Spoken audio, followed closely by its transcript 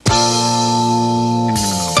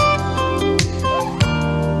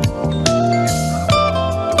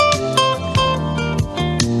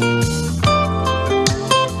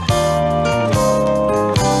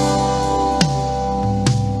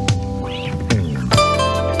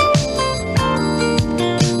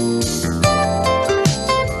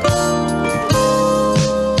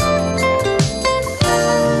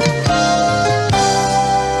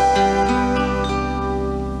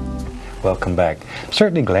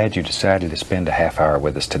certainly glad you decided to spend a half hour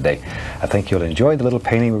with us today. I think you'll enjoy the little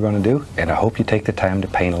painting we're going to do, and I hope you take the time to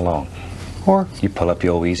paint along. Or you pull up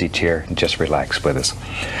your old easy chair and just relax with us.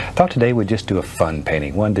 I thought today we'd just do a fun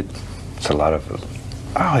painting, one that's a lot of,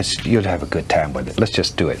 you'll have a good time with it. Let's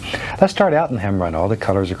just do it. Let's start out and have run all the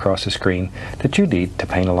colors across the screen that you need to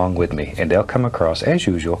paint along with me, and they'll come across as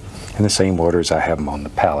usual in the same order as I have them on the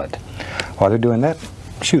palette. While they're doing that,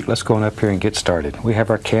 let's go on up here and get started. We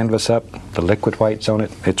have our canvas up, the liquid whites on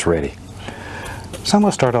it, it's ready. So I'm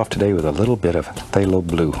going to start off today with a little bit of phthalo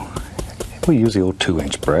blue. We use the old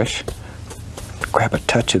 2-inch brush. Grab a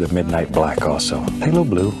touch of the midnight black also. Phthalo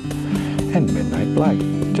blue and midnight black.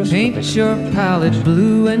 Just paint your palette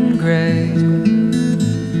blue and gray.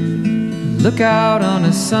 Look out on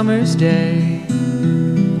a summer's day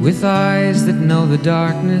with eyes that know the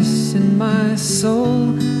darkness in my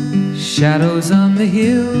soul. Shadows on the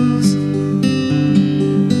hills,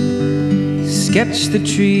 sketch the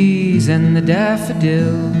trees and the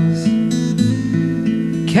daffodils,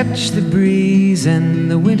 catch the breeze and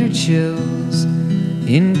the winter chills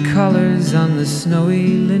in colors on the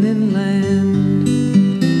snowy linen land.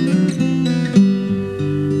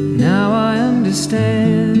 Now I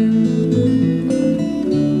understand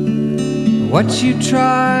what you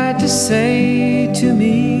tried to say to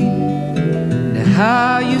me,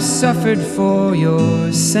 how you suffered for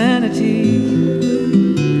your sanity,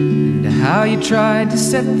 and how you tried to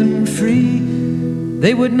set them free.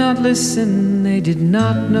 They would not listen, they did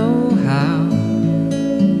not know how.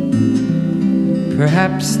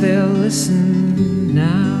 Perhaps they'll listen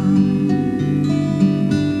now.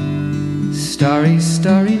 Starry,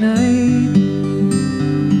 starry night,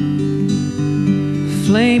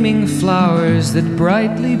 flaming flowers that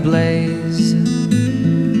brightly blaze,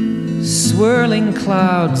 swirling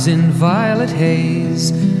clouds in violet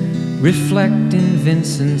haze, reflect in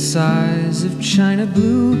Vincent's eyes of china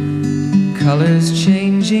blue, colors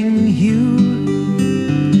changing hue.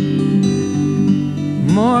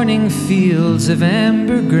 Morning fields of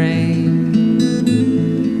amber grain,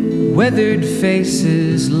 weathered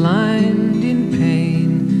faces lined in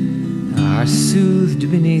pain, are soothed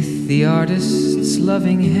beneath the artist's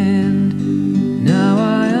loving hand. Now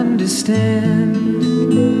I understand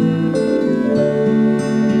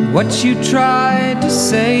what you tried to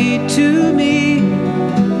say to me,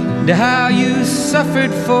 and how you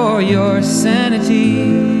suffered for your sanity,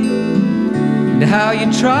 and how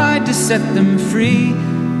you tried to set them free.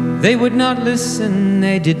 They would not listen,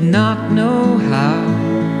 they did not know how.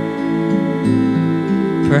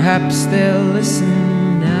 Perhaps they'll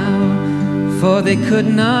listen now, for they could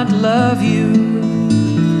not love you,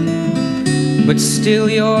 but still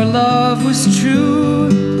your love was true.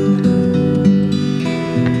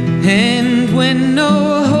 And when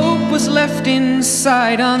no hope was left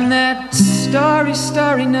inside on that starry,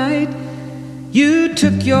 starry night, you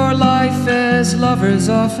took your life as lovers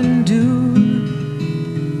often do.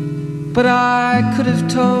 But I could have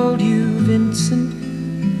told you, Vincent,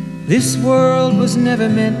 this world was never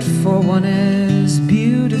meant for one as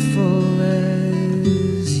beautiful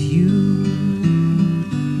as you.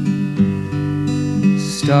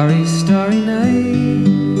 Starry, starry night,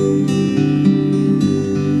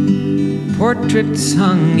 portraits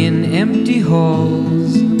hung in empty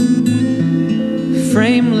halls,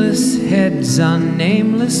 frameless heads on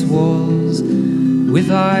nameless walls, with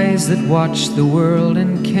eyes that watch the world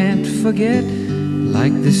and can't forget,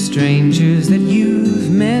 like the strangers that you've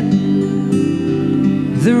met,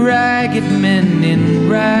 the ragged men in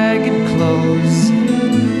ragged clothes,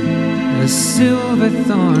 a silver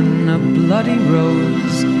thorn, a bloody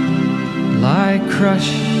rose, lie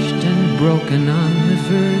crushed and broken on the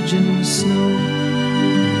virgin snow.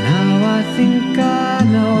 Now I think I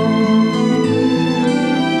know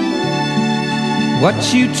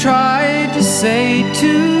what you tried to say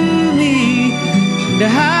to me,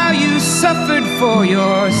 and how you suffered for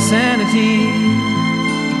your sanity,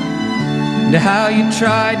 and how you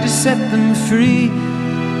tried to set them free.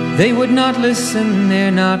 They would not listen,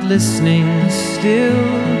 they're not listening still.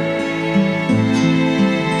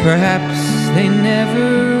 Perhaps they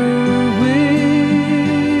never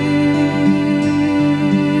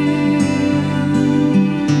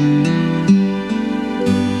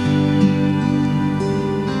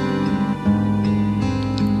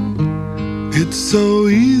It's so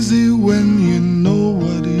easy when you know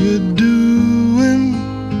what you're doing.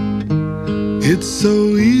 It's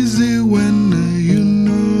so easy when you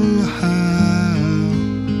know how.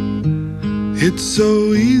 It's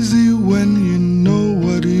so easy when you know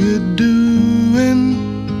what you're doing.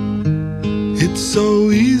 It's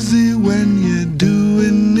so easy when you're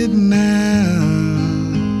doing it now.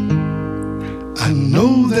 I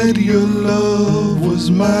know that your love was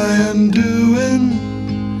my undoing,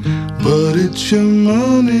 but it's your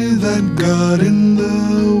money that got in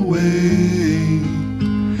the way.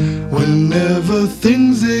 Whenever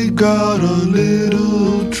things they got a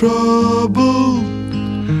little trouble,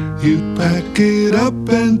 you pack it up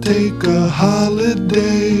and take a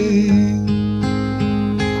holiday.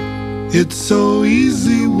 It's so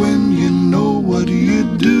easy when you know what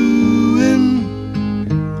you're doing.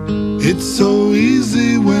 It's so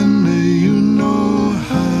easy when you know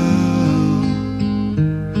how.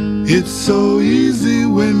 It's so easy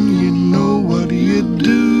when you know what you're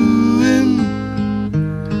doing.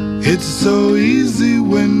 It's so easy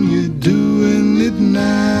when you're doing it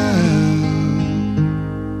now.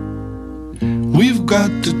 We've got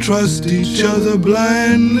to trust each other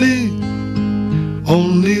blindly.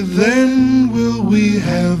 Only then will we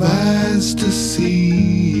have eyes to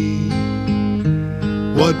see.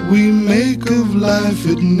 What we make of life,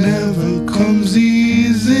 it never comes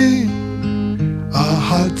easy. Our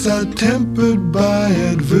hearts are tempered by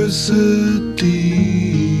adversity.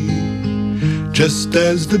 Just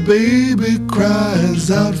as the baby cries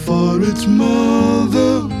out for its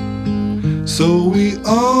mother, so we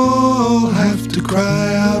all have to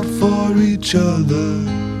cry out for each other.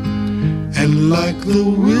 And like the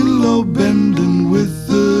willow bending with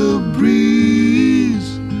the breeze,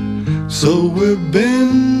 so we're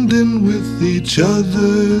bending with each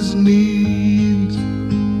other's needs.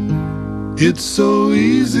 It's so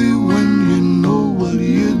easy when you know what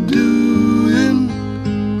you're doing.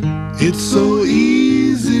 It's so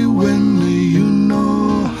easy when you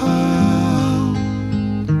know how.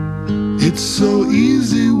 It's so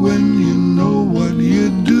easy when you know what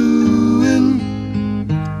you're doing.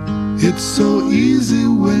 It's so easy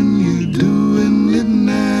when you're doing it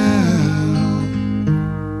now.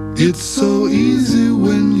 It's so easy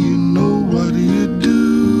when you know what you're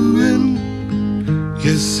doing.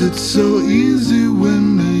 Yes, it's so easy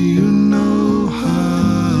when you know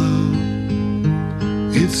how.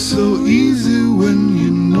 It's so easy when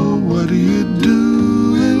you know what you're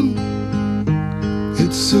doing.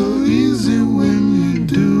 It's so easy when you're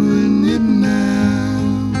doing it now.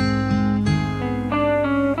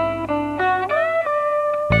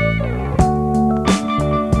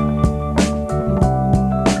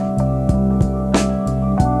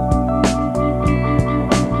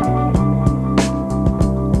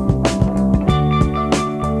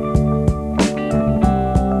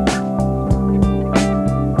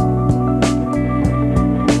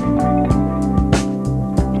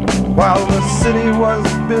 While the city was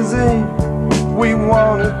busy, we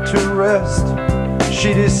wanted to rest.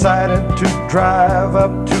 She decided to drive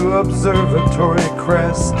up to Observatory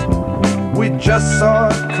Crest. We just saw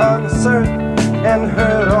a concert and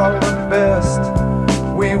heard all the best.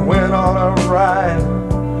 We went on a ride,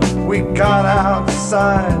 we got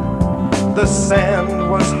outside. The sand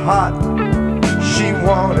was hot, she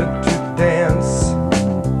wanted to dance.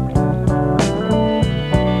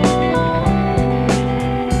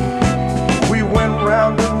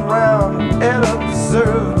 Round and round at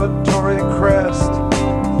Observatory Crest,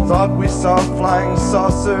 thought we saw flying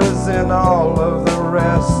saucers in all of the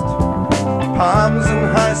rest. Palms in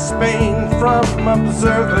high Spain from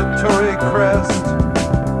Observatory Crest.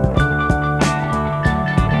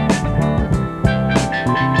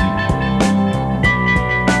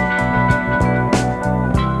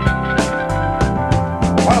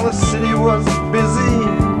 While the city was busy,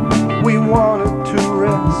 we wanted to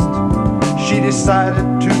rest. She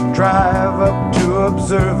decided to drive up to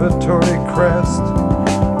Observatory Crest.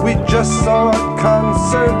 We just saw a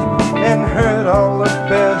concert and heard all the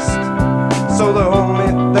best. So the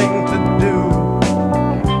only thing to do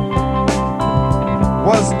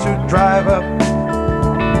was to drive up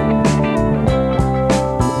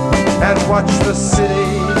and watch the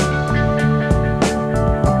city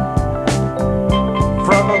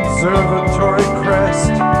from Observatory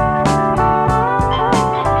Crest.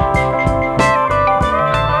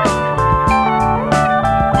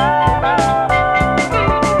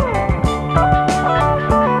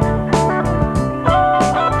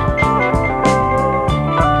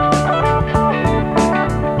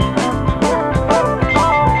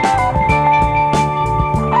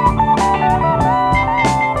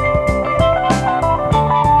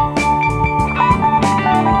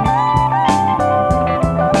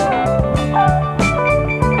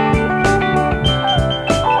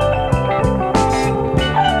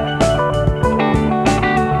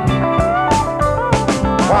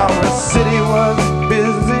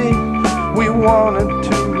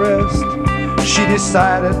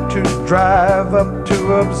 Decided to drive up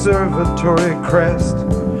to Observatory Crest.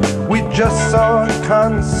 We just saw a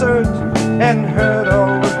concert and heard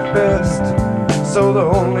all the best, so the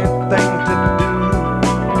only thing to do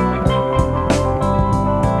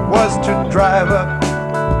was to drive up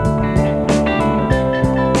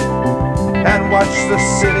and watch the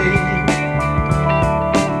city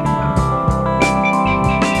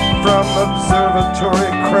from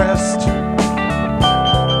Observatory Crest.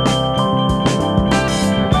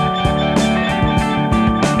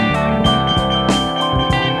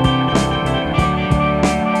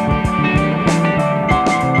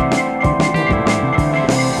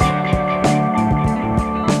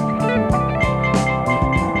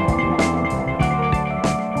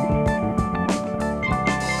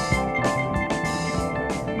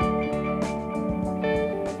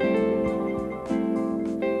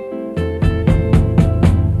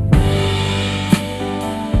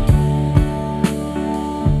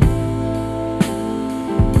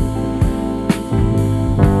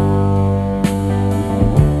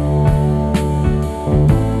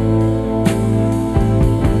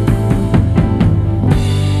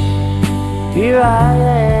 Here I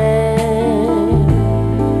am,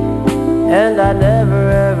 and I never,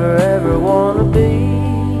 ever, ever wanna be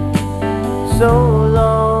so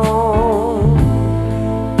alone.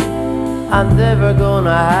 I'm never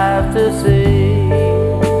gonna have to see.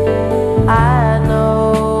 I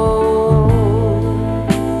know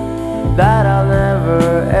that I'll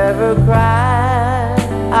never, ever cry.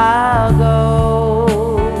 I'll go.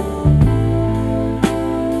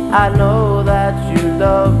 I know that you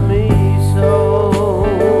love me so.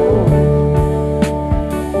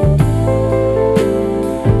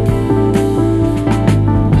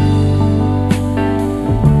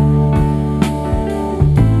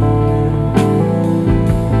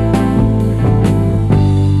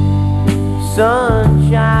 Sun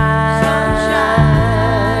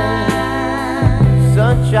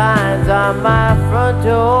shines on my front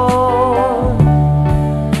door.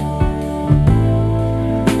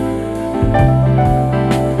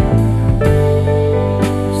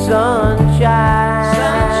 Sun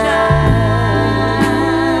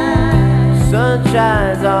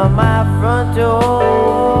shines on my front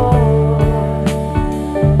door.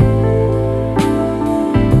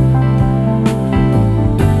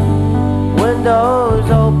 Windows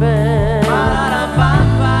open.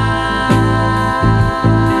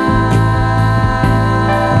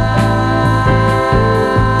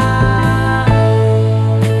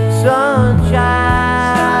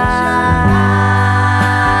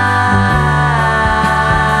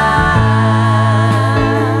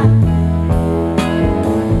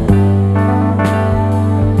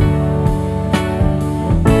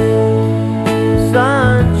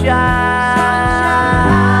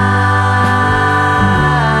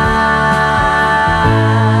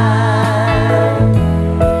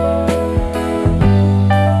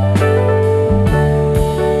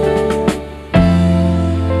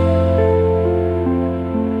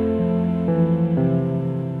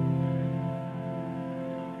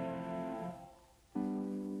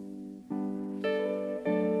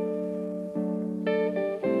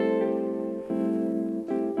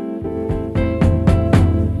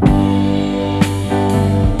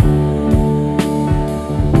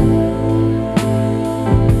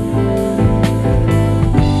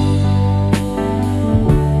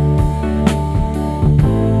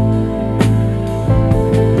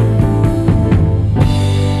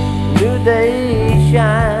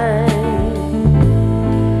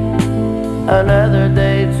 Another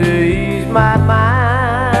day to ease my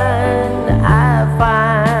mind. I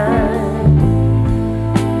find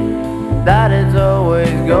that it's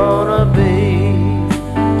always gonna be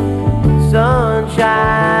sunshine.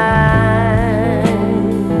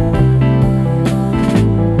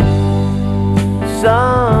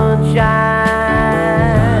 Sunshine.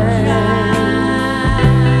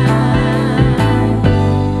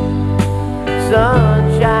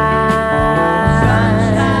 Sunshine.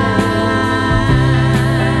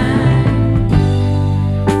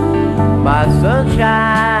 My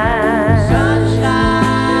sunshine, sunshine.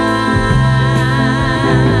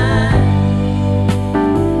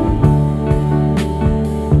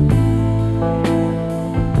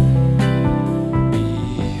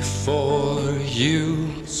 Before you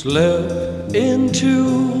slip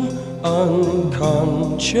into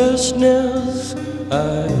unconsciousness,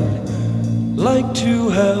 I'd like to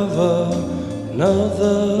have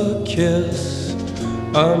another kiss,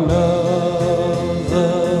 another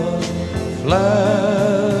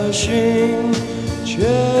flashing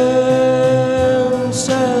chance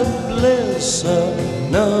at bliss,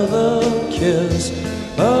 another kiss,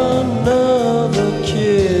 another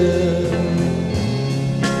kiss.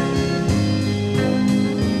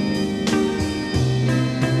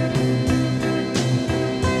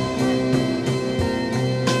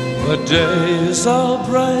 days are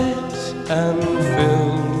bright and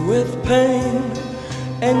filled with pain.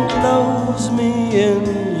 Enclose me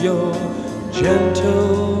in your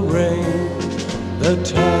gentle rain. The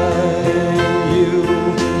time you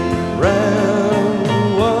ran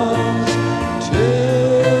was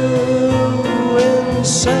too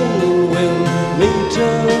insane. We'll meet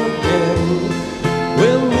again.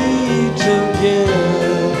 We'll meet again.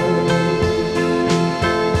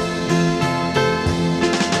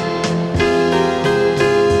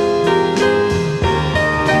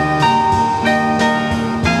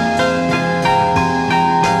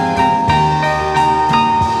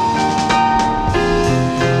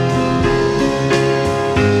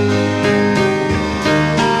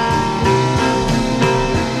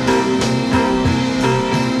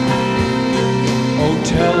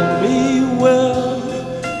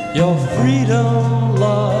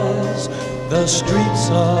 The streets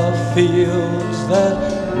are fields that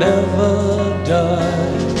never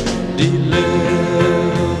die.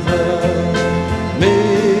 Deliver me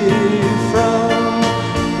from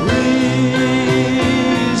reasons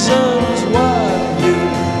why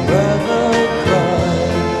you'd rather cry.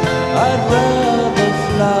 I'd rather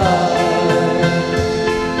fly.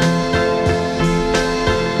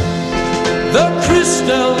 The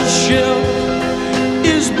crystal ship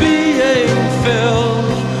is being filled.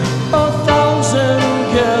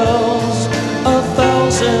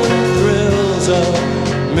 Thrills, a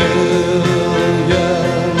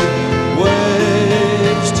million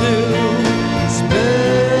ways to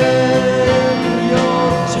spend your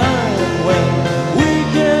time. When we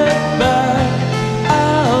get back,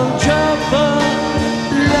 I'll drop a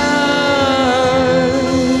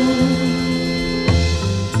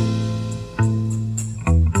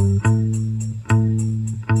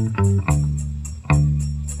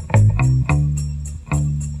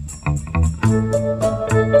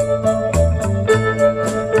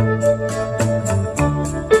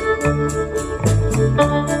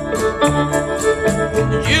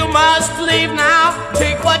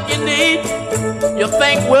you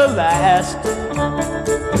think will last.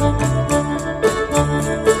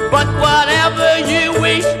 But whatever you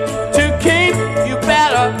wish to keep, you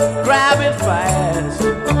better grab it fast.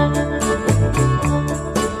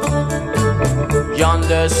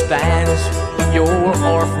 Yonder stands your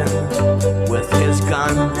orphan with his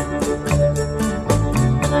gun,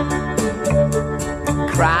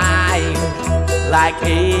 crying like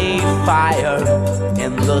a fire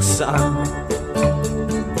in the sun.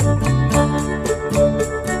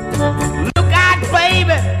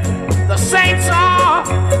 Baby, the saints are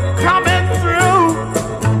coming through,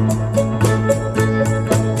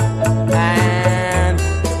 and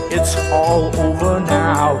it's all over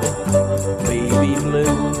now, baby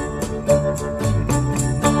blue.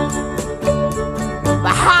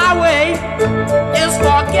 The highway is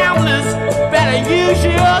for gamblers, better use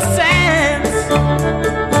your sense.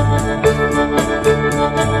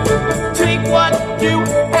 Take what you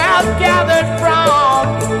have gathered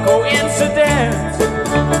from coincidence.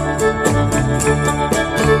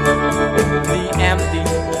 The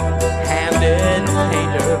empty-handed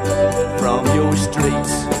painter from your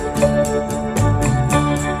streets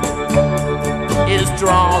is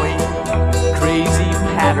drawing crazy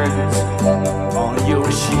patterns on your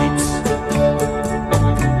sheets.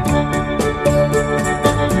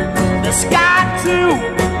 The sky too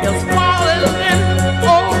is falling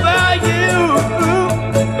over you,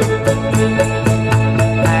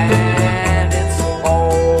 and it's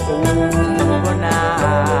all over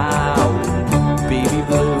now, baby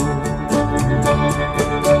blue.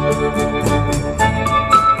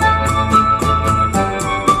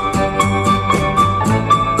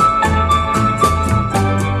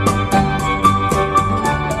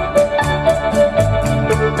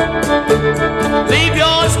 Leave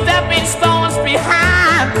your stepping stones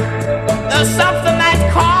behind. There's something that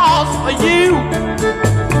calls for you.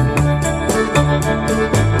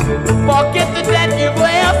 Forget the debt you've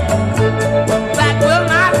left, that will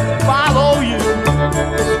not follow you.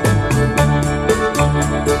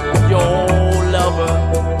 Your lover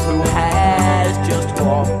who has just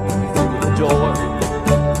walked through the door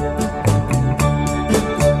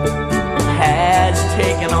has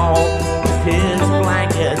taken off his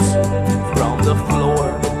blankets from the floor.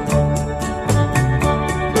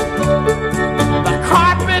 The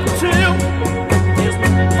carpet too is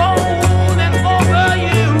folding over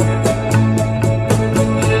you,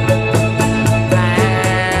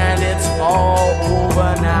 and it's all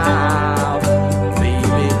over now,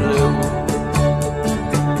 baby blue.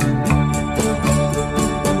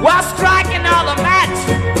 While striking all the match,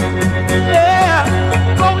 yeah,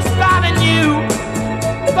 ghost starting you,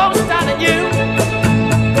 ghost starting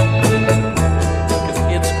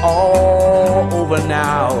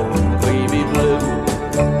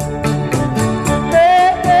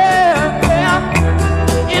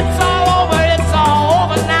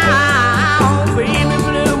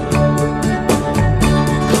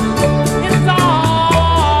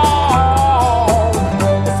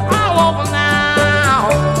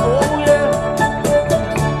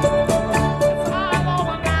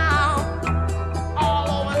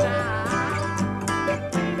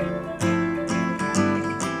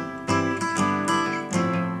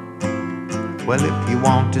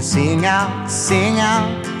to sing out, sing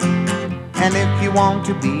out. And if you want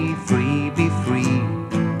to be free, be free.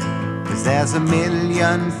 'Cause there's a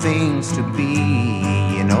million things to be,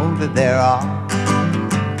 you know that there are.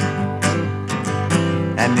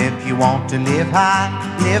 And if you want to live high,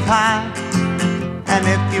 live high. And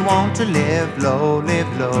if you want to live low,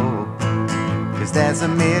 live low. 'Cause there's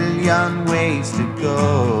a million ways to go,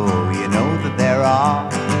 you know that there are.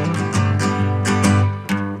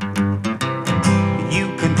 You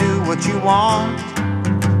can do what you want,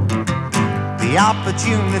 the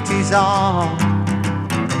opportunity's on.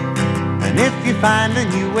 And if you find a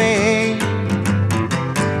new way,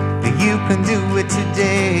 you can do it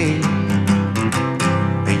today.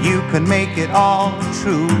 You can make it all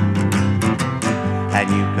true, and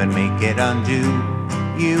you can make it undo.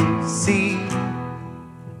 You see,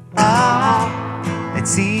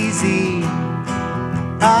 it's easy.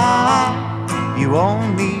 You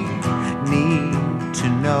only need to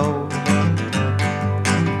know.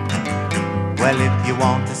 Well, if you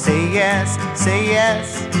want to say yes, say yes.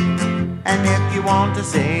 And if you want to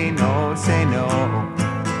say no, say no.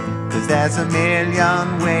 'Cause there's a million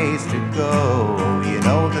ways to go, you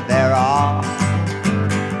know that there are.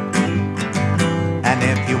 And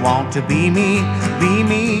if you want to be me, be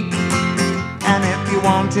me. And if you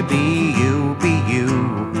want to be you, be you.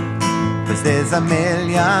 'Cause there's a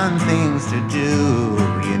million things to do,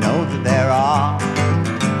 you know that there are.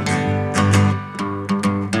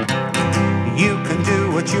 You can do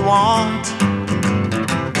what you want,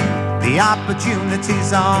 the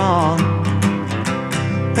opportunity's on.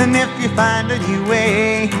 And if you find a new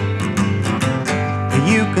way,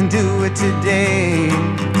 you can do it today.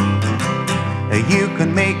 You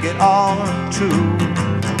can make it all true,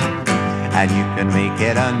 and you can make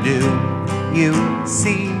it undo. You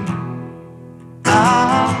see,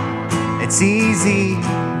 it's easy.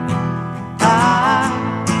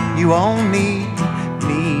 You only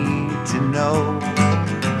need to know.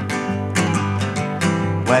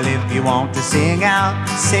 Well, if you want to sing out,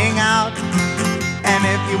 sing out. And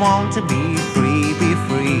if you want to be free, be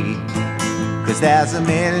free. 'Cause there's a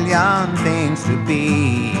million things to be,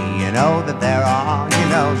 you know that there are, you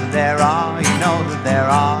know that there are, you know that there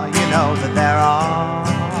are, you know that there are,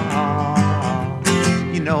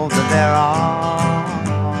 you know that there are.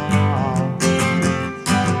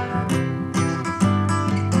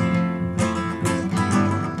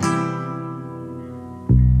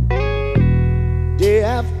 Day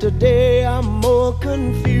after day I'm more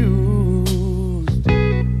confused,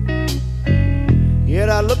 yet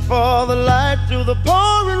I look for the light through the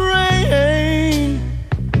pouring rain.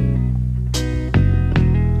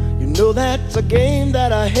 You know that's a game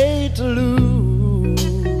that I hate to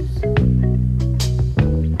lose,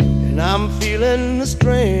 and I'm feeling the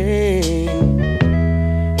strain.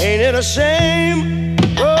 Ain't it a shame?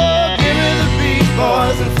 Oh, give me the beat,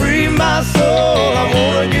 boys, and free my soul. I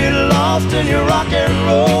wanna get lost in your rock and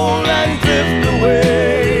roll and drift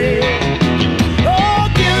away. Oh,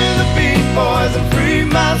 give me the beat, boys, and free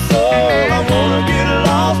my soul. I wanna get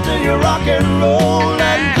lost in your rock and roll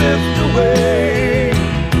and drift away.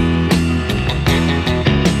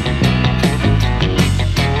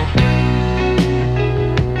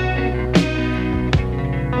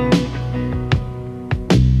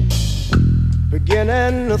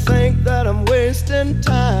 Beginning to think that I'm wasting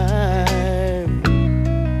time.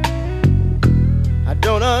 I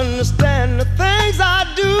don't understand the things I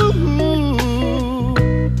do.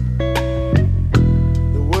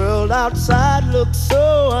 The world outside looks so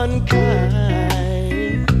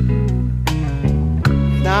unkind,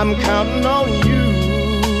 and I'm counting on you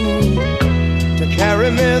to carry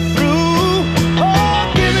me through. Oh,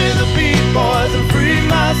 give me the beat, boys, and free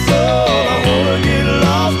my soul. I wanna get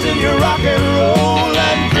lost in your rock and roll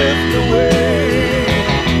and drift away.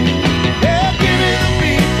 Yeah, give me the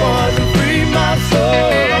beat, boys, and free my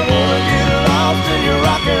soul. I wanna get lost in your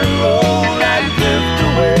rock and roll and drift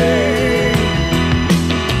away.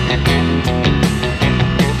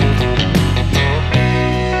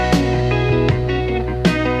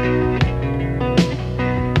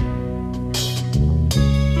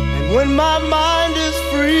 And when my mind is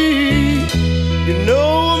free, you know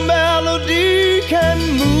a melody can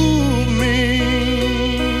move me.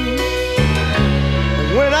 And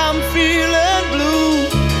when I'm feeling blue,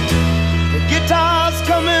 the guitar's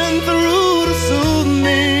coming through to soothe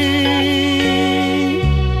me.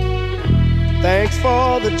 Thanks for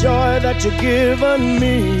the joy that you've given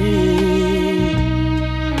me.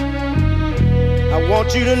 I want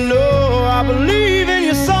you to know I believe in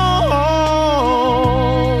your song,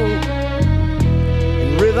 in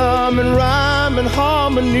rhythm and rhyme and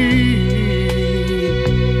harmony.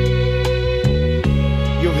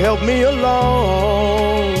 You've help me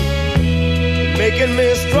along, making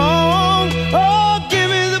me strong. Oh, give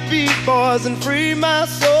me the beat, boys, and free my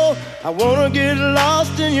soul. I wanna get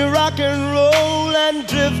lost in your rock and roll and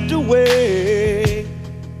drift away.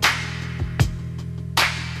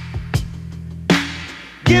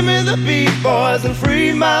 Give me the beat, boys, and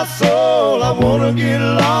free my soul. I wanna get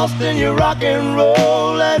lost in your rock and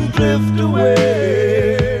roll and drift away.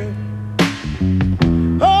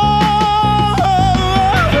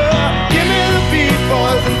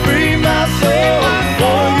 Boys, and free my soul.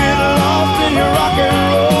 Wanna get lost in your rock and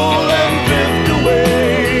roll and drift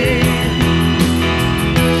away.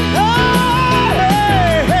 Oh,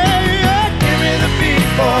 hey, hey, yeah. Give me the beat,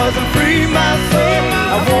 boys, and free my soul.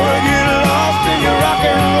 I wanna get lost in your rock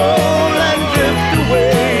and roll and drift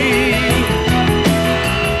away.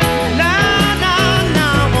 Now, now,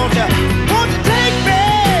 now, won't you take me?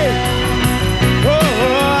 Oh,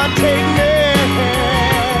 take me.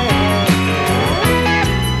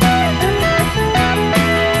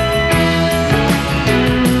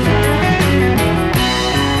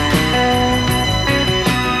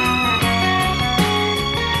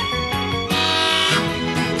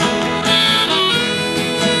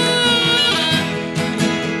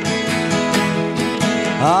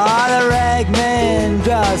 Oh, the ragman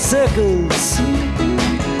draws circles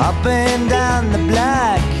up and down the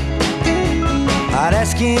block. I'd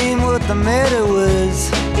ask him what the matter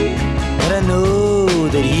was, but I know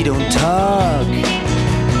that he don't talk.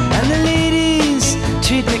 And the ladies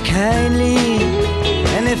treat me kindly,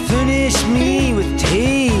 and they furnish me with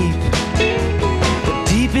tape. But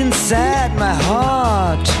deep inside my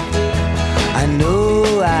heart, I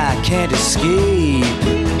know I can't escape.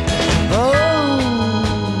 Oh,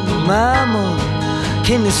 Mama,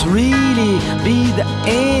 can this really be the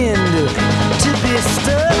end? To be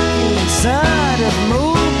stuck inside of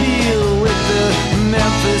Mobile with the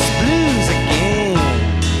Memphis Blues again.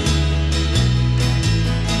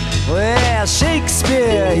 Well,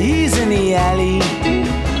 Shakespeare, he's in the alley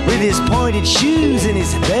with his pointed shoes and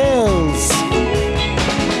his bells,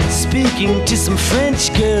 speaking to some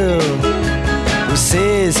French girl who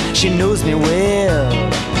says she knows me well.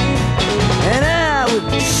 And I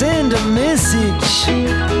would send a message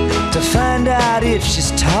to find out if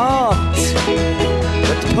she's talked,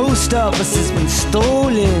 but the post office has been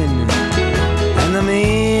stolen and the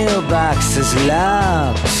mailbox is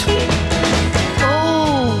locked.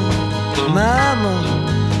 Oh, Mama,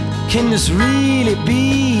 can this really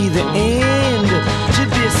be the end? To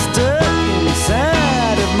be stuck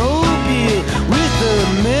inside of Mobile with the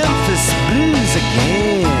Memphis Blues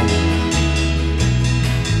again.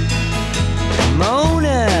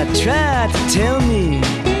 Mona tried to tell me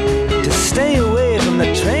to stay away from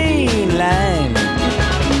the train line.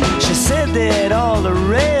 She said that all the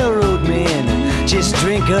railroad men just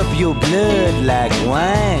drink up your blood like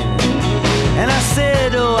wine. And I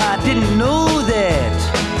said, oh, I didn't know that.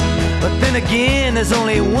 But then again, there's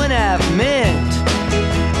only one I've met,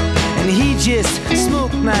 and he just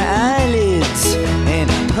smoked my eyelids and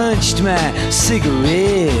punched my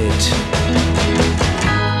cigarette.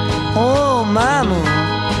 Oh, Mama,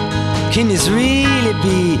 can this really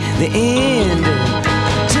be the end?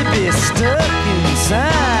 To be stuck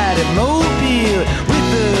inside of Mobile with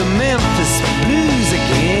the Memphis Blues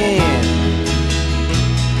again.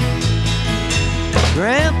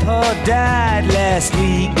 Grandpa died last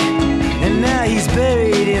week, and now he's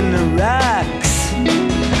buried in the rocks.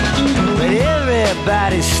 But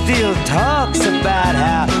everybody still talks about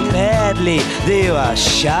how badly they were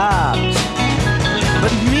shocked.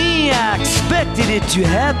 But me, I expected it to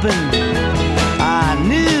happen. I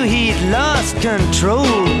knew he'd lost control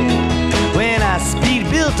when I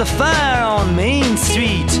built a fire on Main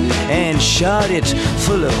Street and shot it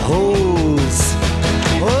full of holes.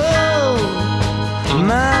 Oh,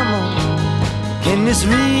 Mama, can this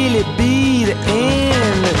really be the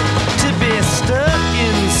end? To be stuck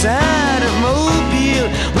inside of Mobile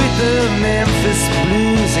with the Memphis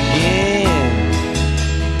Blues again.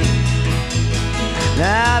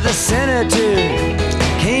 Now the senator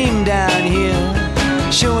came down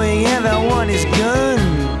here, showing everyone his gun,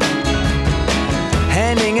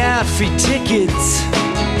 handing out free tickets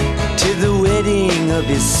to the wedding of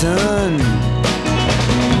his son.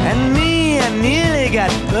 And me, I nearly got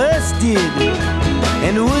busted,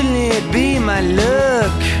 and wouldn't it be my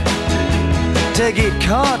luck to get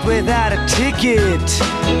caught without a ticket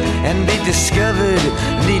and be discovered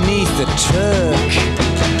beneath the truck?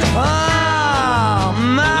 Oh,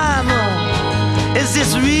 Mama, is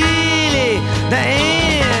this really the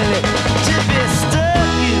end? To be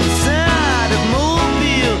stuck inside of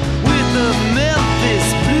Mobile with the Memphis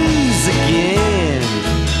Blues again.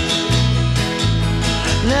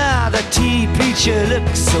 the tea preacher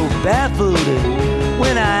looked so baffled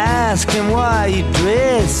when I asked him why he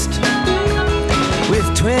dressed with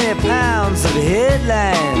 20 pounds of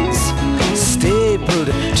headlines stapled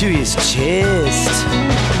to his chest.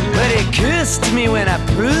 But he cursed me when I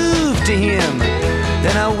proved to him.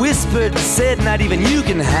 Then I whispered and said, not even you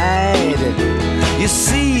can hide. You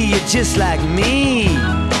see, you're just like me.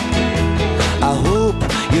 I hope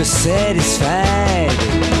you're satisfied.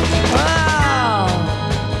 Oh,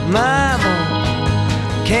 Mama,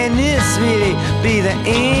 can this really be the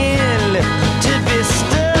end? To be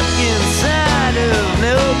stuck inside of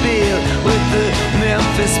Mobile with the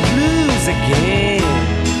Memphis Blues again.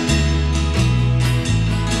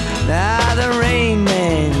 Now the Rain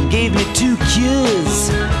Man gave me 2 cures.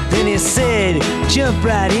 Then he said, jump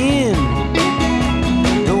right in.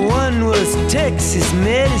 The one was Texas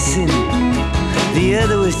medicine, the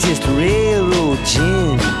other was just railroad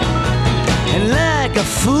gin. And like a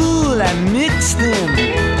fool I mixed them,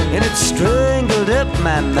 and it strangled up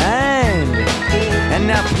my mind. And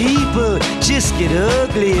now people just get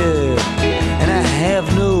uglier, and I have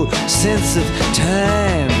no sense of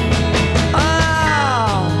time.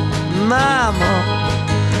 Oh, Mama,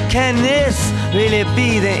 can this really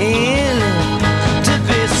be the end? To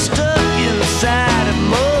be stuck inside a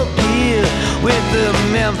Mobile with the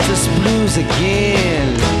Memphis Blues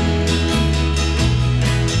again.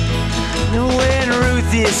 When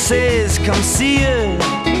Ruthie says come see her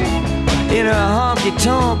in a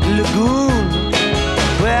honky-tonk lagoon,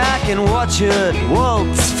 where I can watch her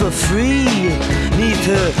waltz for free neath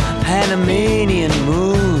her Panamanian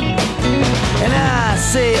moon. And I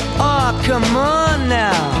say, oh, come on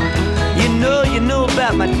now, you know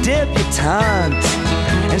about my debutante.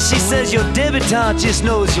 And she says your debutante just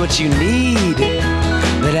knows what you need,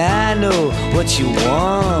 but I know what you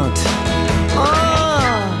want. Oh,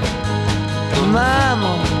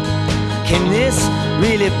 Mama, can this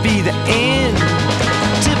really be the end?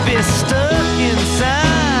 To be stuck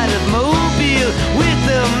inside of Mobile with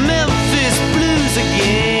the Memphis Blues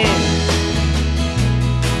again.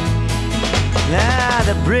 Now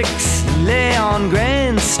the bricks lay on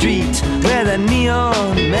Grand Street where the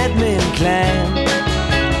neon madmen climb.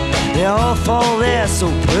 They all fall there so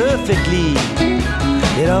perfectly,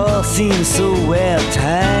 it all seems so well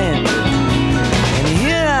timed. And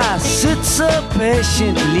here I sit so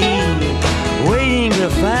patiently, waiting to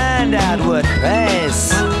find out what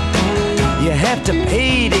price you have to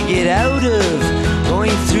pay to get out of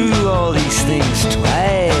going through all these things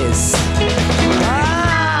twice.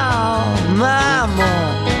 Oh, Mama,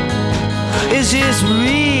 is this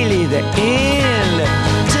really the end?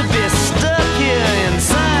 To be stuck here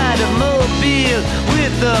inside of Mobile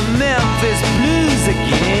with the Memphis Blues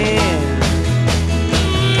again.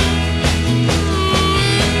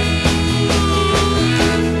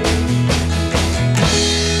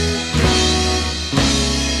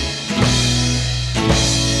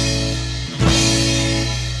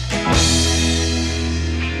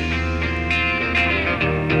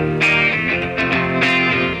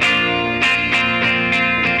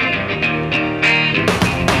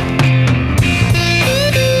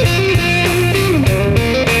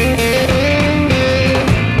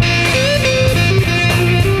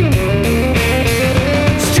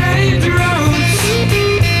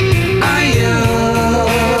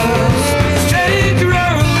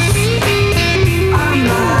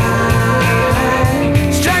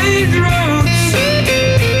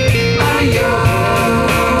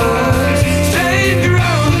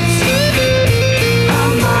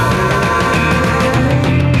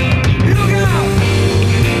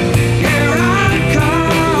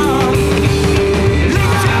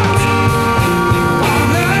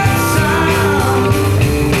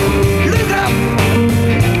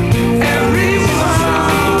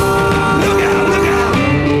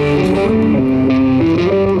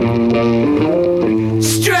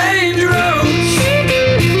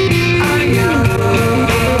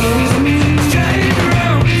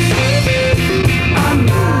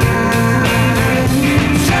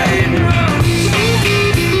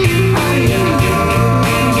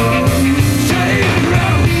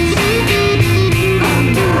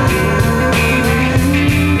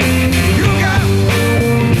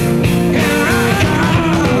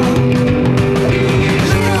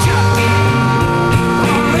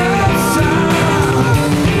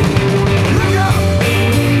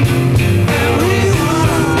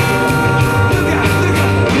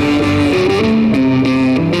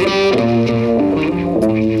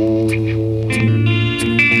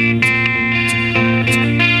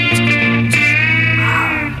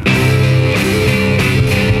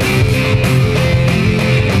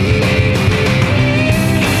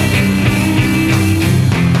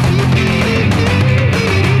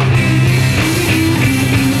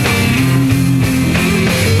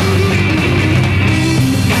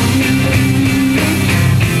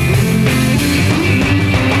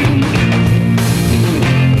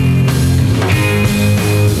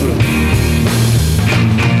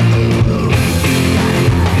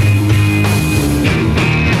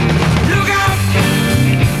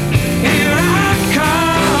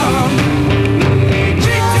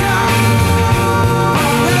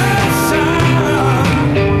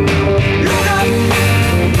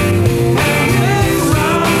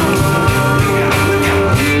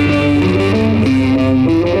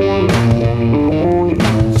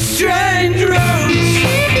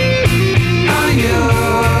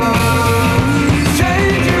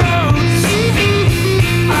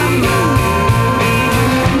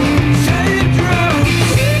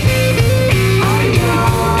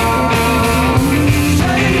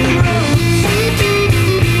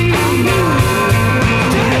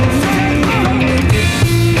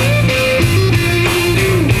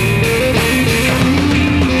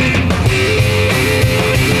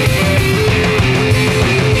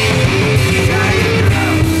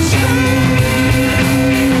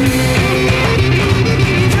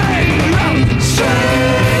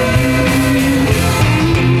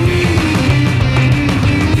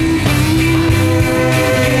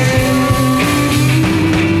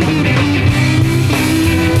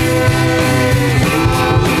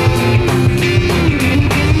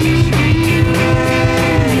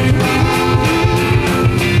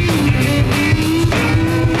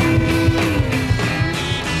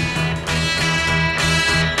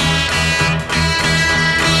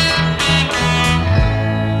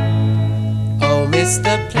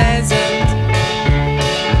 Mr. Pleasant?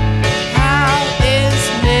 How is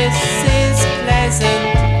Mrs.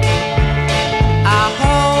 Pleasant? I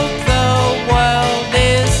hope the world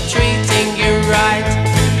is treating you right,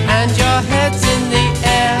 and your head's in the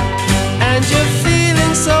air, and you're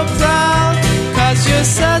feeling so proud, 'cause you're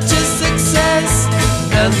such a success,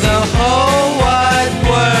 and the whole wide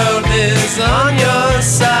world is on your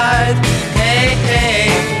side. Hey, hey,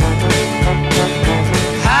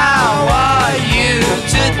 how are you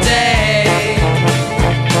today?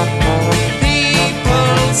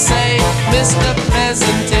 People say Mr.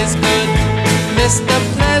 Pleasant is good, Mr.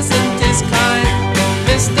 Pleasant is kind,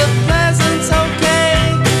 Mr. Pleasant's okay,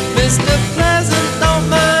 Mr. Pleasant don't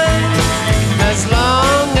mind, as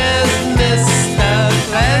long as Mr.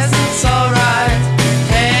 Pleasant's alright.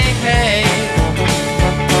 Hey, hey,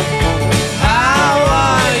 how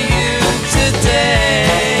are you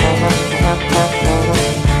today?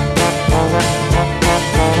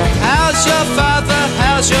 How's your father?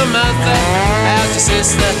 How's your mother? How's your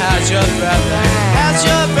sister? How's your brother? How's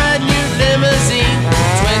your brand new limousine?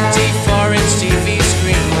 24-inch TV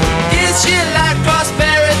screen. Is she like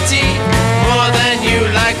prosperity more than you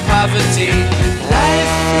like poverty?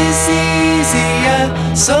 Life is easier,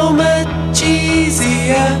 so much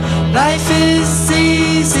easier. Life is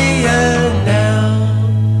easier now.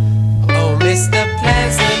 Oh, Mr.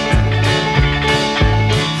 Pleasant,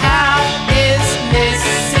 how is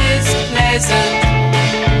Mrs. Pleasant?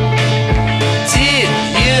 Did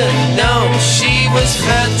you know she was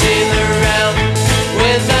flirting around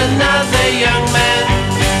with another young man,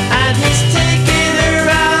 and he's taking her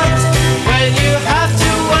out when you have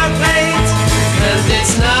to work late, and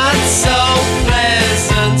it's not so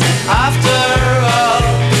pleasant after all.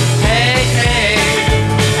 Hey, hey,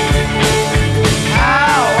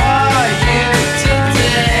 how are you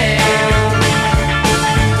today?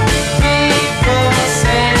 People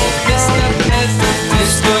say Mr. Pleasant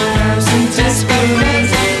is good, Mr. Pleasant is good,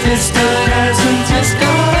 Mr.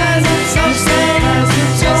 Pleasant, some say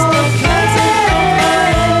Mr. Pleasant,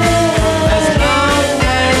 as long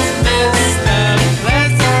as Mr.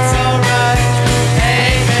 Pleasant's alright.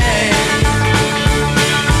 Hey, hey,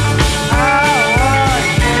 how are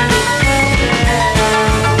you today?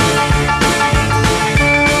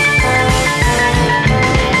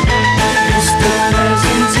 Mr.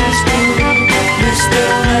 Pleasant is good, Mr.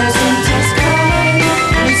 Pleasant is kind,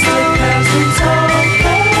 Mr. Pleasant's okay.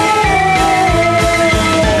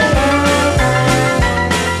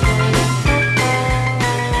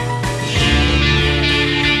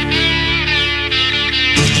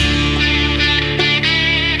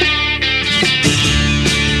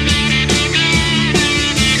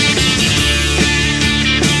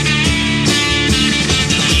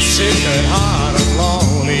 Sick at heart and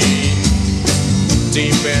lonely,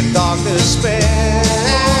 deep in dark despair,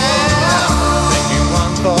 thinking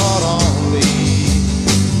one thought only,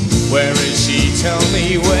 where is she? Tell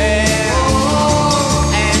me where.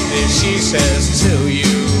 And if she says to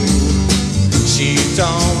you she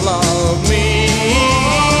don't love me,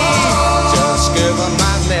 just give her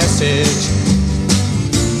my message,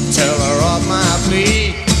 tell her of my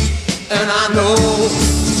plea. And I know,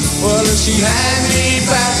 well, if she had me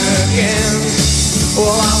back again,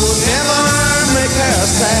 well, I would never make her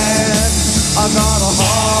sad. I got a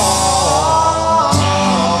heart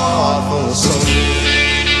full of soul.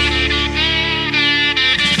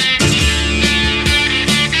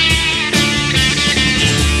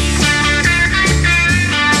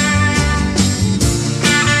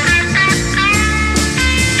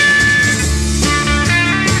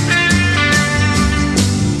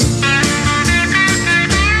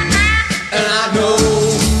 And I know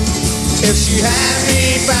if she had me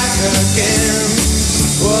back again,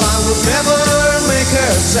 well, I would never make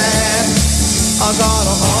her sad. I got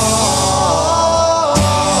a heart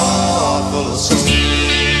full of soul.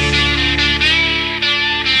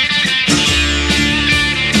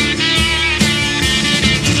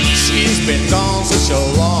 She's been gone such a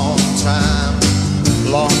long time,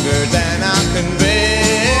 longer than I can bear.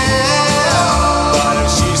 But if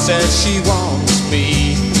she says she wants me,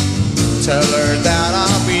 tell her that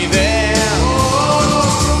I'll be there.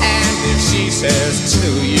 And if she says to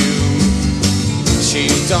you she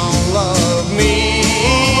don't love me,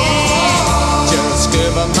 just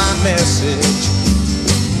give her my message,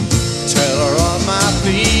 tell her of my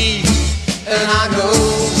plea. And I know,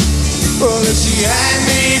 well, if she had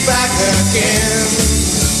me back again,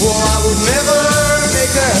 well, I would never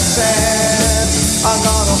make her sad. I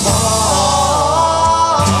got a heart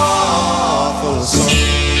full of soul.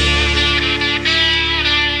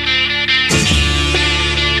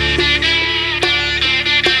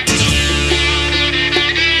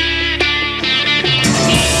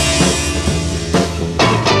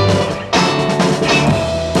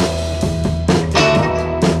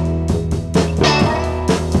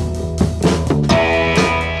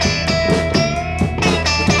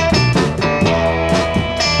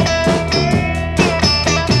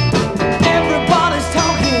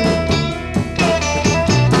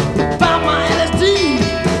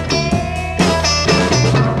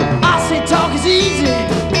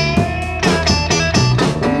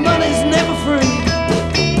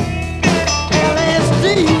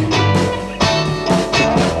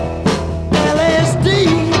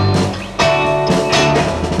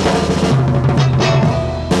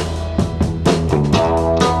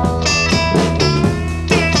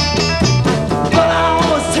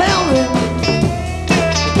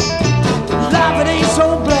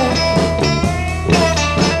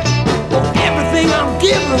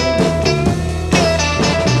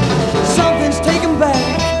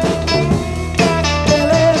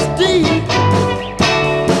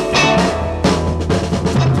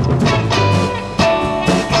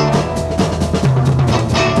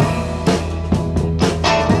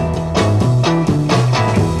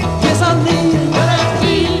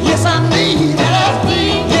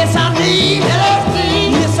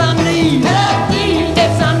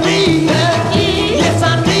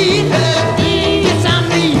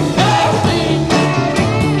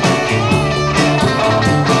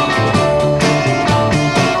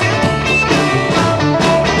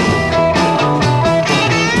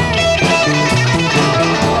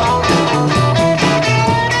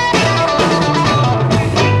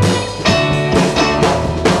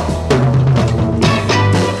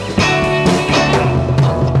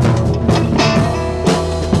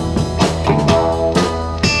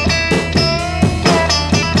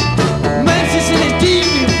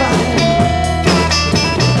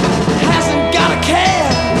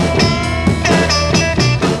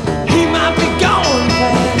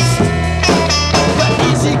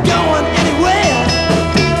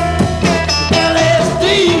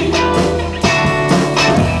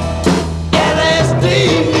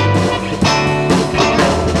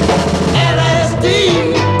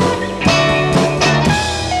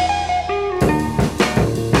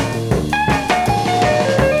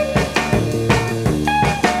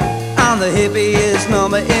 hippiest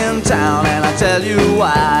number in town, and I tell you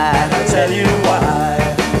why.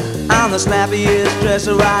 I'm the snappiest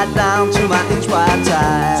dresser right down to my inch wide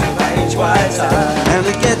tie. And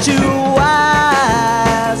to get you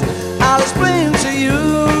wise, I'll explain to you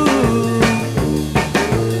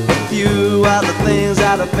a few of the things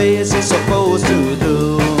that a face is supposed to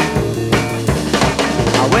do.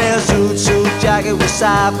 I wear a suit jacket with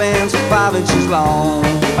side bands 5 inches long.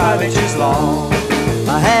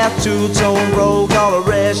 I have two-tone robe called a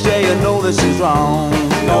rash, yeah, you know this is wrong.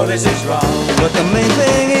 But the main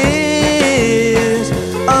thing is,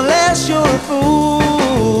 unless you're a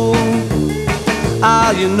fool,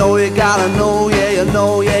 you know you gotta know, yeah, you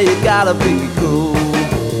know, yeah, you gotta be cool.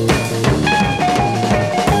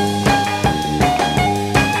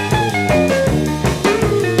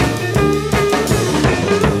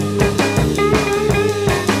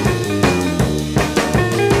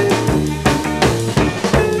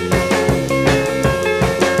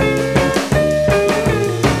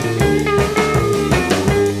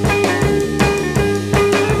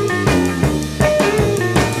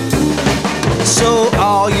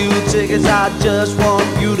 I just want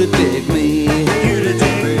you to dig me.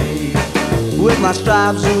 With my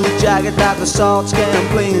striped suit jacket that the salts can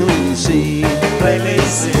plainly see.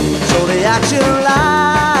 So the action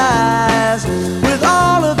lies with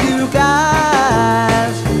all of you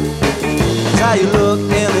guys. It's how you look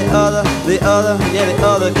in the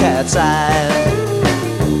other cat's eyes.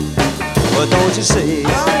 What don't you see?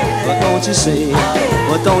 What don't you see?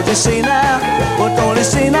 What don't you see now? What don't you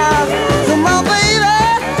see now? Come on, baby.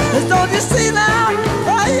 Don't you see now?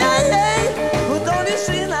 Oh, yeah, yeah. Well, don't you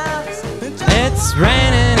see now? It's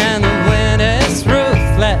raining and the wind is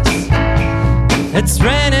ruthless. It's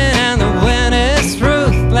raining and the wind is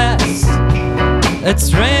ruthless.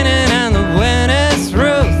 It's raining and the wind is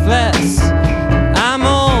ruthless. I'm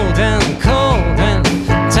old and cold and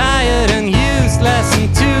tired and useless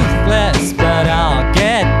and toothless, but I'll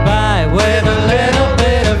get by with a little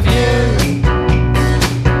bit of you.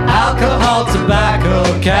 Alcohol, tobacco,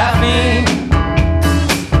 caffeine,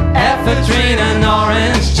 ephedrine and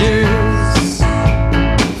orange juice.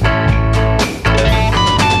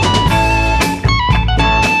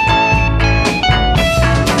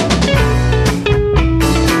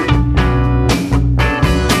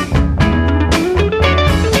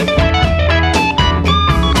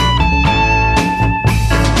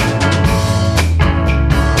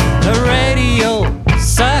 The radio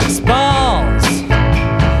sucks balls.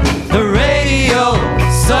 The radio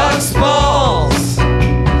sucks balls.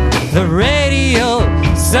 The radio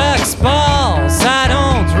sucks balls. I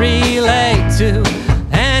don't relate to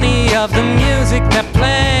any of the music they're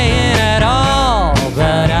playing at all,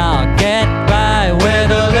 but I'll get by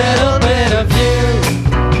with a little bit of you.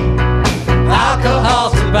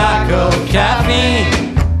 Alcohol, tobacco,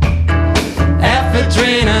 caffeine,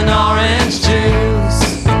 ephedrine and orange juice.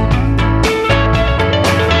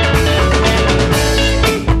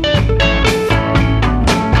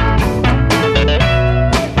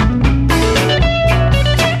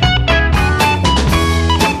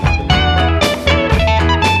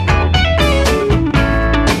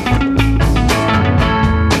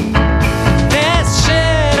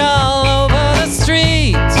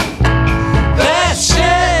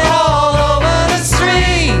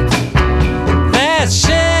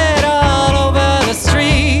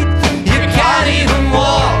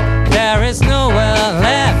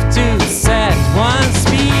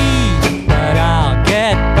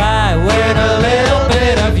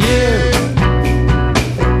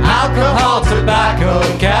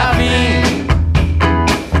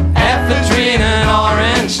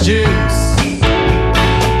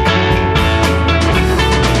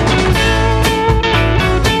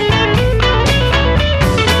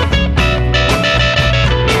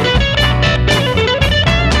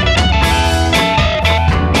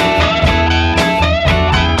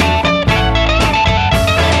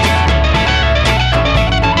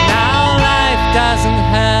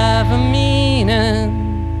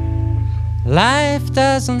 Life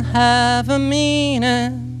doesn't have a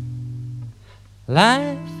meaning.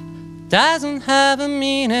 Life doesn't have a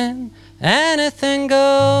meaning. Anything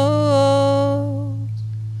goes.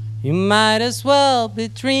 You might as well be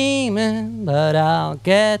dreaming, but I'll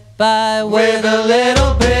get by with a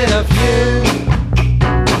little bit of you.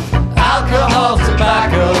 Alcohol,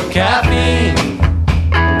 tobacco, caffeine,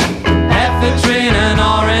 ephedrine and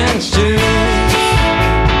orange juice.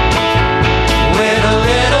 With a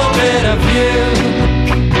little bit of you.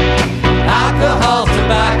 Alcohol,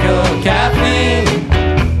 tobacco, caffeine,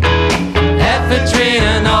 ephedrine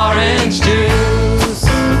and orange juice.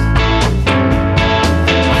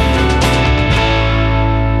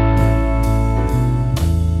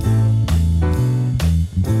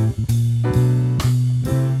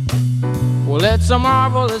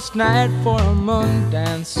 marvelous night for a moon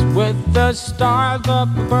dance with the stars up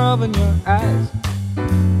above in your eyes.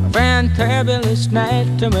 A fantabulous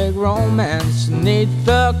night to make romance neath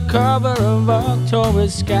the cover of October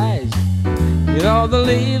skies. You know the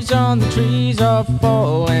leaves on the trees are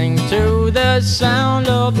falling to the sound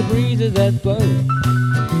of the breezes that blow.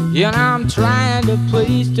 You know I'm trying to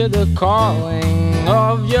please to the calling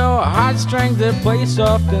of your heartstrings that play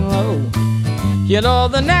soft and low. You know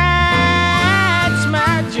the night's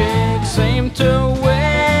magic seems to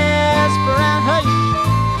whisper and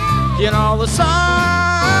hush. You know the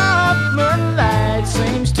soft moonlight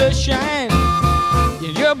seems to shine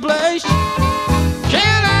in your blush.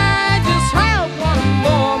 Can I just have one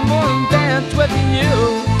more moon dance with you,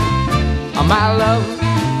 oh, my love?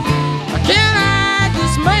 Can I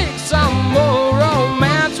just make some more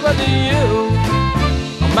romance with you,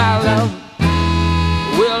 oh, my love?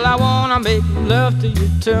 Well, I wanna make love to you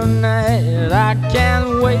tonight. I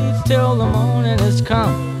can't wait till the morning has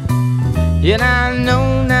come. And I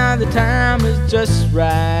know now the time is just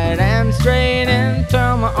right, and straight into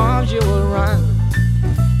my arms you will run.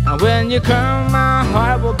 And when you come, my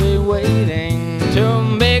heart will be waiting to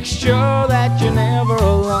make sure that you're never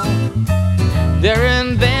alone. There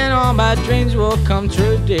and then all my dreams will come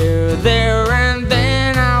true, dear. There and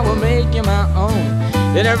then I will make you my own.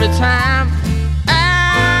 And every time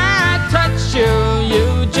I touch you,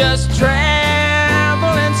 you just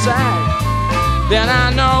tremble inside. Then I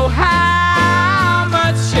know how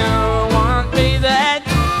much you want me that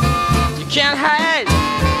you can't hide.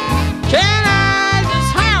 Can I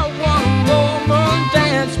just have one more moon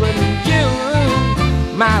dance with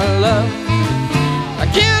you, my love?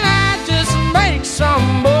 Can I just make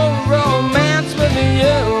some more romance with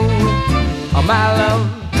you, oh, my love?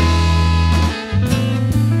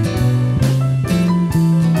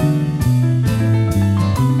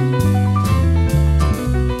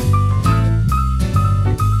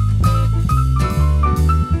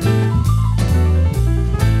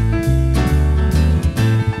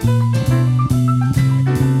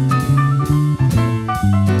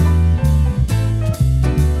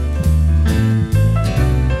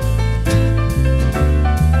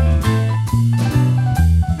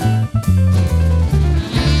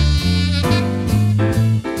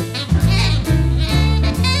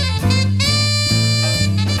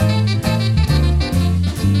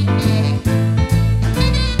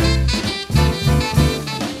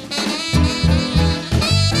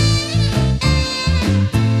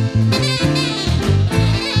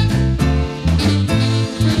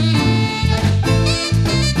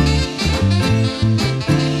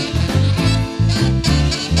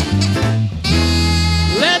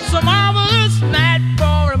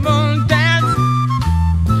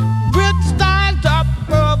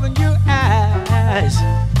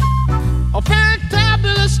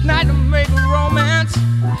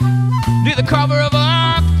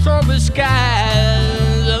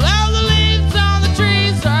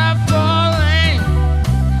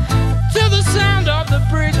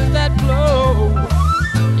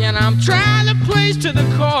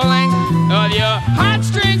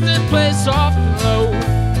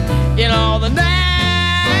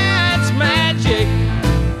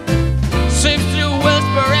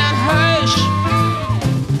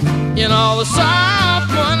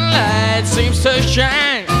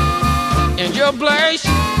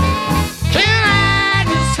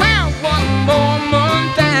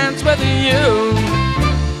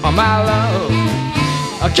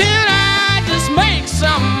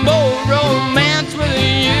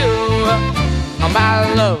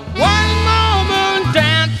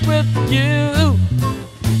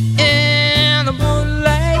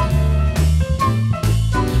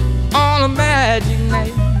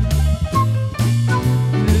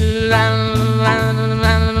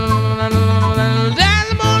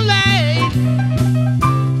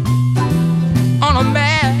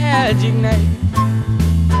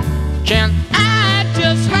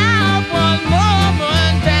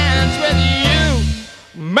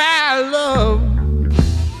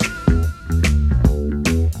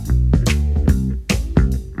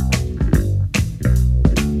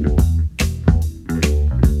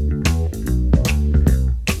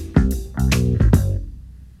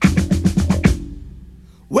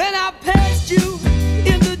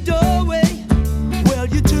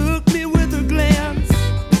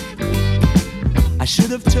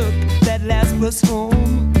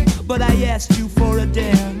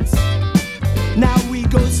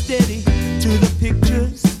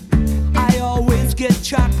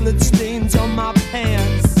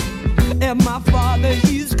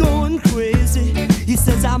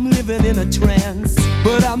 I'm living in a trance,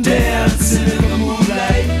 but I'm dancing in the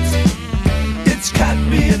moonlight.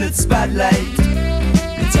 its spotlight.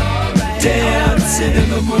 It's alright. Dancing in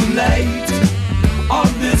the moonlight on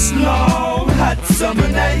this long hot summer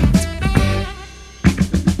night.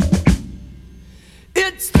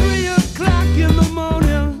 It's 3 o'clock in the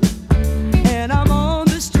morning and I'm on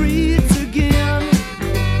the streets again.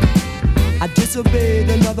 I disobeyed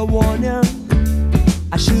another warning.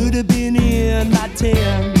 I should have been in by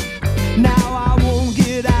 10. Now I won't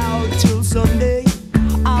get out till Sunday.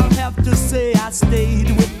 I'll have to say I stayed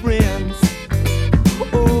with friends.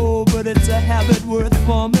 Oh, but it's a habit worth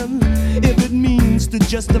forming if it means to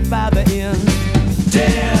justify the end.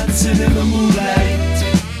 Dancing in the moonlight,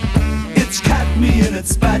 it's caught me in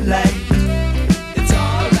its spotlight. It's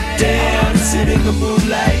alright. Dancing in the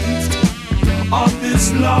moonlight on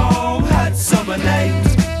this long hot summer night.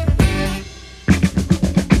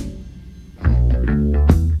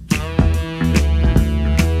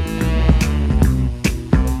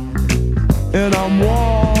 And I'm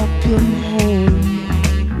walking home.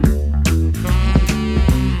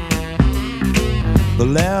 The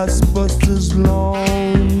last bus is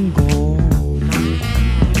long gone,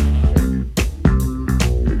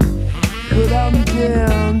 but I'm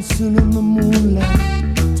dancing in the moonlight.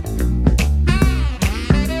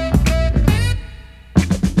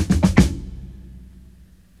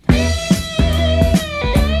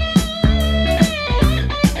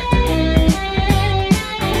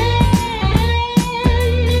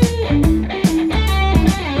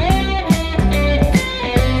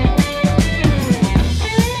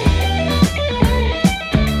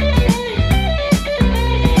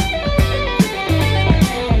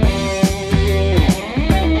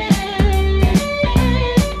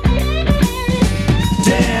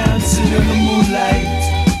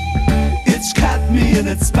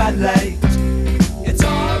 Spotlight. It's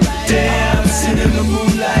alright. Dancing in the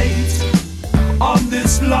moonlight on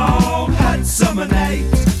this long hot summer night.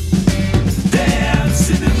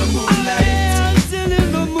 Dancing in the moonlight. Dancing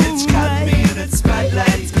in the moonlight. It's caught me in its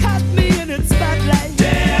spotlight. It's caught me in its spotlight.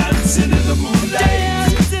 Dancing in the moonlight.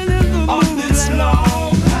 Dancing in the moonlight on this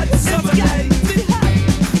long hot summer night.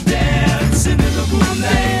 Dancing in the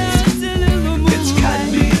moonlight. Dancing in the moonlight. It's caught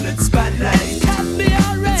me in its spotlight. It's caught me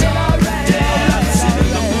already. It's alright. Dancing in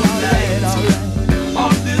the moonlight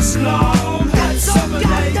on this long hot summer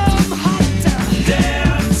night.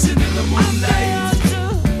 Dancing in the moonlight.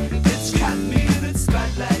 It's caught me in its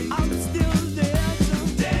spotlight. I'm still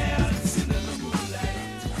dancing in the moonlight.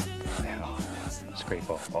 Now, scrape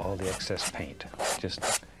off all the excess paint. Just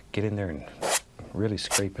get in there and really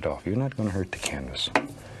scrape it off. You're not going to hurt the canvas.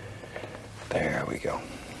 There we go.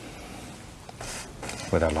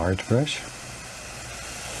 With our large brush,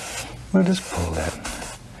 we'll just pull that.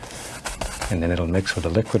 And then it'll mix with the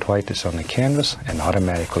liquid white that's on the canvas, and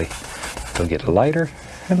automatically it'll get lighter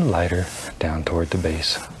and lighter down toward the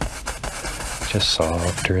base. Just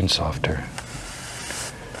softer and softer.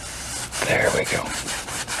 There we go.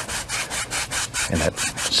 And that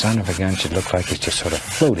son of a gun should look like it's just sort of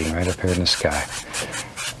floating right up here in the sky.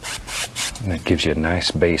 And that gives you a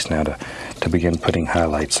nice base now to begin putting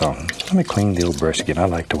highlights on. Let me clean the old brush again. I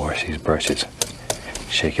like to wash these brushes.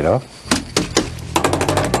 Shake it off.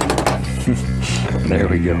 There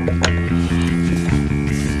we go.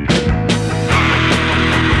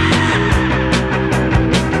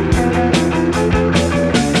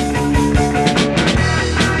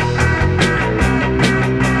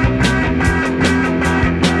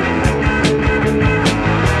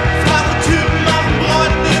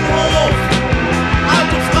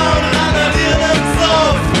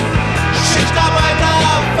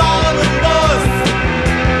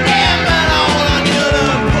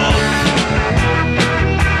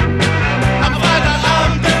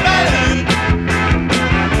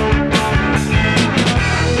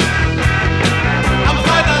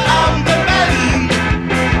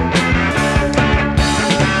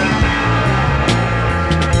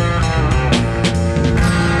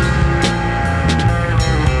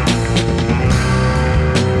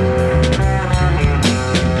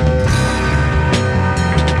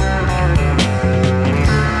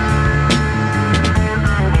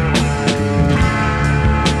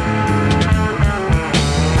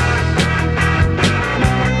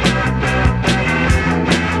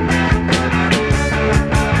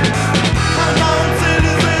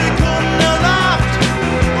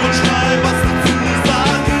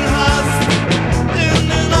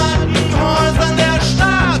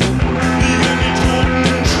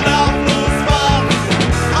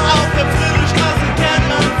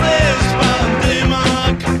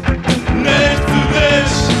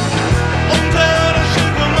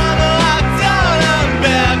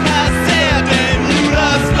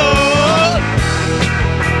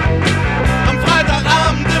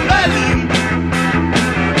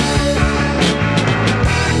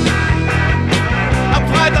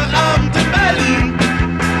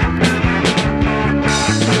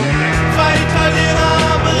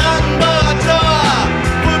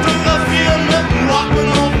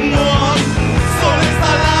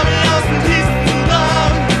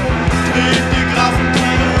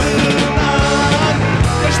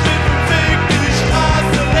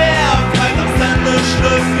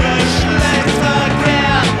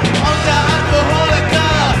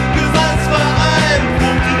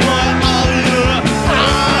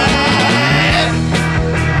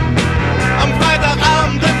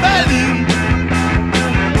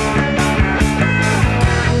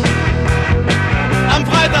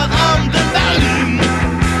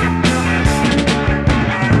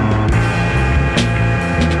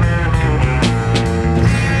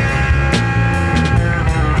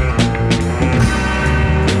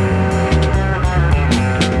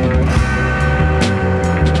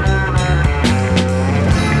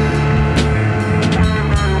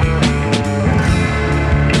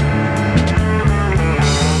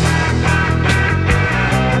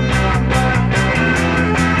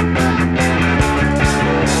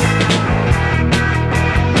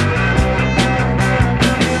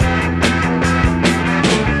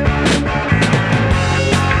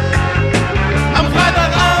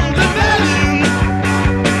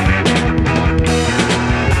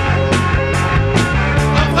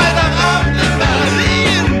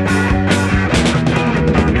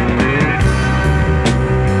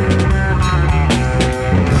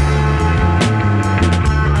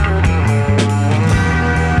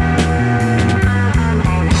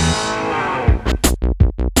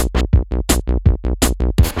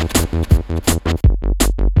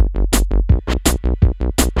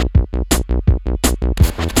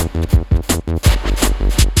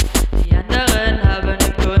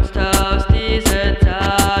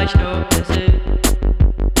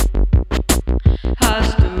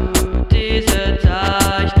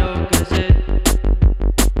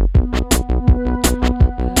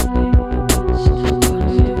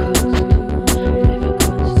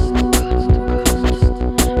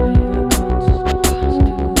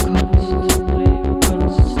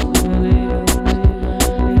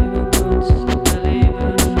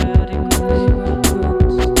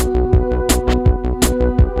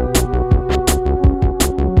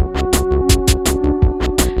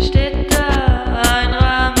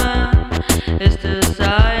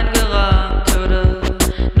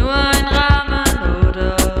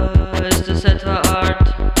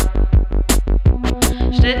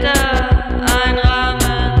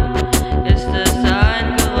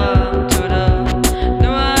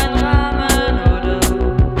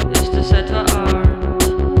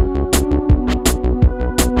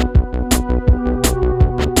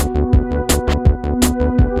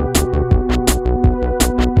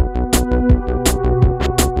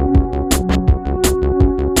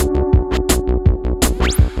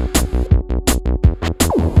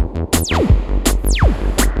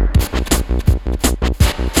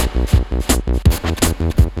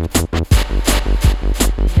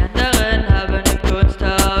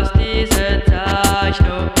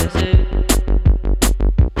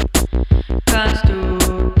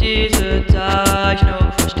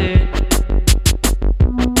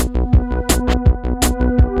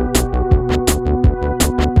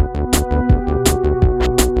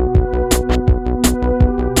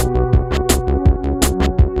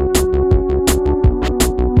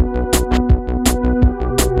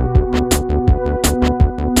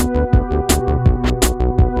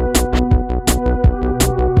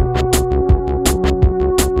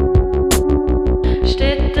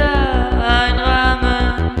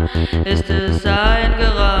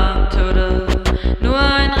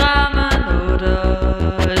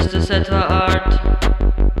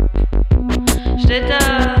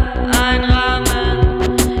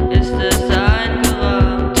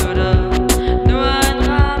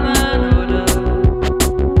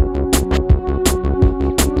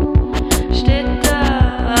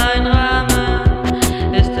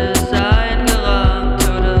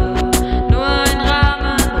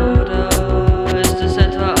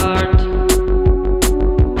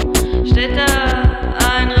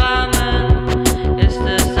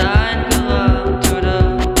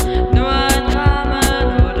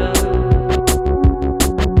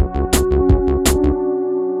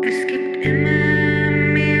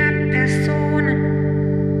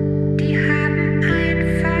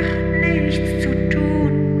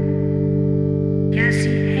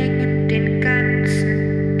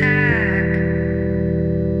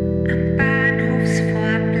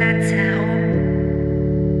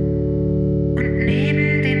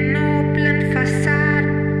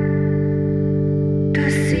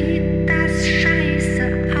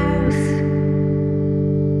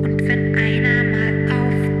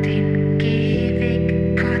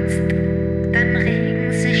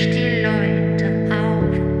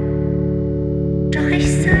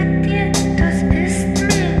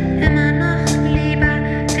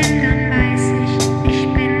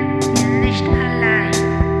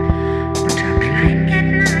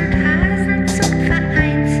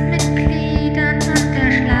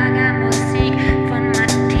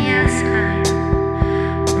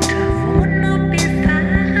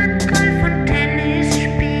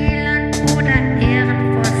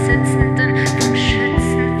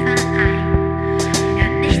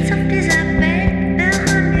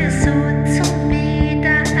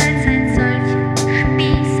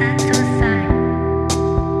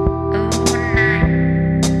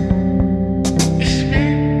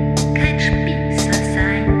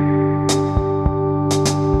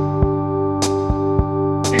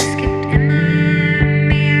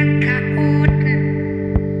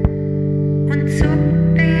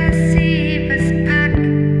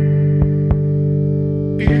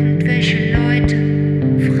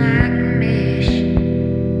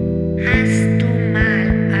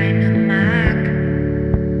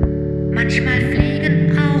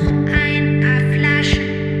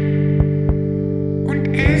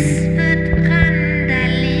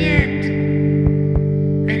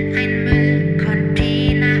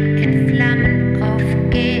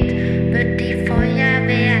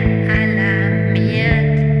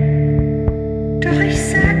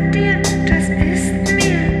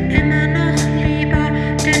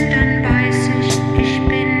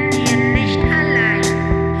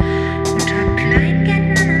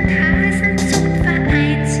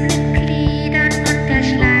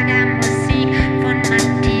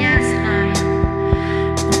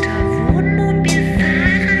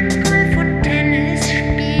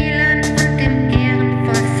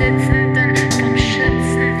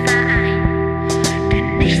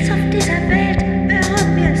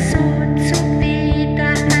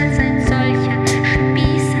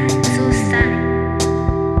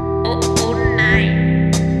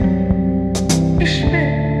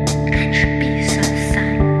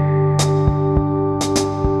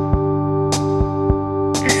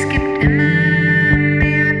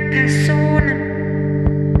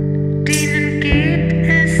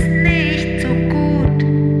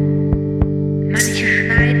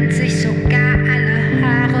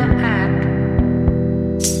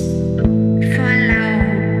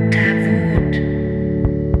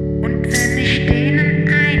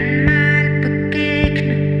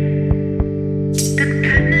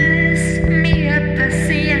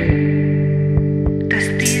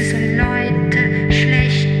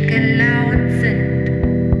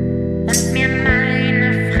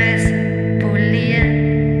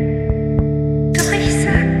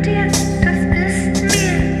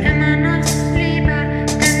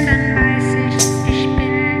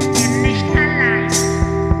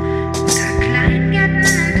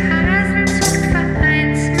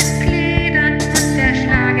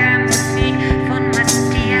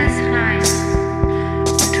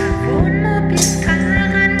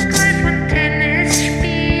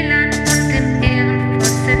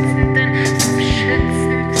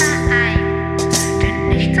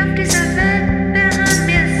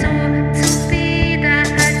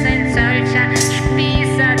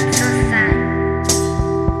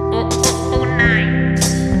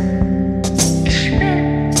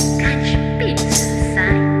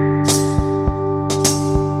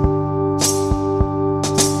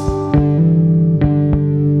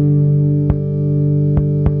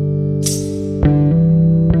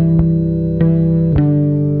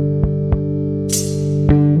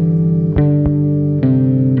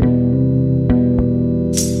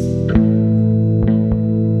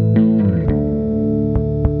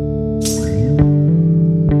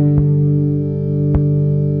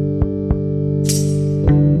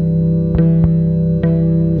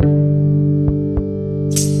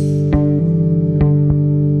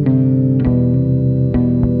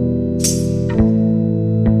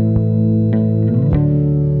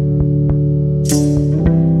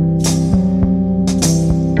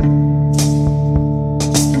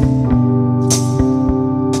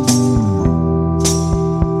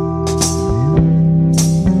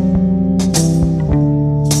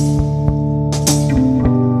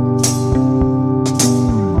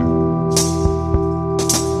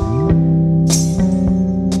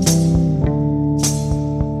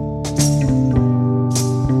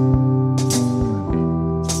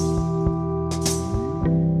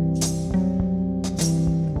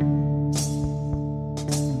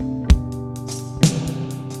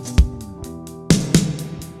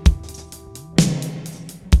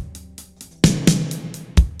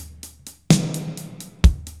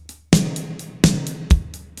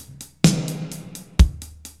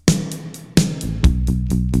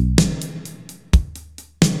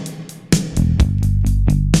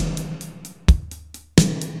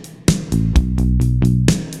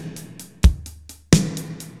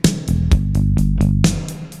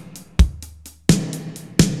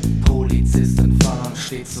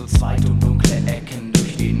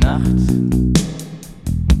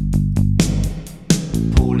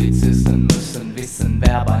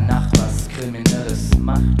 wer bei Nacht was Kriminelles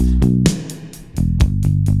macht.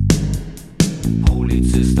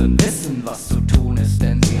 Polizisten wissen, was zu tun ist,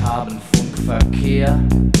 denn sie haben Funkverkehr.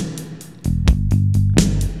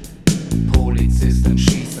 Polizisten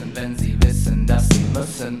schießen, wenn sie wissen, dass sie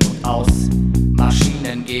müssen, und aus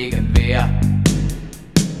Maschinengegenwehr.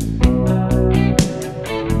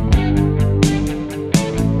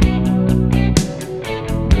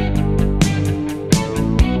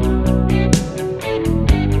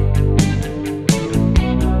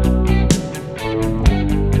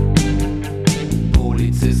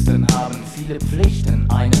 Polizisten haben viele Pflichten,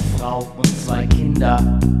 eine Frau und 2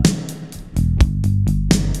 Kinder.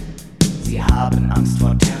 Sie haben Angst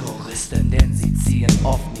vor Terroristen, denn sie ziehen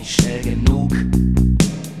oft nicht schnell genug.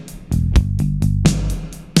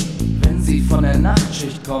 Wenn sie von der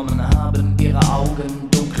Nachtschicht kommen, haben ihre Augen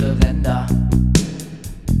dunkle Ränder.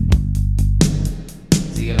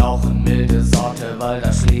 Sie rauchen milde Sorte, weil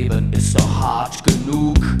das Leben ist doch hart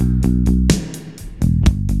genug.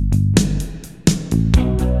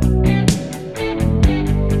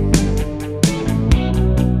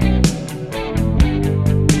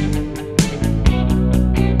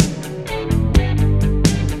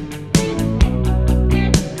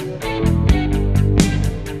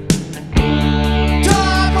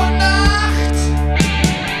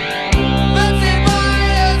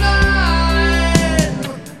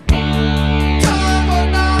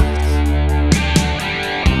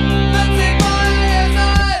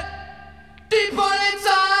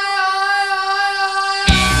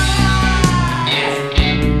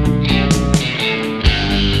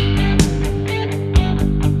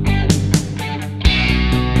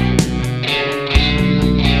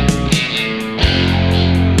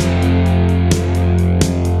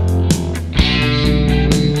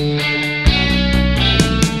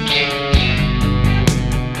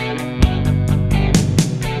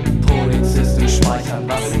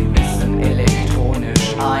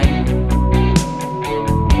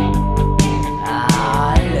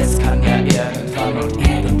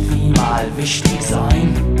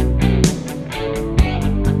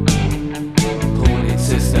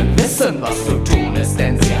 Was zu tun ist,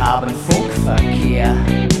 denn sie haben Funkverkehr.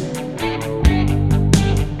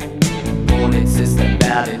 Polizisten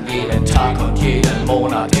werden jeden Tag und jeden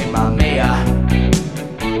Monat immer mehr.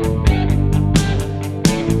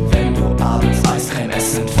 Wenn du abends Eiscreme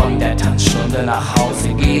essend von der Tanzstunde nach Hause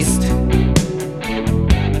gehst,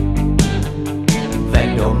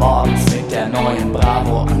 wenn du morgens mit der neuen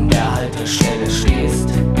Bravo an der Haltestelle stehst,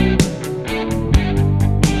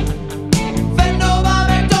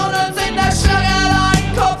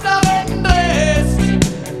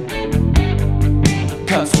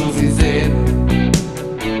 kannst du sie sehen?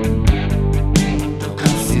 Du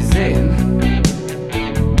kannst sie sehen.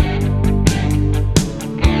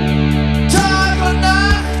 Tag und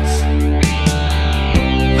Nacht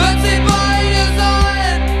wird sie bei dir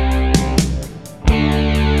sein.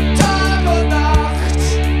 Tag und Nacht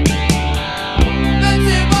wird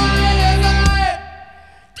sie bei dir sein.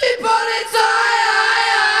 Die Polizei.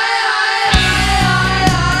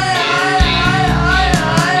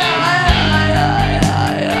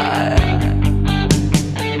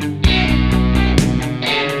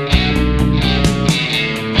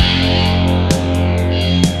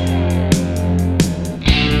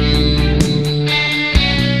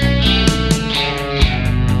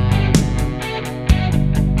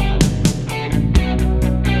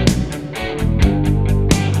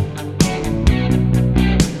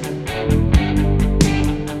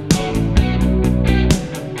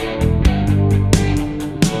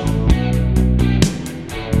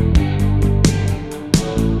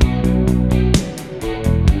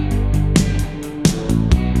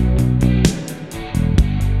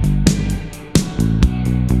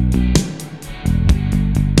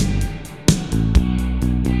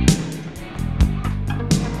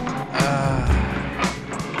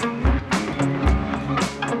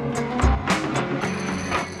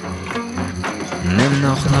 Nimm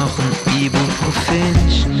noch ein Ibuprofen.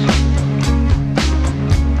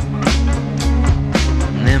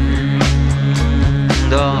 Nimm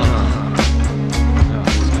doch.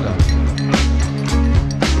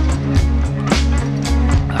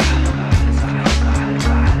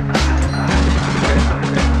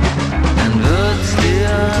 Dann wird's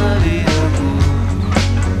dir wieder gut.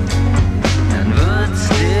 Dann wird's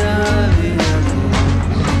dir wieder gut.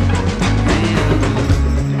 Wieder gut.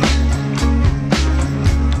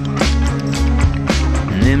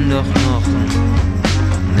 Nimm doch noch ein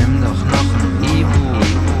Ibuprofen.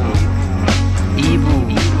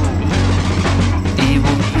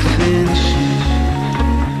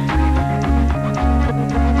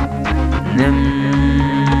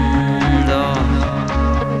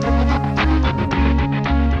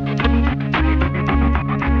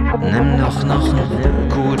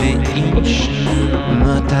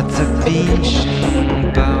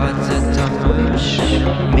 Aspirinchen, Paracetamolchen,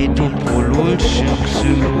 Metoprololchen,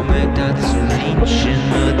 Xylometazolinchen,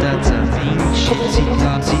 Mirtazapinchen,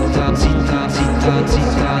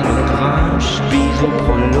 Citalopramchen,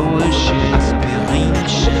 Bisoprololchen,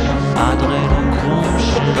 Aspirinchen,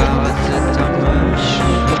 Adrenochronchen, Paracetamolchen,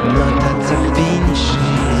 Mirtazapinchen,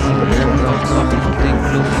 nimm doch noch ein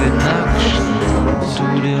Diclofenakchen, tu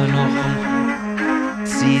dir noch ein,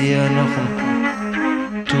 zieh dir noch ein,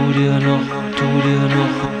 tu dir noch.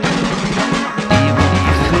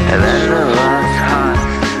 Wenn du was hast,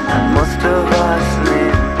 dann musst du was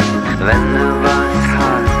nehmen. Wenn du was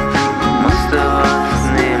hast, musst du was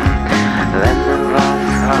nehmen. Wenn du was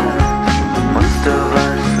hast, musst du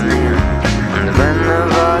was nehmen. Und wenn du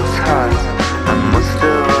was hast, dann musst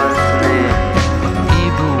du was nehmen.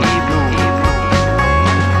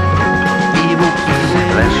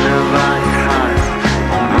 Wenn du was hast,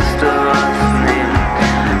 musst du was nehmen.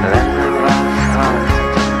 Wenn du was hast,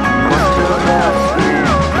 musst du was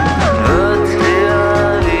nehmen. Wird's dir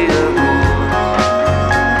wieder gut,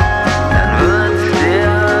 dann wird's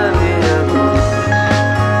dir wieder gut,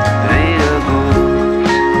 wieder gut.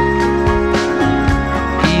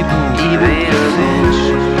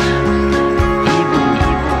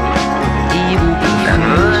 Dann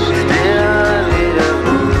wird's dir wieder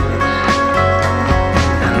gut,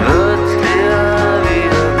 dann wird's dir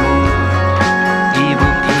wieder gut.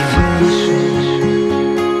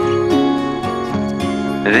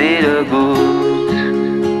 Wieder gut.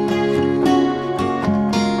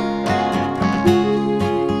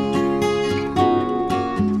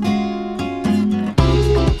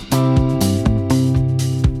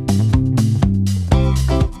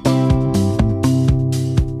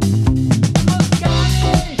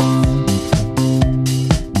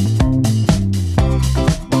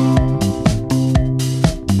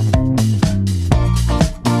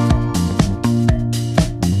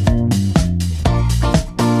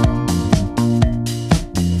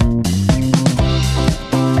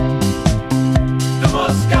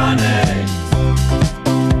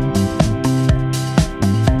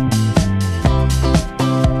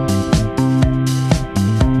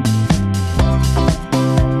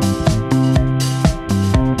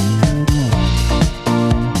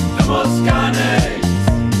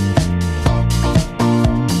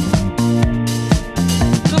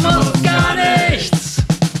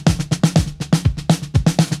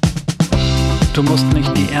 Du musst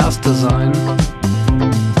nicht die Erste sein,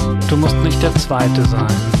 du musst nicht der Zweite sein.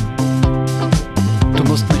 Du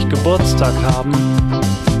musst nicht Geburtstag haben,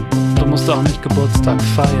 du musst auch nicht Geburtstag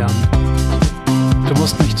feiern. Du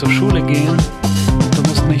musst nicht zur Schule gehen, du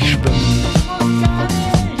musst nicht schwimmen.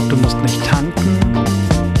 Du musst nicht tanken,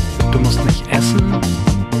 du musst nicht essen,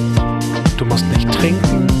 du musst nicht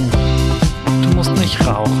trinken, du musst nicht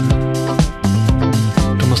rauchen.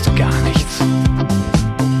 Du musst gar nichts.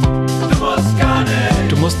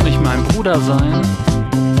 Du musst nicht mein Bruder sein,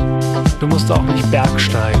 du musst auch nicht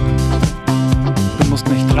bergsteigen. Du musst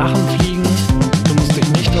nicht Drachen fliegen, du musst dich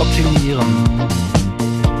nicht optimieren.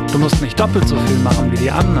 Du musst nicht doppelt so viel machen wie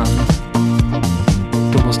die anderen.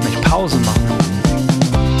 Du musst nicht Pause machen.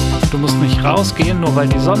 Du musst nicht rausgehen, nur weil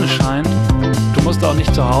die Sonne scheint. Du musst auch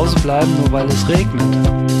nicht zu Hause bleiben, nur weil es regnet.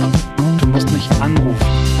 Du musst nicht anrufen.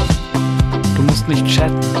 Du musst nicht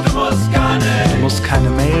chatten. Du musst keine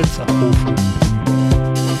Mails abrufen.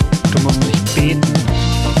 Du musst nicht beten.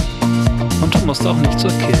 Und du musst auch nicht zur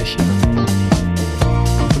Kirche.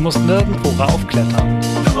 Du musst nirgendwo raufklettern.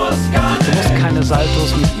 Du musst keine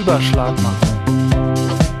Saltos mit Überschlag machen.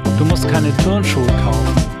 Du musst keine Turnschuhe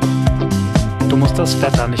kaufen. Du musst das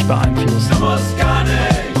Wetter nicht beeinflussen.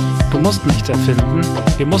 Du musst nichts erfinden.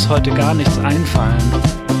 Dir muss heute gar nichts einfallen.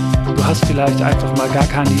 Du hast vielleicht einfach mal gar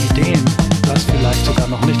keine Ideen. Du hast vielleicht sogar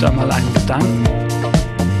noch nicht einmal einen Gedanken.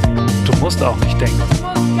 Du musst auch nicht denken.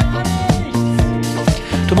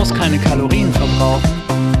 Du musst keine Kalorien verbrauchen.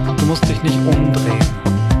 Du musst dich nicht umdrehen.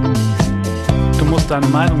 Du musst deine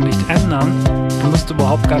Meinung nicht ändern. Du musst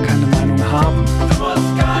überhaupt gar keine Meinung haben.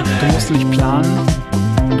 Du musst nicht planen.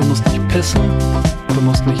 Du musst nicht pissen. Du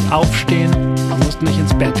musst nicht aufstehen. Du musst nicht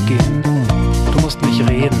ins Bett gehen. Du musst nicht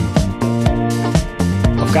reden.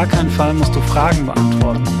 Auf gar keinen Fall musst du Fragen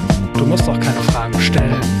beantworten. Du musst auch keine Fragen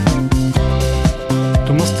stellen.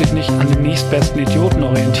 Du musst dich nicht an den nächstbesten Idioten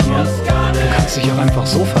orientieren. Du kannst dich auch einfach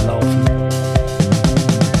so verlaufen.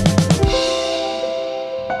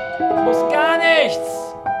 Du musst gar nichts.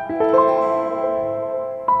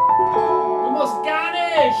 Du musst gar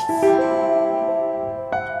nichts.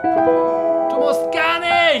 Du musst gar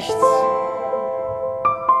nichts.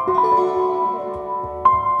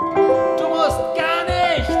 Du musst gar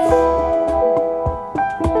nichts.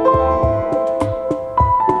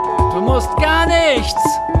 musst gar nichts.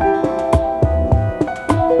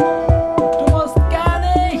 Du musst gar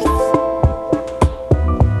nichts.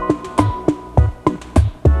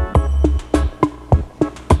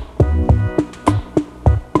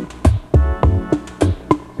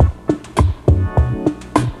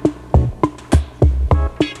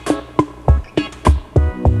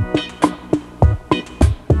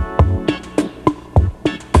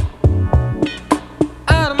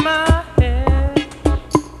 Out of my head,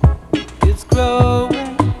 it's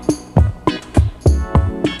growing.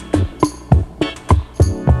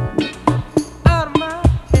 Out of my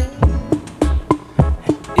head,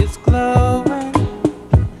 it's glowing.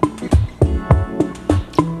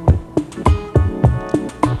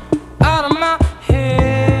 Out of my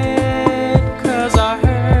head, 'cause I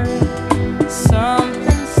heard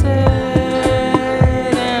something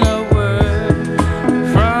said in a word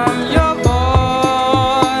from your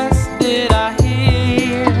voice. Did I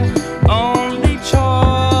hear only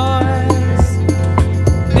choice?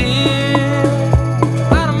 Dear,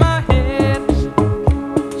 out of my head,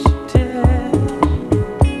 she did.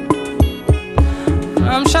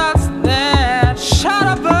 From shots that shot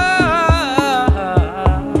above.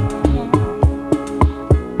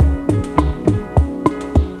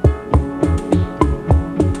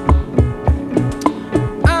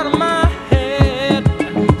 Out of my head,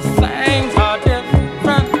 things are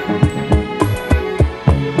different.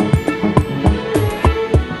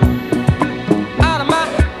 Out of my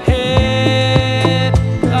head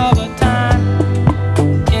all the time.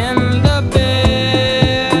 In the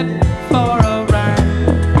bed for a ride,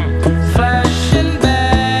 flashing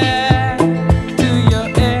back to your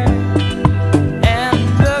air and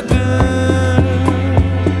the good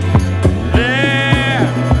there.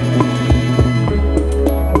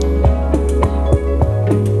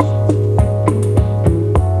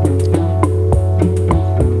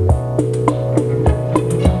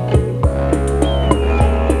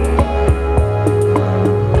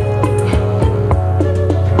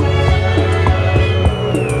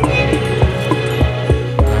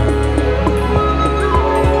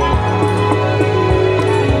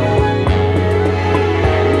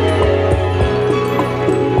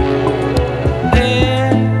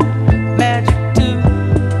 There's magic too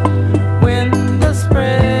when the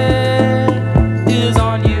spread is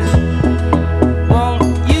on you. Won't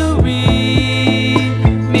you read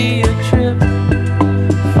me a trip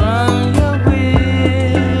from your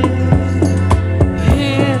will?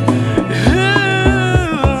 Here,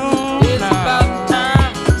 it's about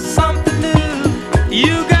time, something new.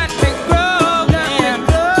 You got me growing,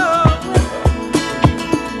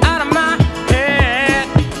 out of my head.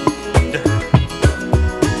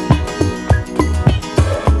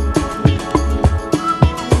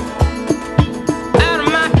 Out of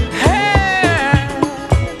my head.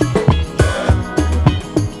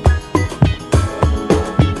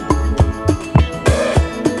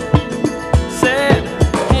 Said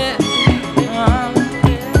head,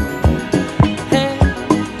 head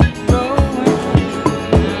growing.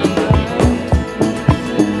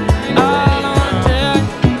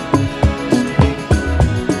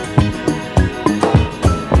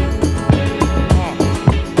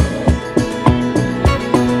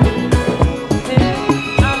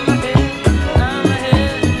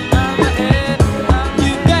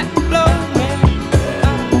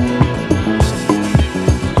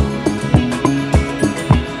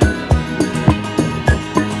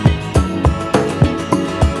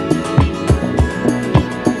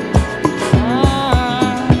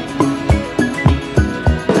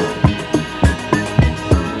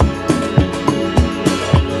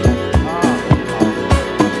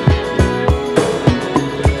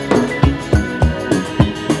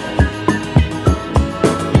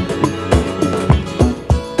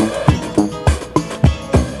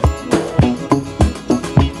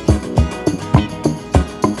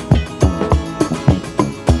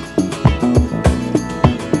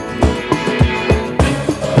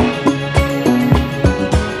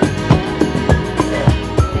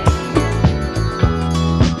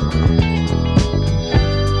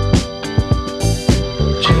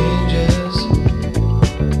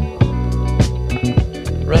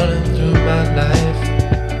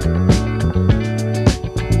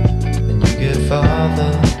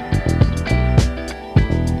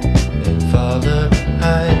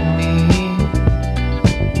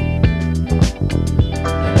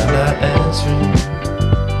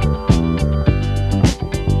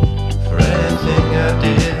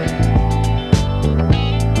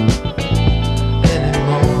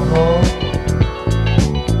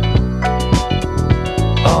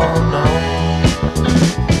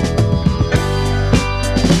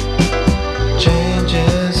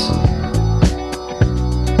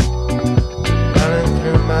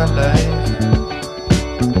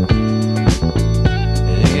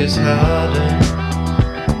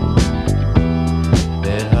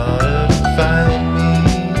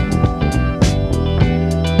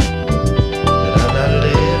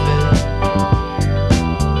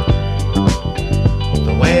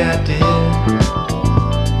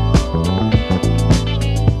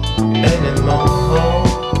 anymore.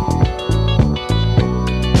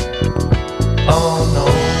 Oh no.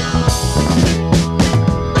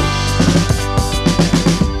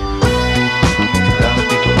 A lot of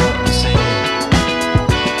people want to sing.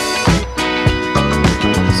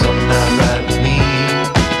 Something not right with me.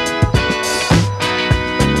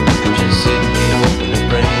 Just sitting here hoping to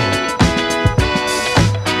bring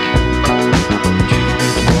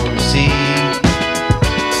you want to see.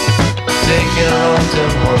 Taking a wrong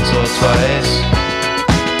turn once or twice,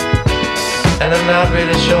 and I'm not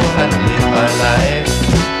really sure how to live my life.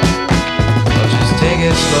 I'll just take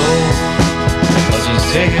it slow. I'll just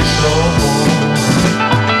take it slow.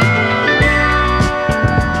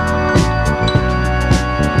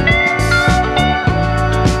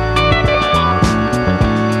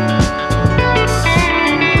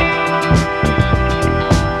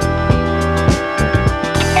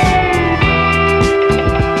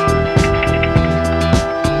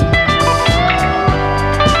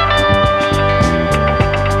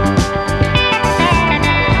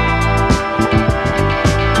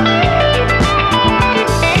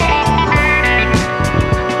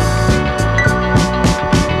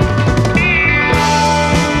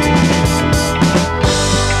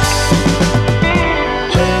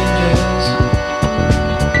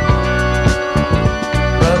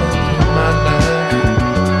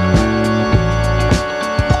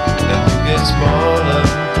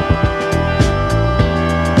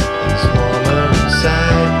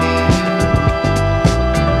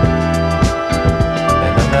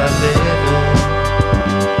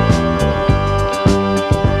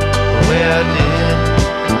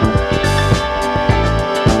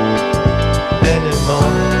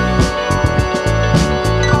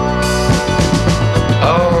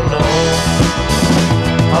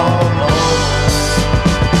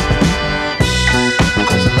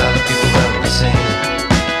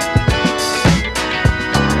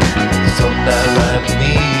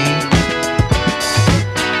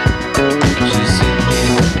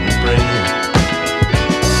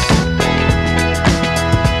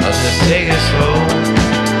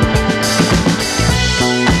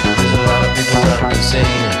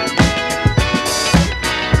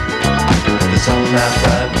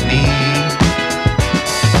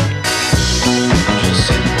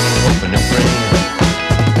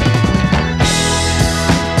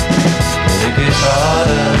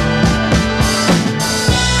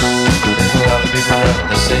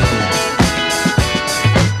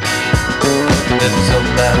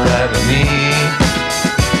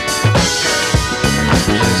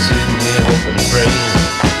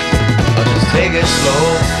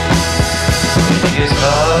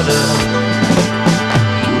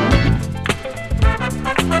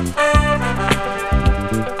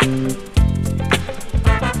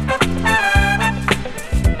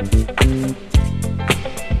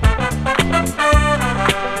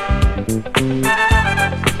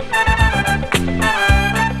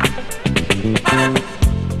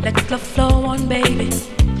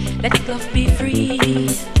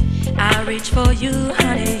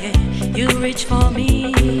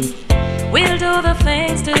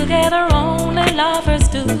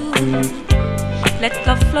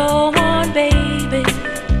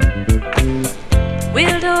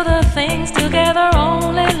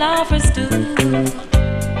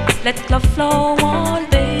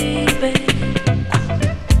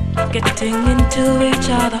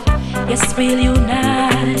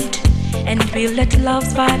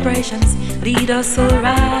 Lead us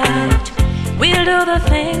right. We'll do the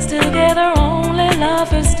things together only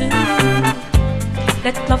lovers do.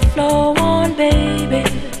 Let love flow on, baby.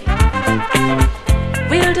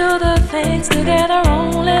 We'll do the things together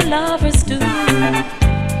only lovers do.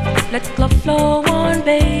 Let love flow on,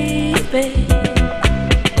 baby.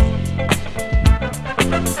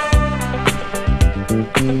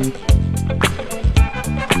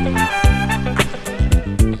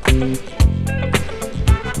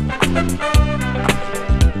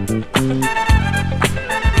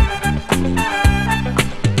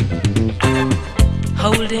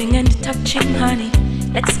 Holding and touching, honey,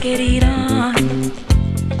 let's get it on.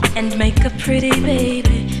 And make a pretty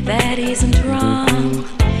baby, that isn't wrong.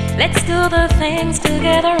 Let's do the things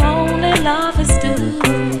together only lovers do.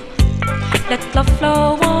 Let love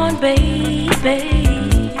flow on, baby.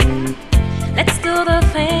 Let's do the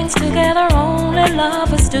things together only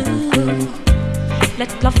lovers do.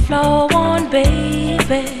 Let love flow on,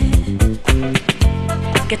 baby.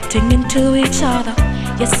 Getting into each other,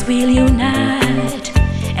 yes, we'll unite.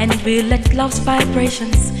 And we'll let love's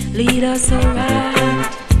vibrations lead us around.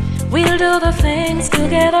 We'll do the things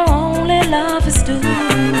together only lovers do.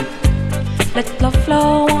 Let love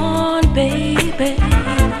flow on,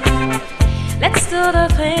 do the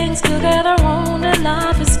things together only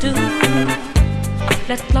lovers do.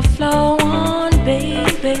 Let love flow on,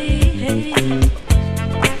 baby.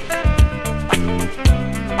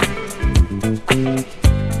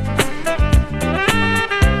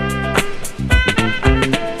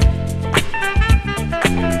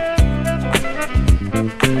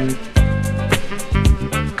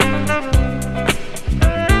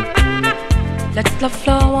 Let love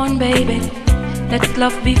flow on, baby. Let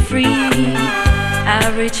love be free. I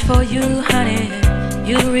reach for you, honey.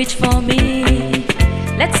 You reach for me.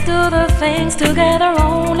 Let's do the things together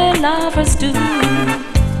only lovers do.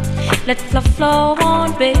 Let love flow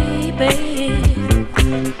on, baby.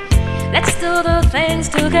 Let's do the things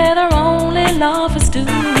together only lovers do.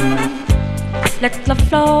 Let love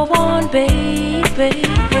flow on,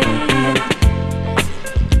 baby.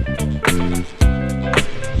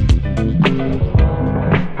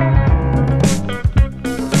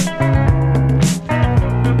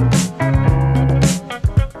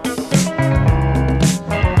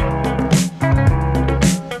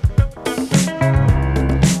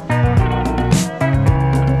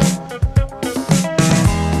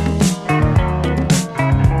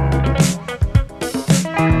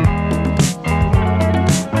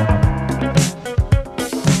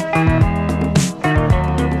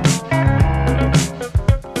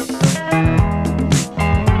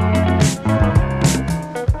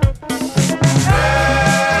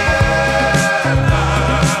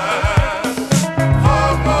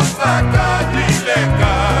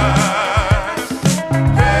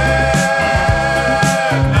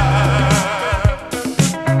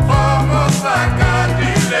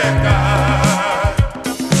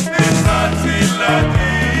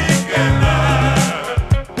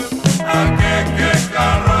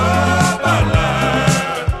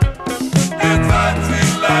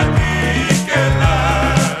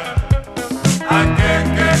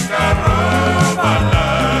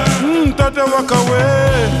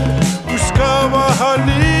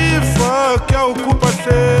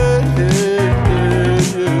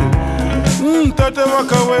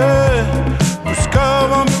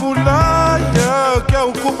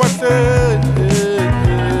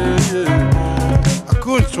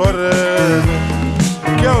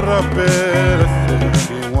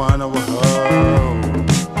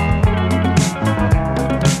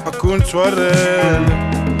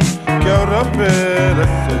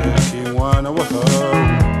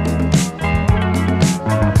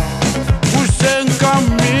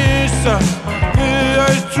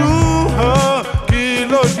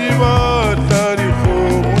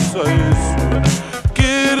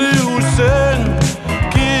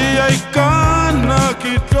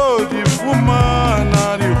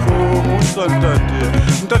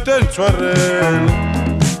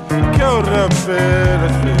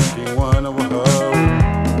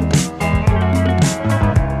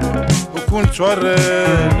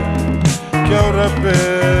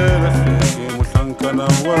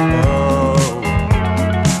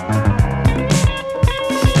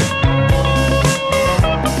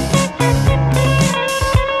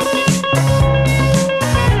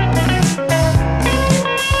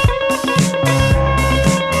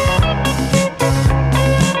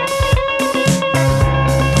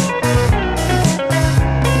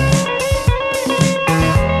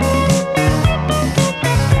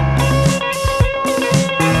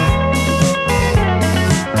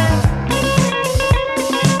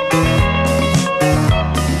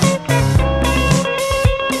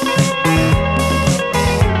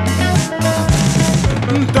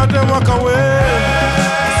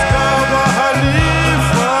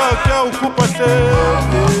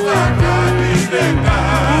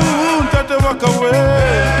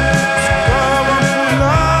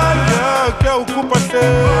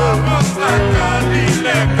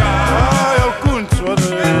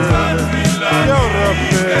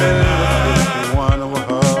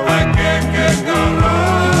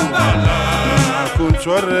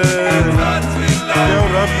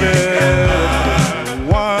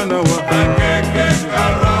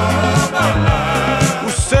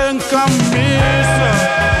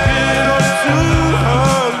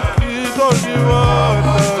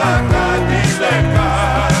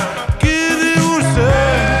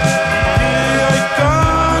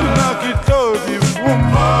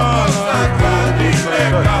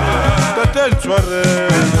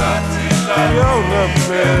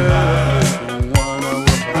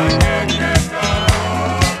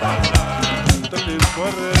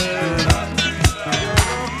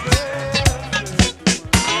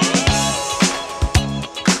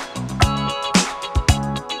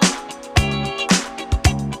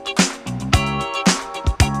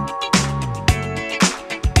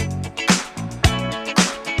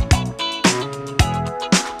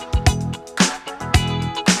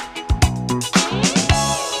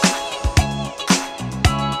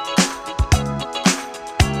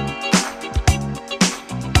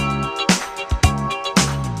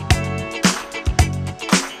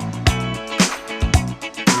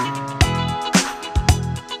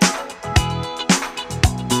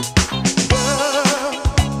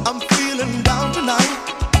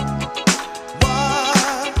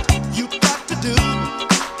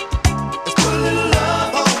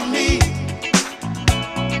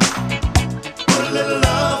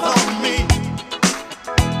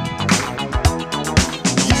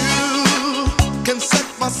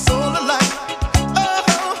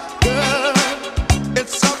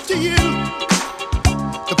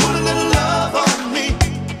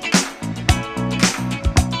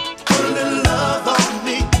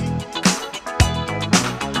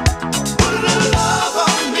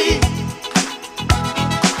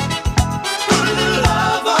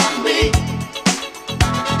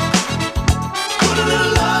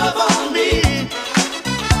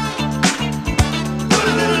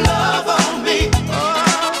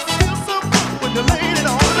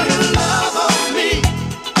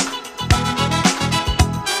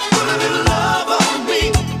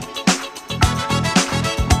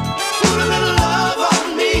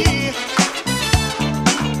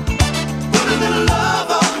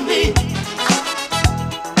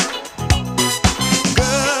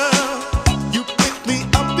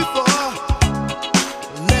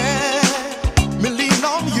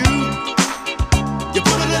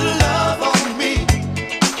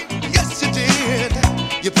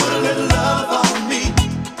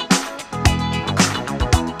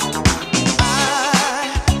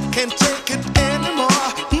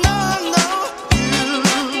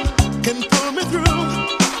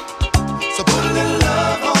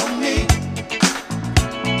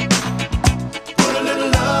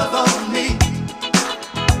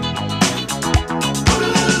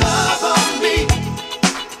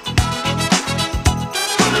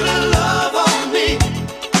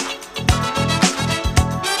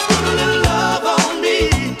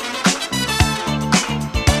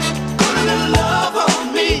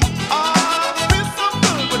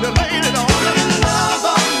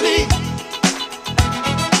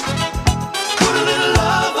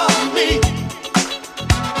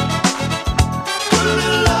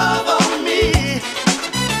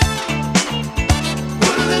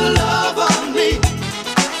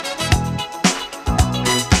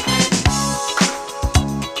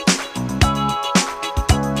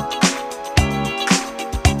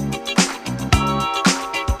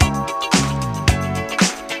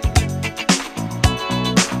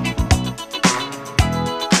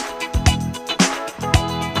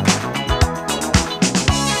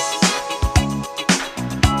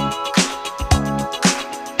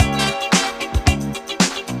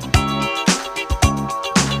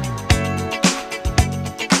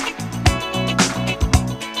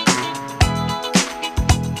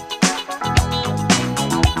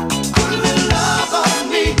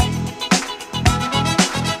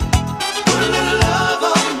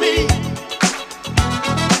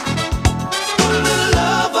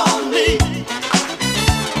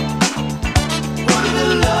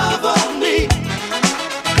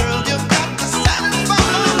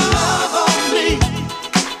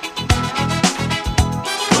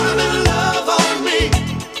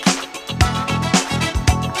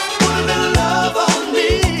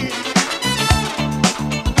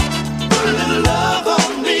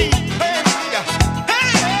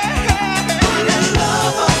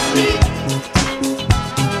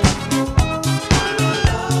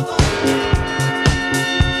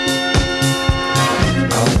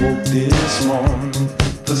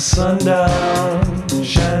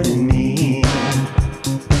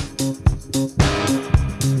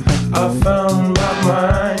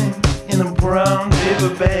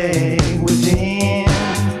 have a bag with him.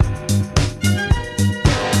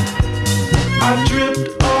 I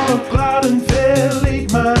tripped on a cloud and fell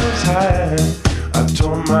 8 miles high. I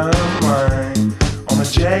tore my mind on a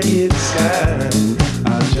jagged sky.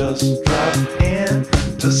 I just dropped in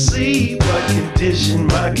to see what condition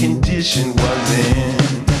my condition was in.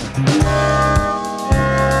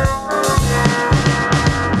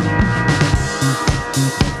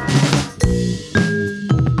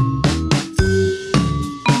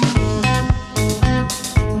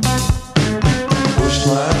 Pushed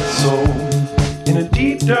my soul in a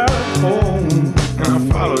deep dark hole, and I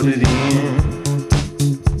followed it in.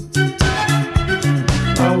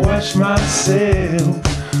 I watched myself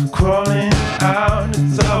crawling out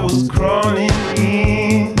as I was crawling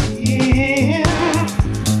in.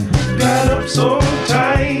 Got up so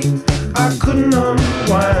tight I couldn't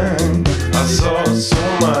unwind. I saw so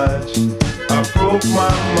much, I broke my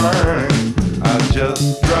mind. I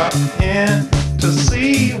just dropped in to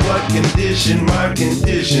see what condition my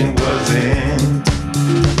condition was in.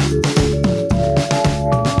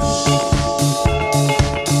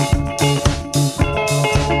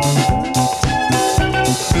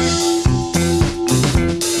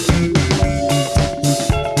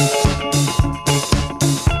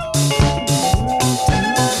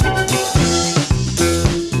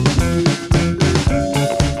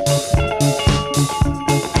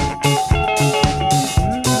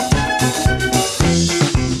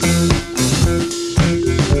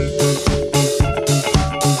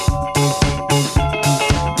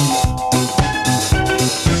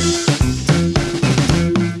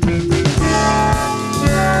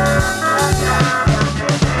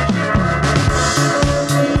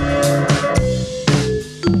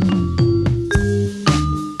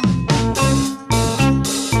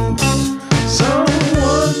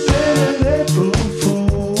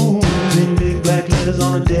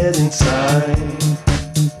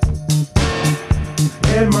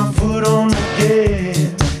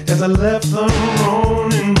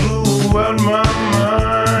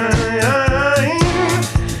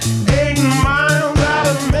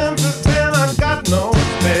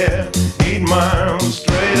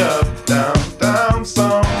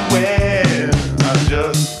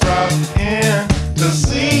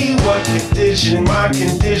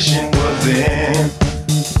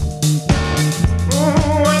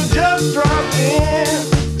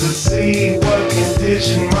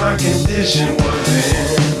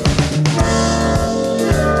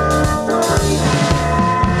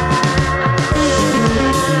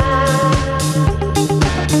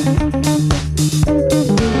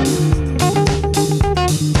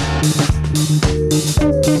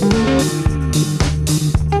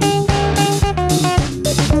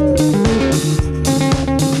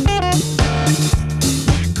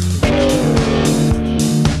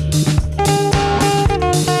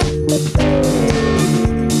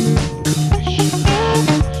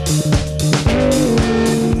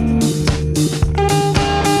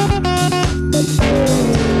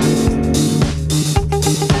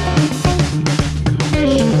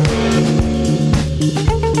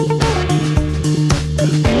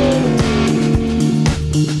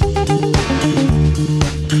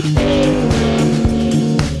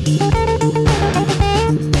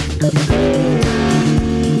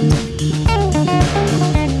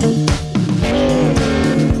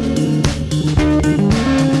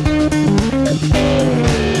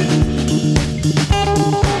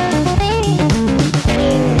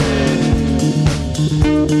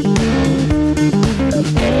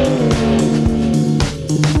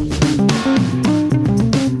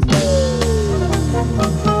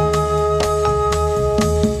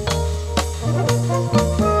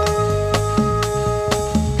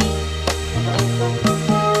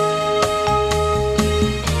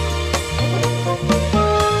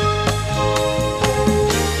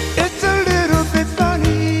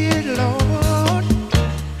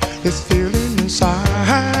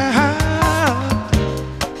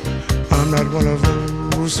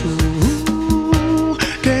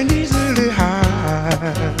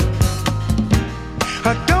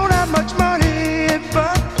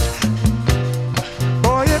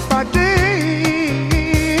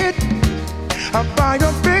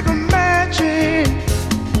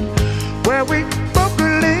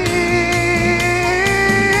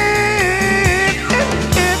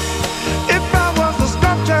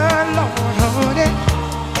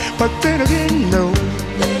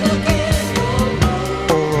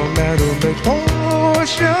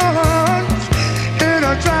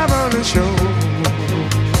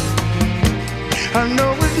 I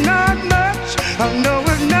know it's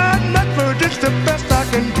not much, but it's the best I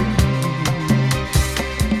can do.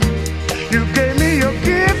 You gave me a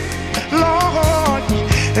gift, Lord,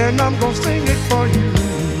 and I'm gonna sing it for you.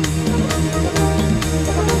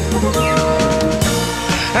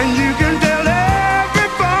 And you can tell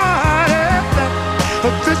everybody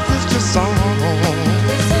that this is your song.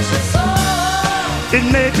 It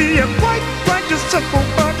may be a quite just simple,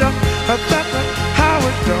 but that's how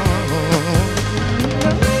it's done.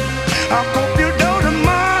 I hope you don't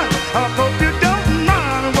mind. I hope you don't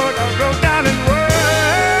mind what I wrote down in words.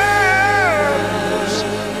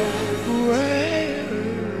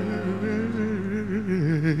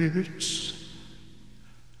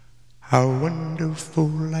 How wonderful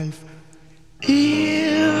life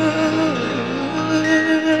is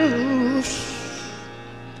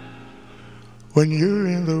when you're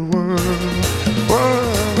in the world.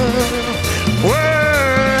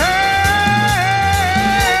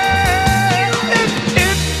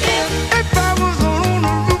 If I was on a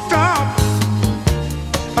rooftop,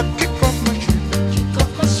 I'd kick off my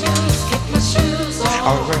shoes,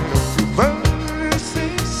 I'll write a few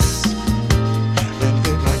verses, and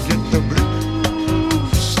then I get the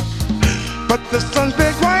blues. But the sun's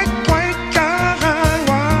been quite kind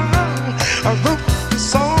while I wrote the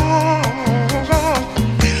song.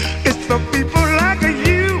 It's the people like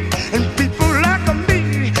you and people like me.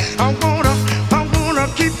 I wanna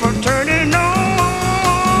keep on turning on.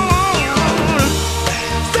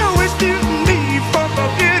 So excuse me for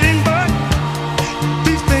forgetting, but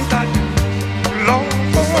these things I do, Lord.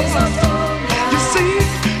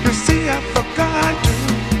 You see, I forgot to.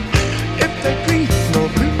 If they green no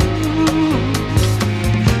blue.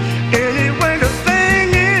 Anyway, the thing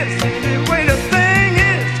is,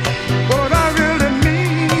 what I really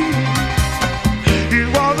mean. You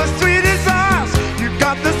are the sweetest eyes, you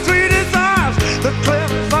got the sweetest eyes, the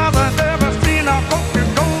cleverest eyes I've ever seen. I hope you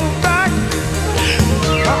go back.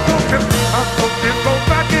 I hope you go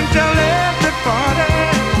back and tell everybody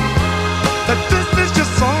that this is your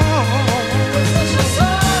song.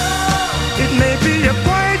 It may be a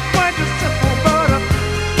quite a simple, but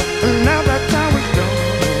now that's how it's done.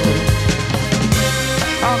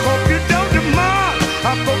 I hope you don't mind.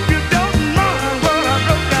 I hope you don't mind what I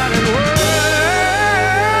wrote down in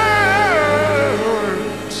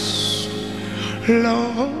words.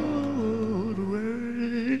 Lord,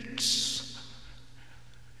 words.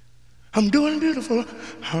 I'm doing beautiful.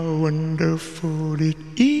 How wonderful it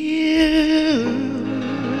is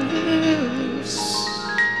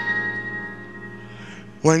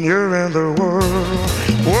when you're in the world.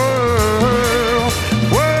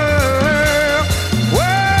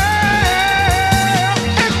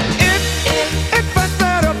 If I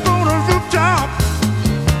sat up on a rooftop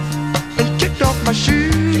and kicked off my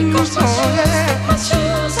shoes, I'll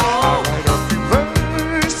write a few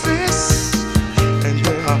verses and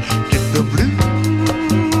then I'll get the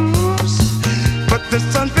blues. But the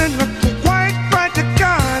sun's been quite bright to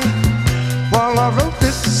kind while I wrote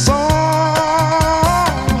this song.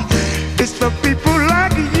 It's the people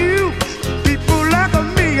like you, people like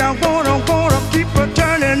me. I wanna keep on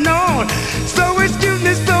turning on. So excuse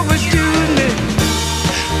me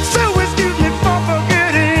for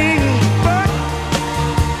forgetting, but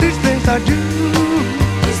these things I do.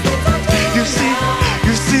 You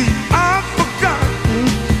see, I've forgotten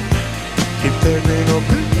if there ain't no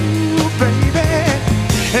blue, baby.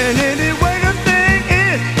 And anyway the thing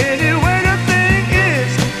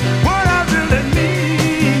is what I really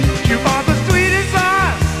need. You are the sweetest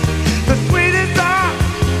eyes, the sweetest eyes,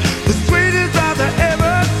 the sweetest eyes I've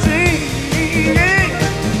ever seen.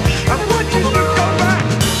 I want you to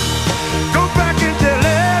go back and tell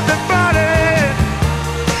everybody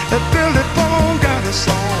that Billy Paul got a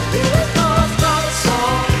song.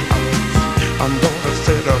 I'm gonna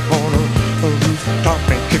sit up on a rooftop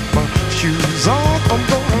and kick my shoes off. I'm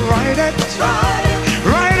gonna write it.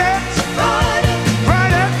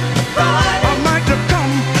 I might have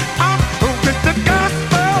come out with the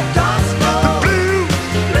gospel, the blues,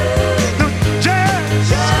 the jazz,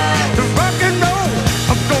 the rock and roll.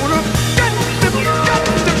 I'm gonna got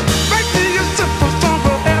to write me a simple song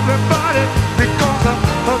for everybody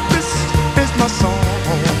because this is my song.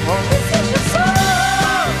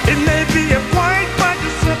 It may be a quite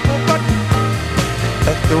simple, but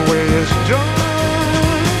that's the way it's done.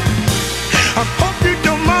 I hope you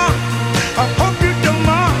don't mind. I hope you don't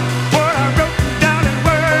mind what I wrote down in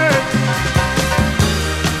words.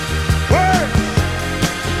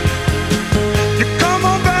 You come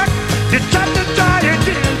on back. You try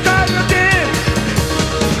again.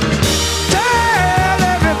 Tell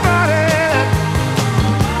everybody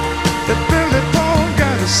that Billy Paul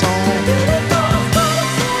got a song.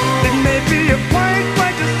 It may be a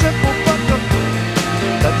quite a simple, but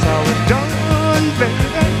that's how it's done.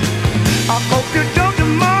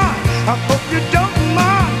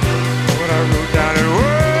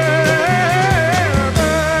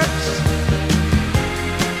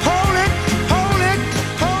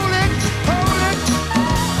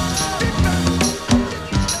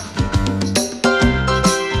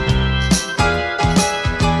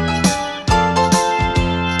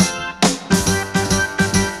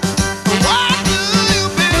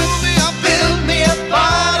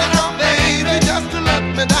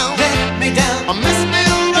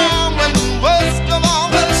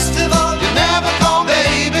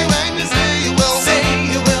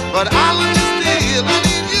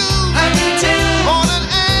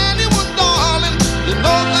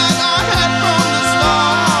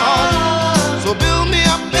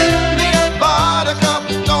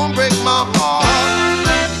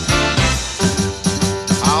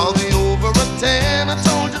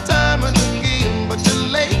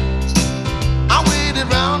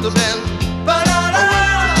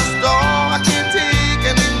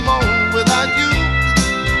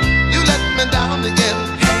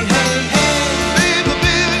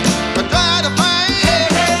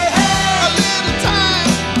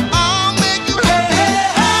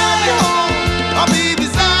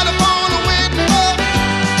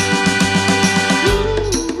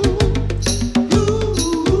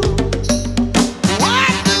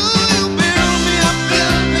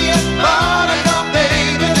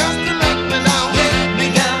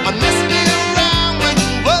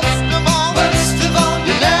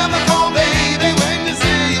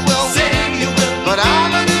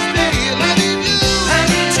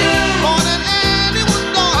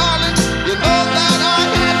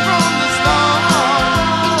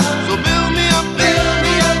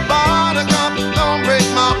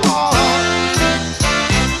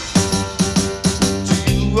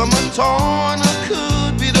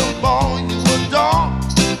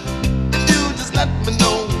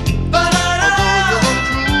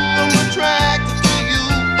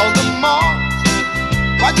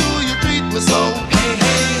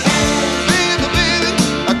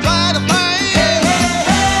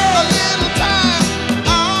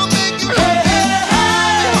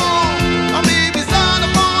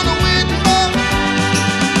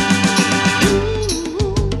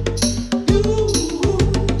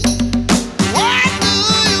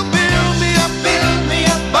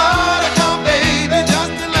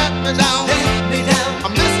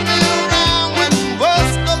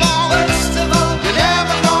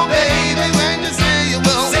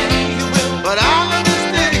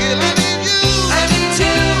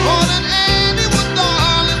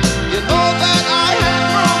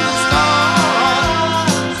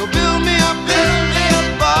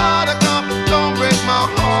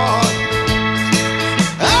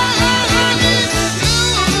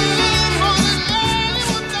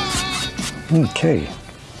 Okay,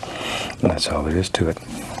 and that's all there is to it.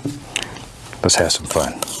 Let's have some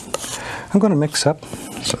fun. I'm going to mix up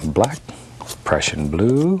some black, Prussian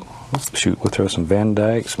blue. We'll throw some Van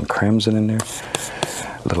Dyke, some crimson in there,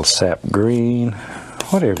 a little sap green,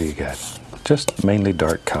 whatever you got. Just mainly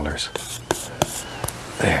dark colors.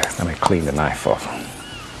 There, let me clean the knife off.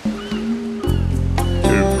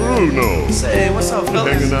 Bruno. Say, what's up,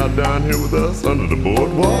 fellas? Hanging out down here with us under the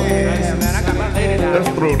boardwalk? Yeah, man, I got my lady down. Let's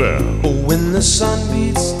throw down. Oh, when the sun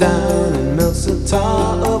beats down and melts the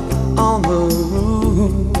tar up on the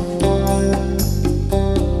roof,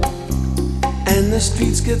 and the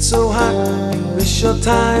streets get so hot, you wish your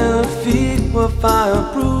tired feet were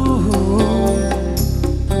fireproof.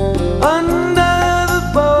 Under the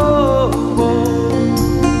boardwalk,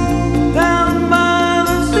 down by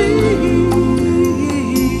the sea,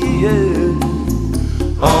 yeah.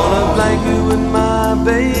 On a blanket with my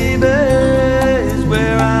baby is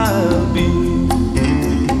where I'll be.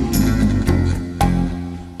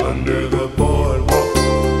 Under the boardwalk,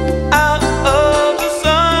 out of the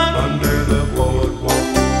sun. Under the boardwalk,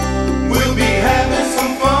 We'll be having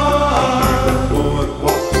some fun. under the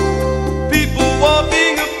boardwalk, People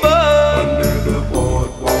walking above. under the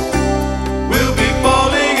boardwalk, We'll be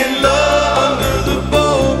falling in love under the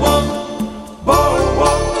boardwalk.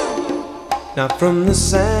 boardwalk. Now from the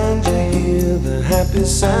sand you hear the happy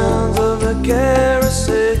sounds of the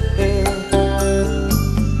carousel.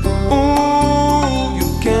 Ooh, you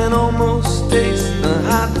can almost taste the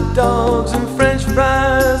hot dogs and French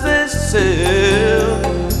fries they sell.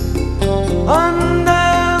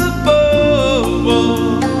 Under the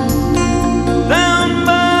boardwalk, down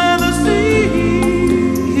by the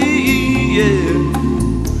sea, yeah.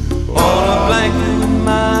 On a blanket with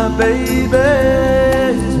my baby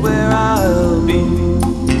is where I'll be.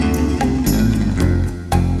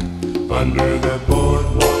 Under the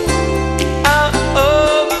boardwalk, Out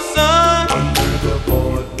of the sun, under the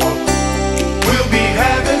boardwalk, we'll be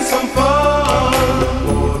having some fun.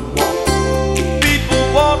 boardwalk, People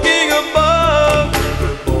walking above,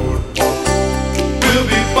 the boardwalk, we'll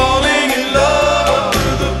be falling in love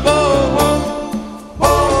under the boardwalk.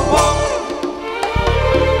 Boardwalk.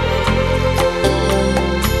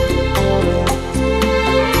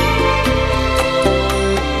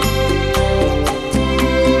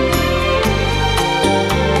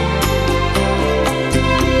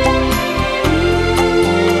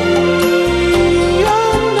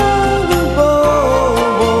 Under the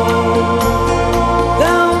boardwalk,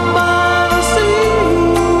 down by the sea,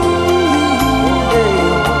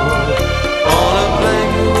 yeah. On a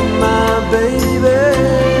blanket with my baby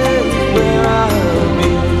is where I'll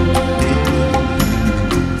be.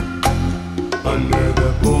 under the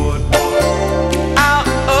boardwalk, Out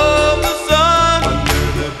of the sun, under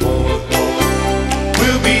the boardwalk,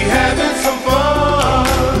 we'll be having some fun.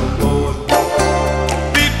 boardwalk,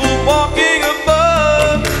 People walking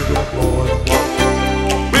above, the boardwalk,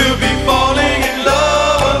 we'll be falling in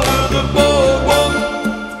love under the boardwalk.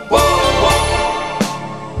 Boardwalk.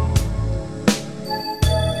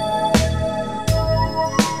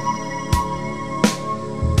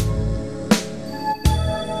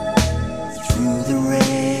 Through the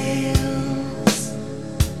rails,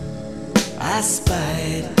 I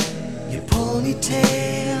spied your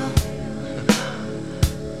ponytail.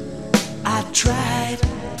 I tried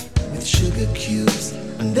with sugar cubes,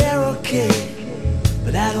 and they're okay,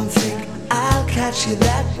 but I don't think I'll catch you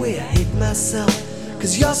that way. I hate myself,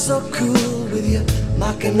 'cause you're so cool with your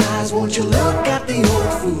mocking eyes. Won't you look at the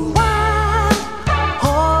old fool? Wild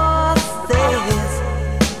horses,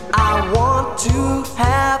 I want to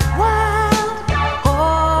have wild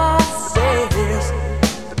horses.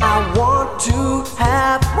 I want to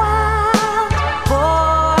have wild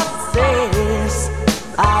horses.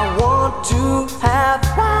 I want to have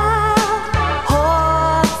wild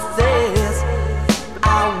horses.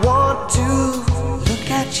 I want to look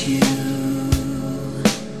at you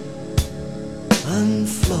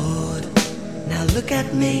unflawed. Now look at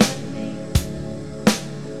me,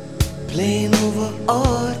 plain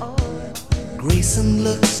overawed. Grace and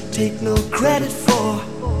looks take no credit for.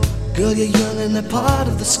 Girl, you're young and a part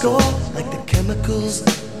of the score, like the chemicals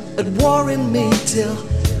at war in me, till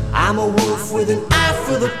I'm a wolf with an eye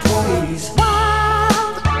for the poise.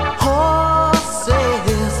 Wild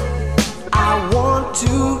horses, I want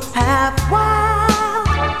to have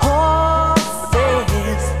wild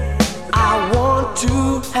horses. I want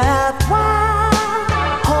to have wild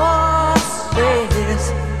horses.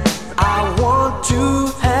 I want to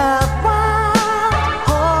have wild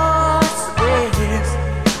horses.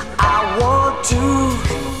 I want to.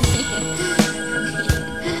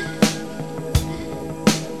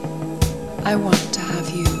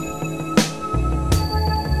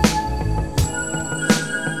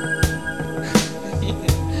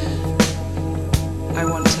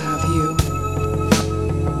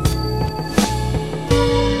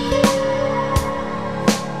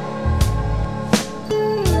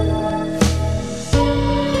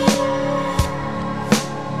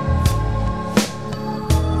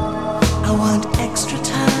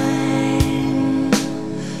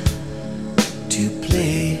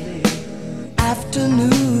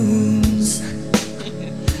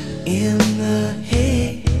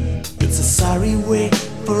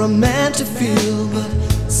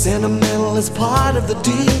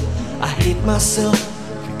 I hate myself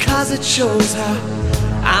because it shows how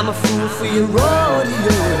I'm a fool for your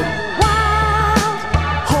rodeo. Wild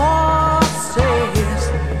horses,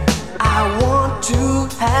 I want to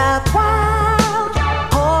have wild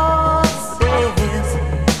horses.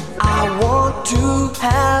 I want to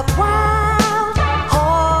have wild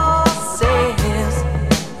horses.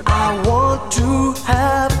 I want to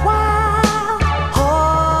have wild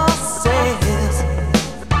horses.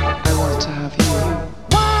 I want to have you.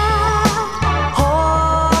 Wild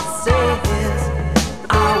horses.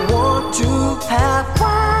 I want to have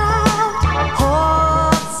wild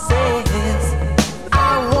horses. I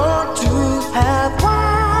want to have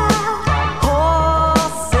wild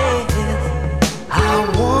horses. I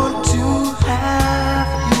want to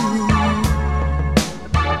have you.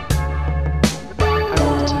 I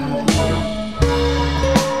want to have you.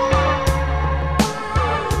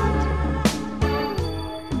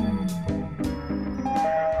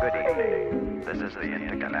 Good evening. This is the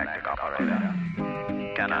intergalactic operator.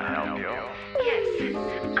 Can I help you? Yes,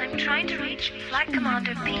 I'm trying to reach Flight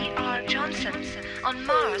Commander P.R. Johnson on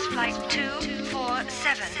Mars Flight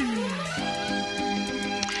 247.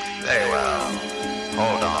 Very well.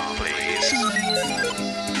 Hold on, please.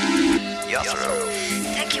 You're through.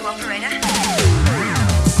 Thank you, operator.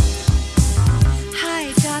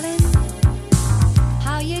 Hi, darling.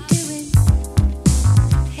 How you doing?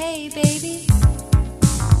 Hey, baby.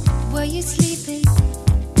 Were you sleeping?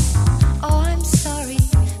 Oh, I'm sorry,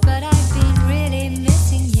 but I've been really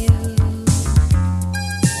missing you.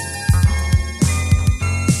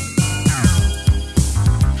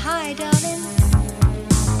 Hi, darling.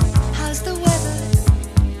 How's the weather?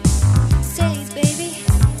 Say, baby,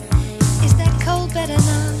 is that cold better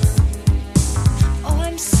now? Oh,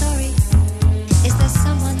 I'm sorry. Is there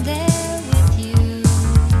someone there with you?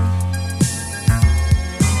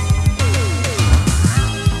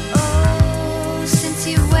 Oh, since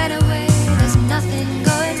you went away, there's nothing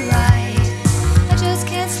going right. I just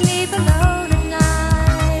can't sleep alone at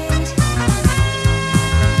night.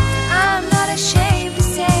 I'm not ashamed to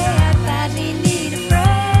say I badly need a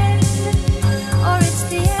friend, or it's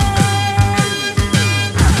the end.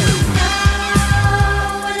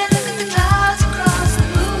 Now when I look at the clouds across the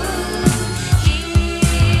moon,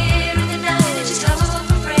 here in the night I just hope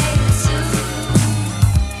and pray that soon,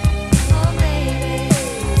 oh baby,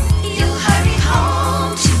 you'll hurry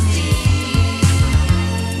home to me.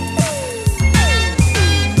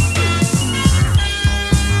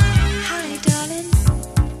 Hi, darling.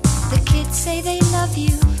 The kids say they love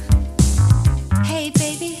you. Hey,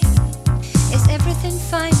 baby, is everything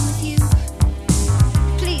fine with you?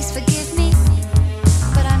 Please forgive me,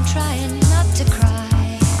 but I'm trying not to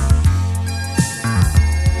cry.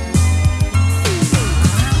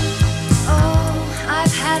 Oh,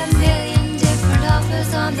 I've had a million different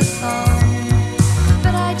offers on the phone,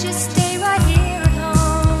 but I just stay right here at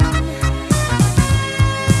home.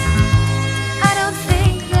 I don't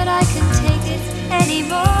think that I can take it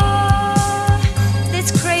anymore,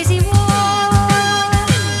 this crazy war.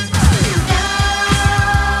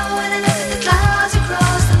 Now when I look at the clouds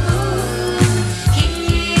across the moon,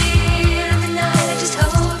 here in the night I just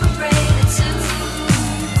hope and pray that soon,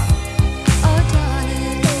 oh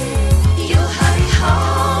darling, you'll hurry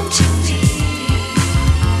home to me.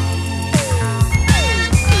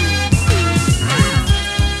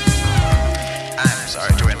 I'm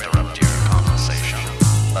sorry to interrupt your conversation,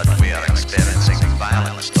 but we are experiencing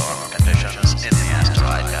violent storm conditions in the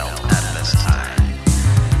asteroid belt at this time.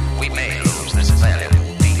 We may lose this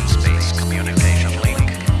valuable deep space communication link.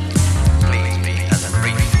 Please be as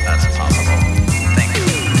brief as possible. Thank you.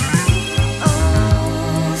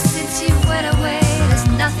 Oh, since you went away, there's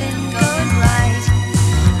nothing going right.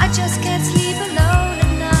 I just can't sleep alone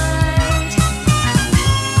at night.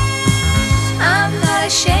 I'm not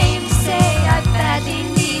ashamed to say I badly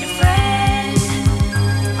need a friend,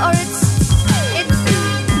 or it's.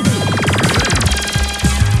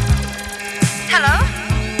 Hello?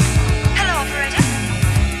 Hello, operator?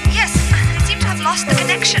 Yes, I seem to have lost the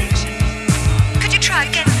connection. Could you try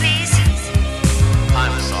again, please?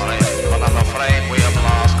 I'm sorry, but I'm afraid we have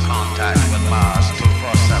lost contact with Mars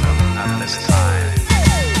 247 at this time.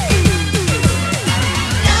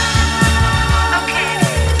 Okay.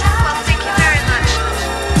 Well, thank you very much.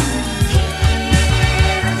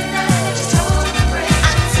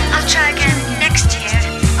 I'll try again next year.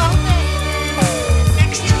 Oh,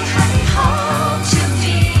 next year. Home to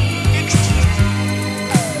me. Next year.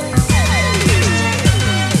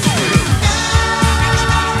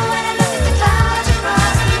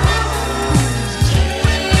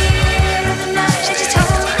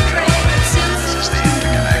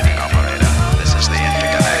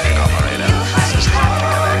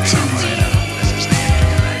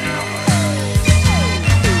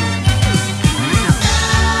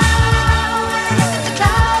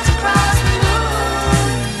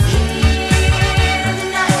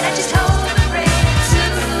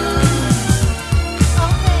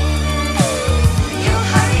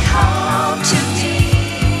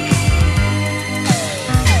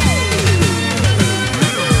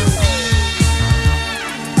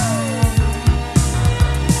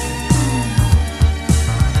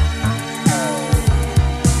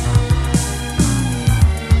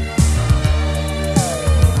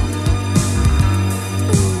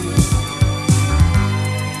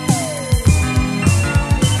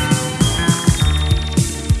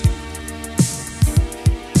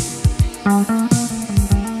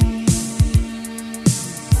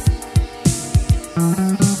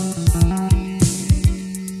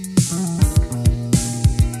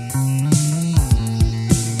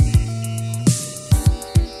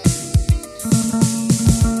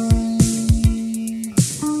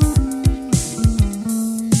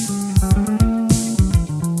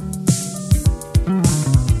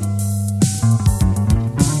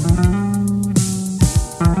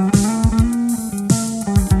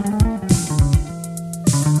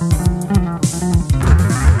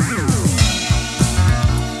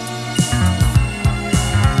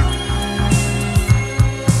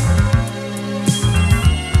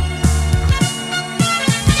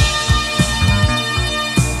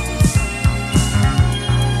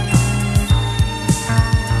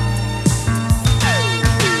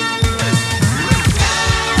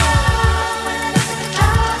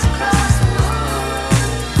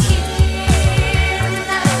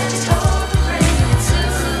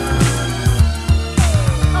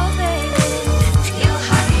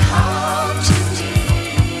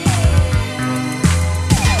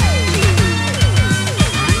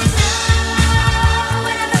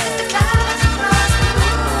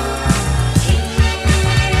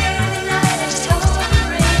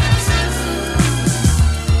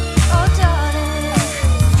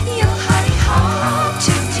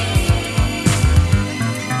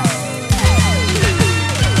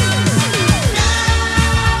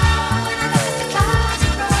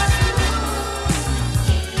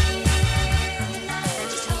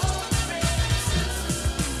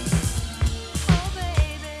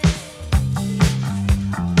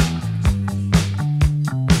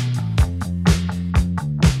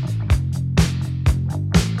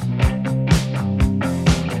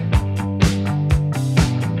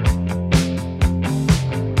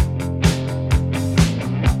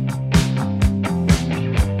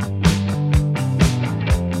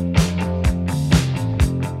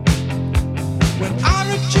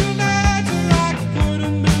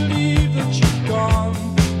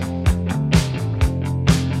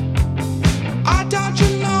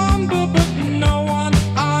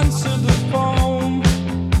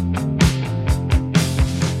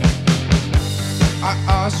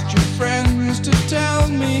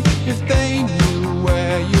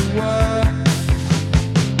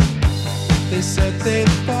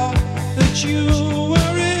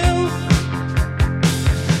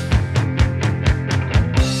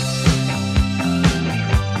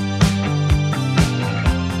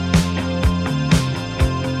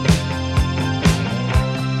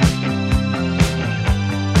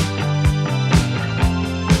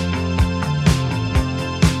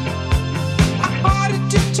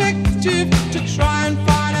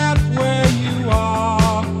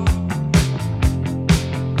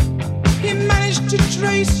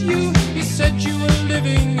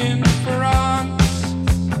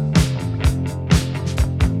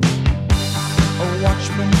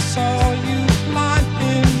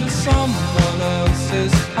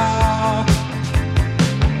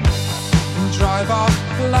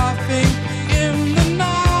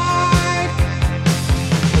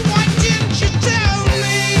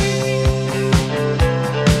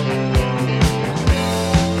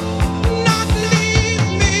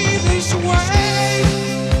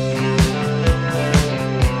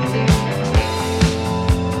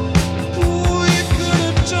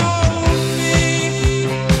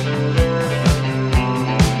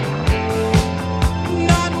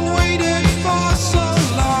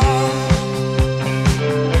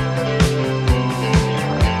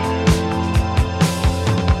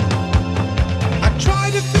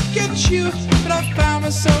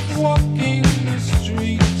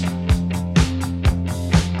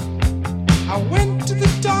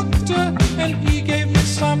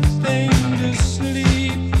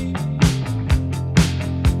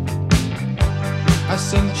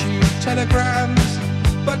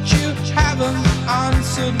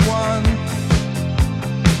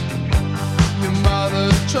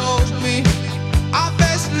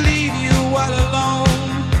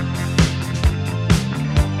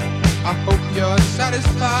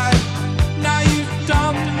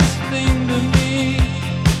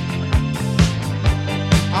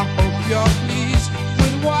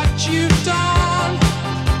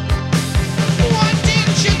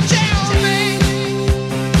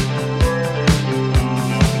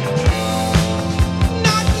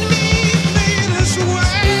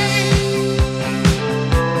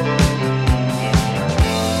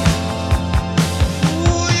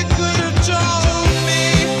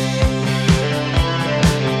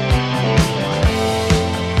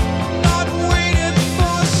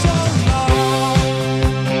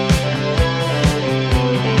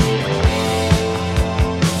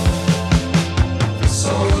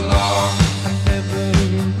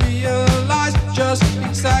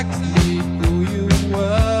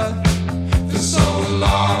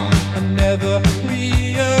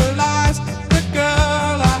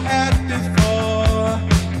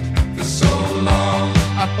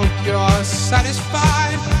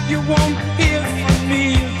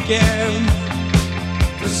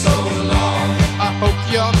 so long. I hope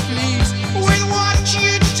you're pleased with what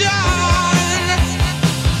you've done.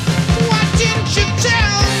 Why didn't you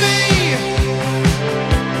tell me?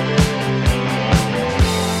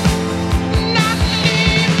 Not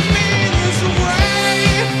leave me this way.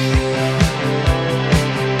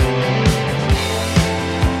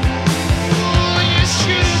 Oh, you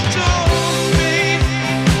should have told me.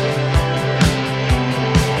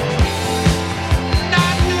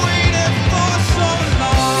 Not waited for so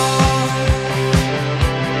long.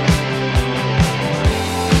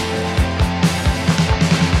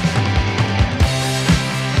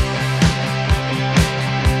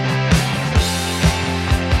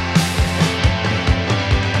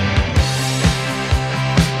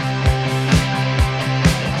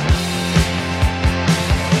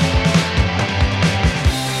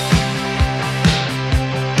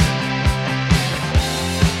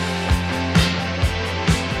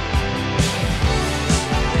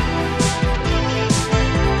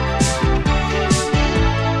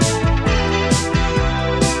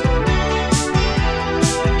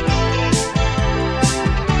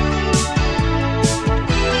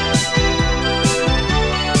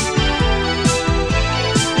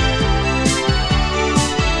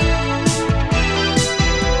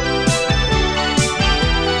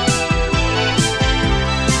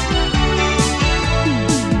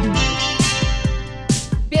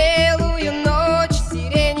 Белую ночь,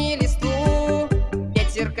 сирени листву,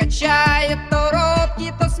 ветер качает то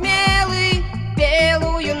робкий, то смелый.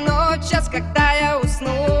 Белую ночь, час, когда я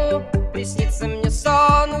усну, приснится мне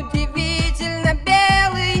сон удивительно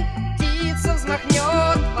белый. Птица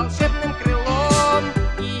взмахнет волшебным крылом,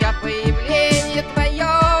 и я появление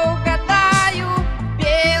твое угадаю.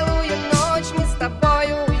 Белую ночь мы с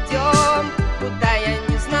тобою уйдем, куда я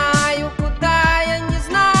не знаю, куда я не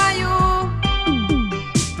знаю.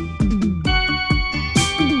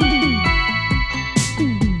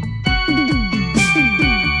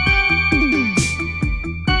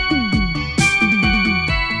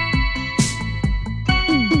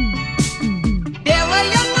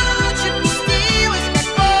 Белая ночь опустилась, как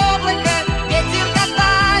облако, ветер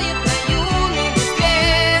катает на юной листве.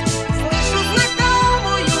 Слышу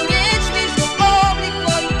знакомую речь, вижу облик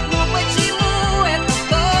твой, ну почему это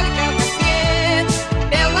только во сне?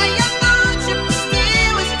 Белая ночь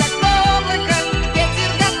опустилась, как облако,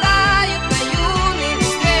 ветер катает на юной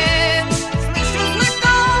листве. Слышу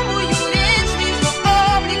знакомую речь, вижу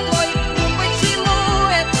облик твой, ну почему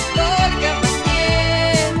это только во сне?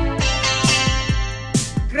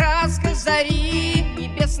 Краска зари,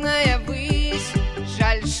 небесная высь.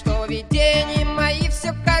 Жаль, что видения мои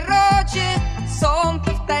все короче. Сон,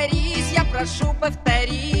 повторись, я прошу,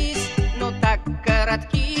 повторись. Но так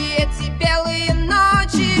коротки эти белые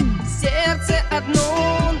ночи. В сердце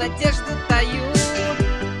одну надежду таю,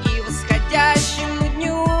 и восходящему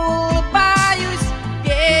дню улыбаюсь.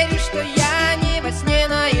 Верю, что я не во сне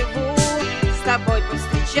наяву. С тобой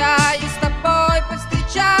повстречаюсь, с тобой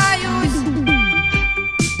повстречаюсь.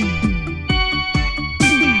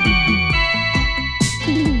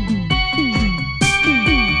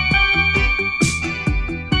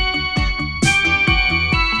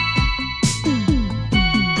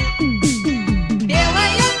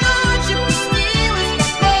 Белая ночь опустилась,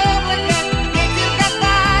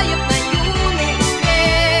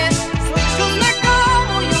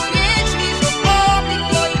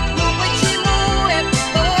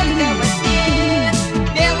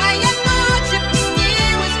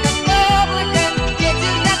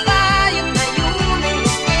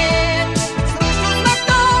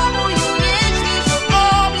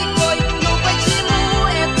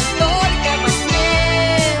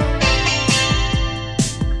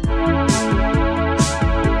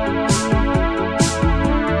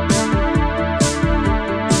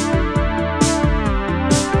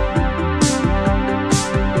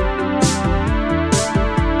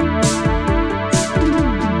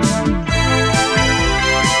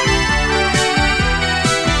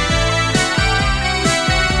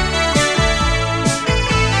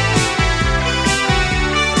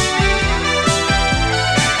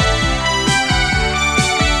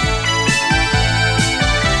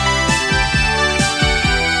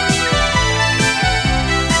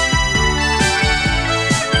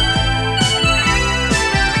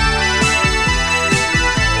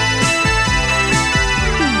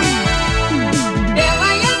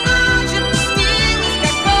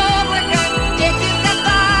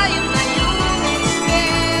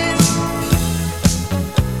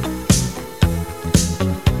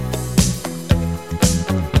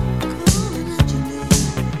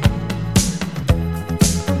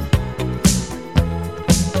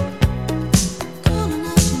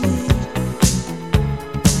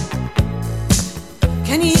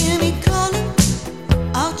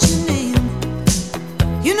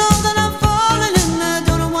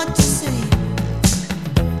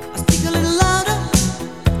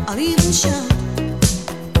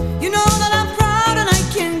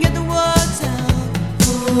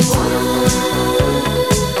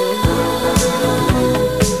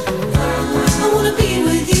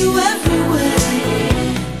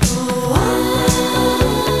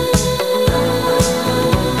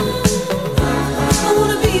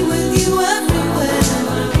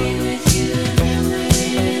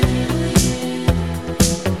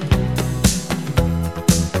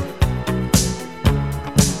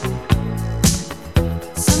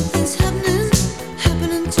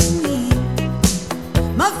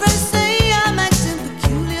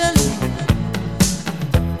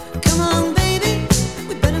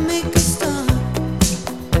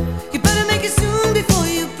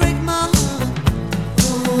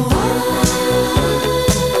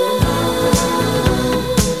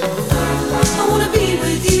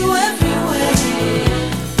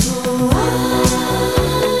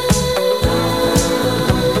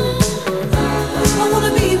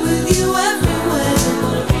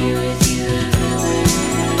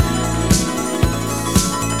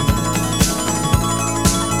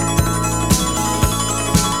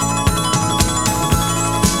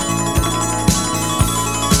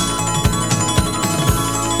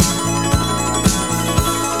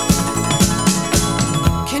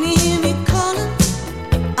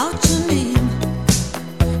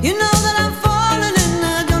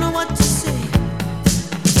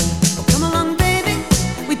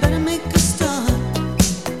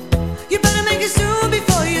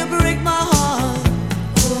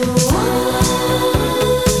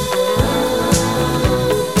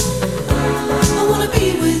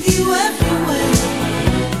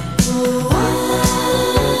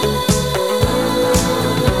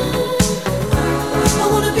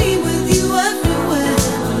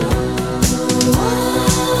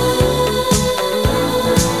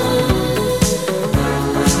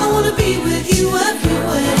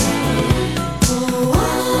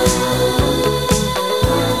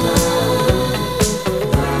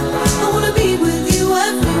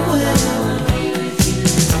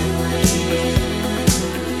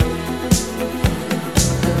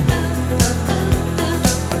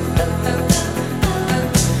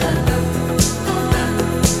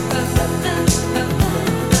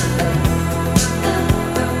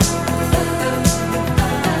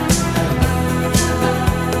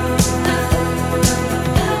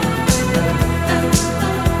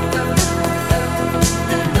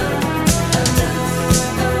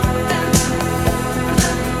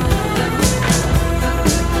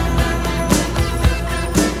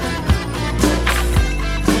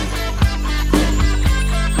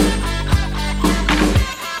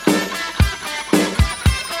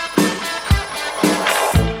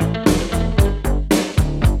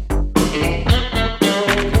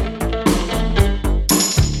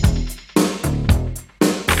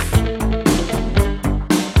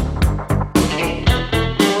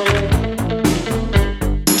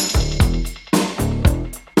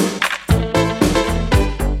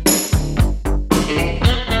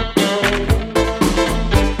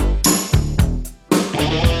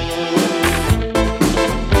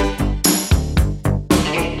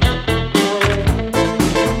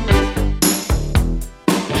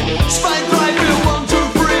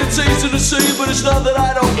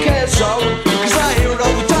 soul. Cause I hear it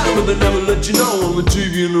all the time, but they never let you know on the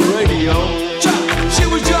TV and the radio. She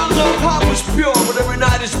was young, her heart was pure, but every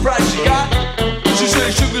night it's price she got. She said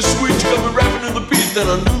sugar sweet, she got me rapping to the beat. Then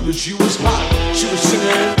I knew that she was hot. She was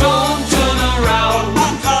singing, don't turn around,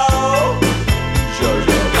 uh-oh.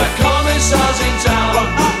 The commissar's in town,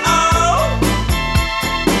 uh-oh.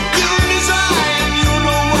 You're in his eye and you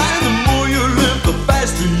know why. The more you live, the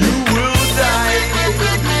faster you will die.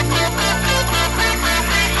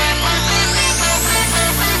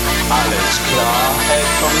 Alles klar, Herr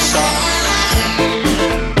Kommissar.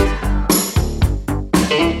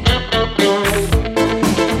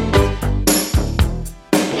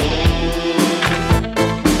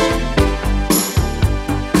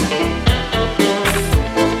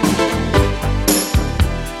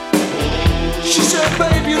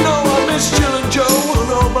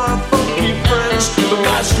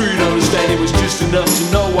 Enough to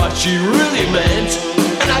know what she really meant.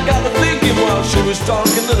 And I got to thinking while she was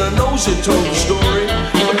talking that her nose had told the story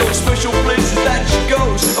of those special places that she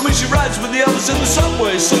goes. I mean, she rides with the others in the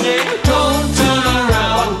subway singing, don't turn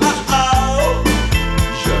around, uh-oh.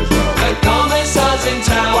 The commissar's in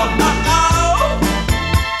town, uh-oh.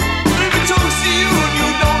 If it talks to you and you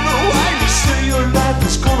don't know why, you say your life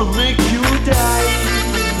is gonna make you die.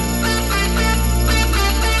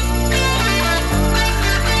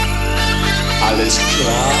 Alles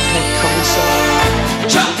klar, Herr Kommissar.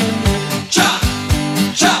 Cha, cha,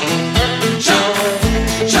 cha, cha,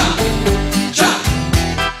 cha, cha.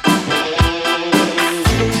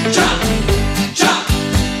 Cha, cha,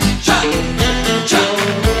 cha, cha,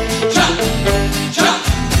 cha, cha.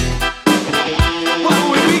 Well,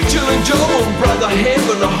 we meet Jill and Joe and Brother Hip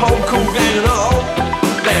and the whole cool gang and all.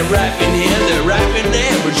 They're rapping here, they're rapping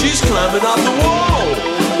there, but she's climbing up the wall.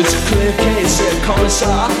 It's a clear case, said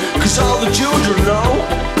Commissar, cause all the children know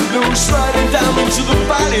they were sliding down into the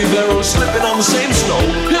valley, they're all slipping on the same snow.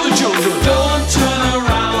 Hear the children, don't turn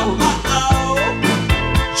around, uh-oh.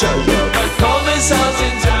 The Commissar's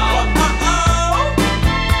in town, uh-oh.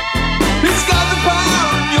 He's got the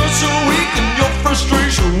power and you're so weak and your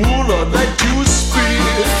frustration will not let you speak.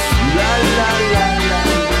 La la la la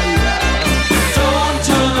la la. Don't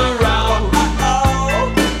turn around, uh-oh.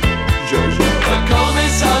 The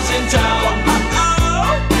Commissar's in town,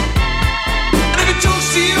 uh-oh. And if it talks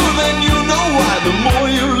to you, then you know why. The more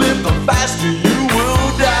you live, the faster you will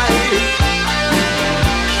die.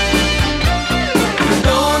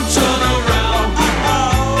 Don't turn around,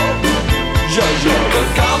 uh-oh. The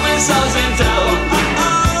Commissar's in town,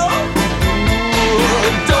 uh-oh.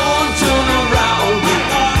 Don't turn around,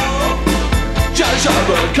 uh-oh.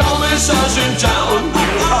 The Commissar's in town,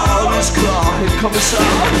 uh-oh. Alles klar, Herr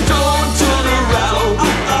Kommissar. Don't turn around,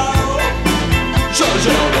 uh-oh.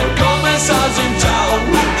 The Commissar's in town,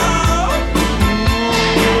 uh-oh.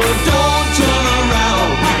 Don't turn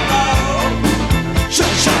around, uh-oh.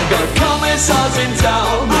 The Commissar's in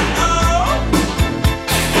town, uh-oh.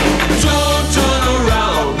 Don't turn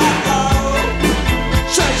around, uh-oh.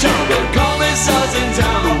 The Commissar's in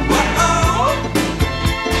town, uh-oh.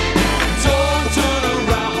 Don't turn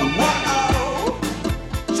around, uh-oh.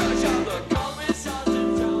 The Commissar's in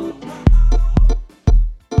town.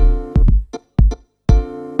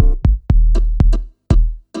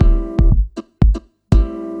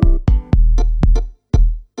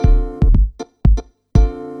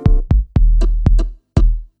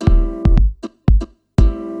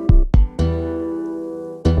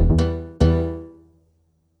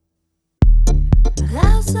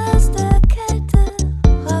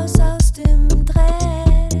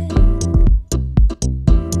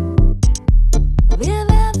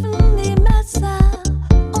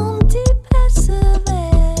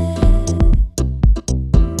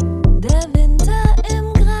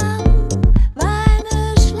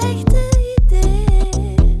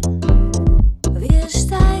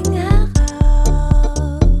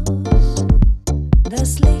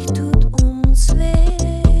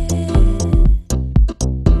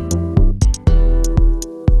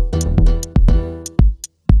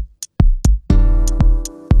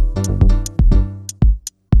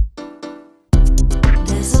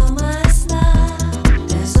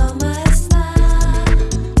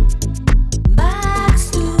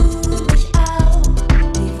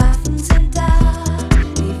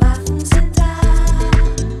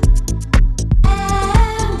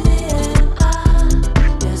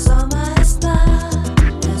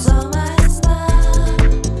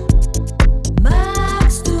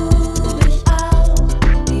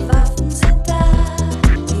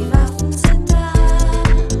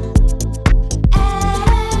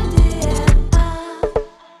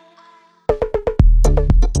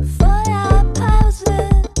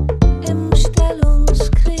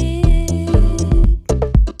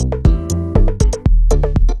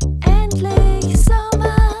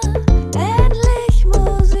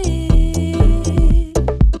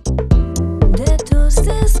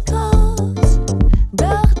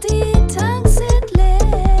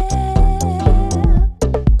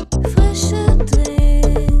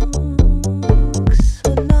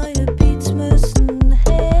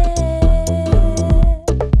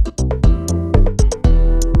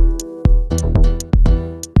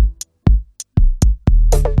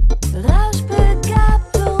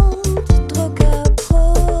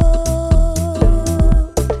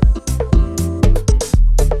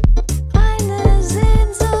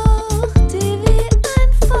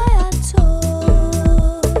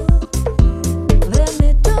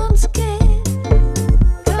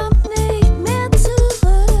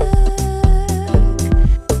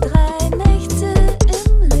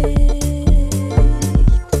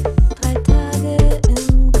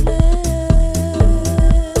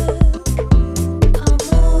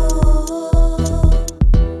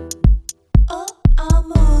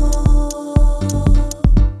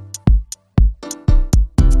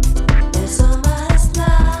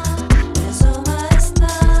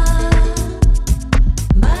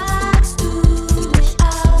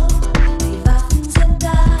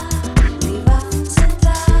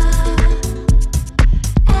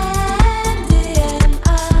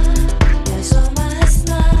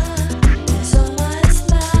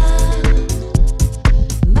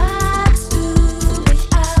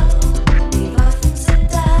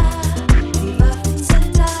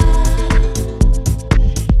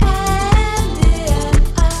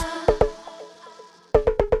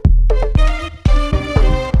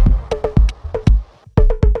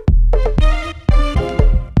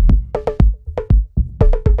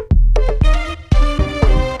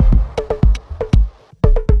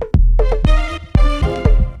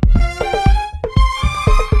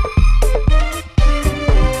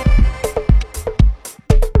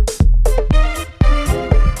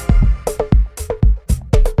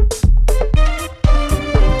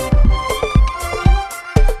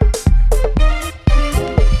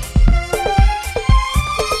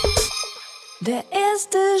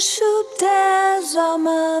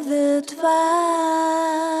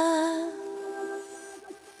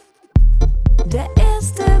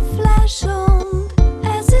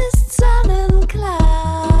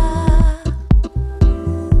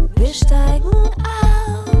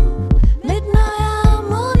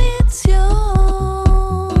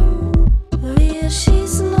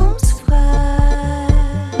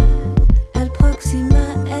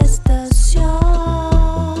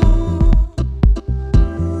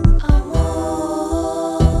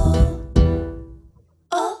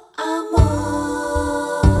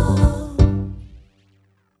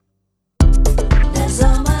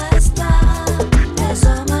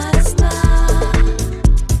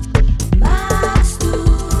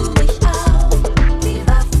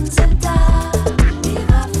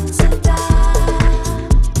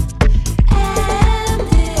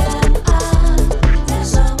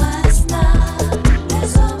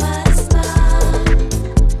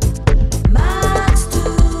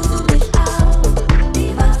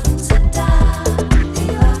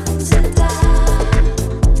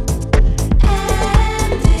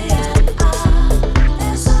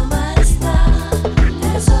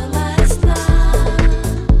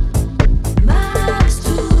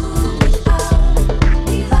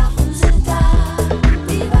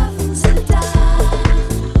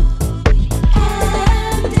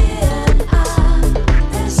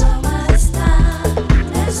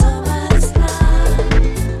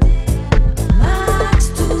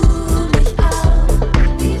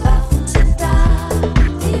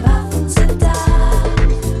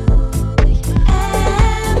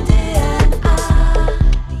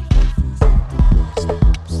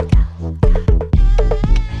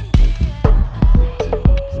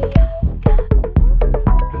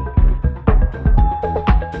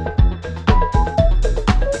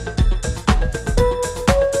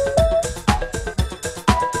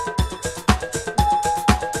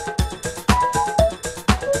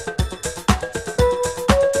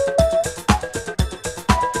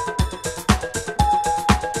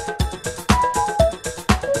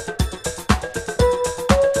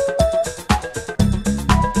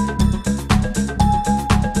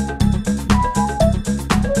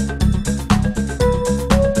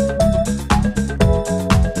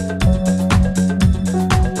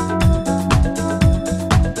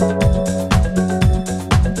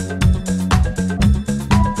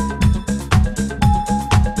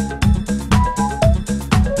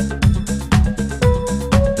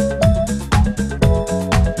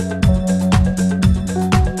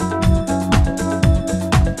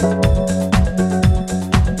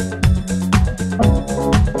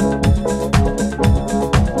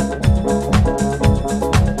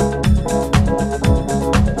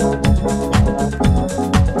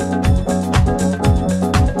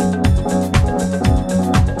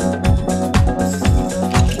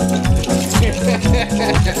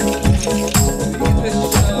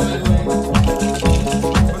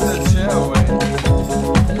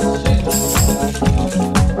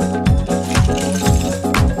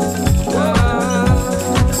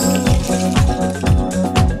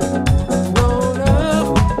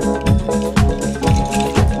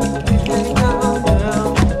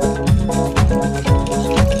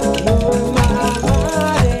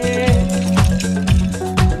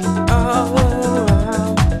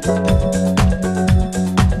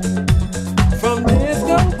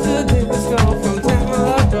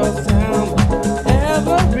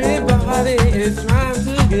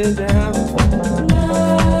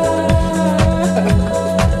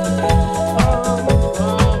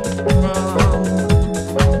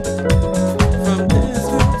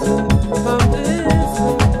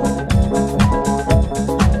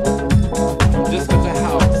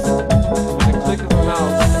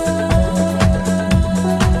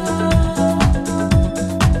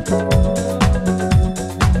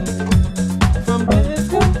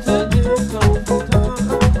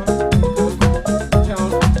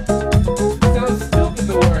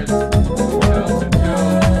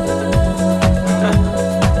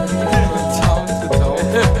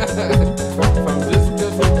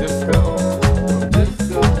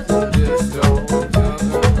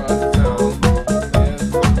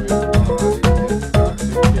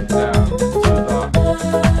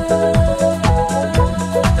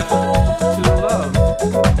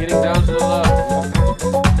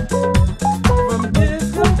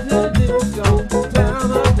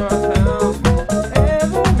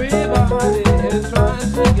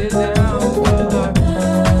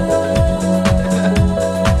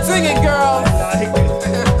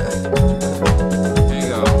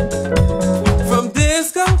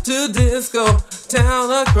 to disco,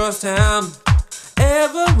 town across town.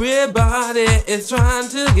 Everybody is trying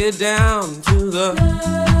to get down to the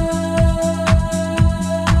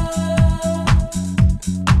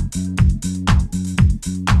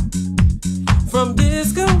From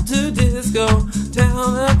disco to disco,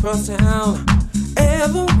 town across town.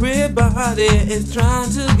 Everybody is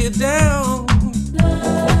trying to get down.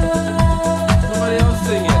 Somebody else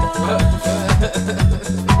sing it.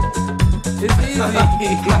 It's easy.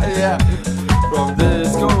 Yeah. From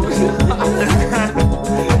disco.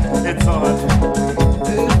 It's on.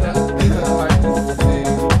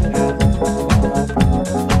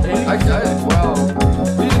 Well,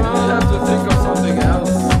 we have to think of something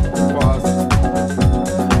else.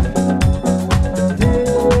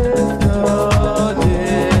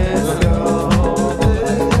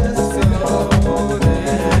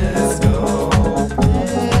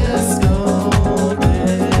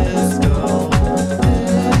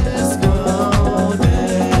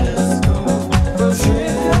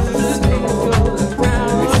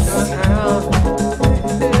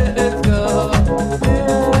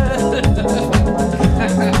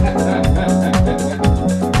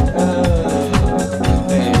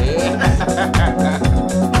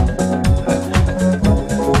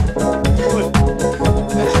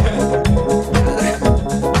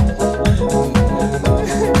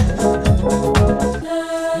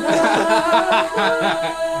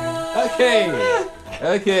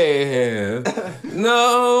 Okay.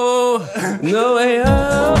 No way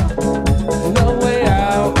out. No way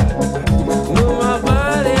out. Move my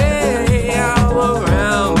body all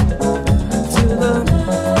around to the.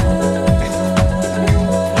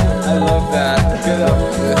 I love that. Get up.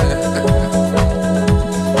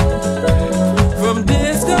 From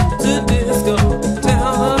disco to disco,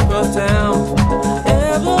 town across town.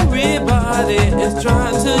 Everybody is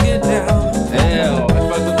trying to get down. Hell, I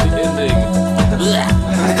fucked up the ending.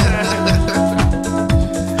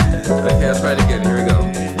 Okay, let's try it again. Here we go.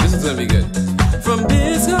 This is gonna be good. From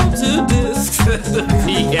disco to disco to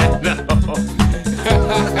piano.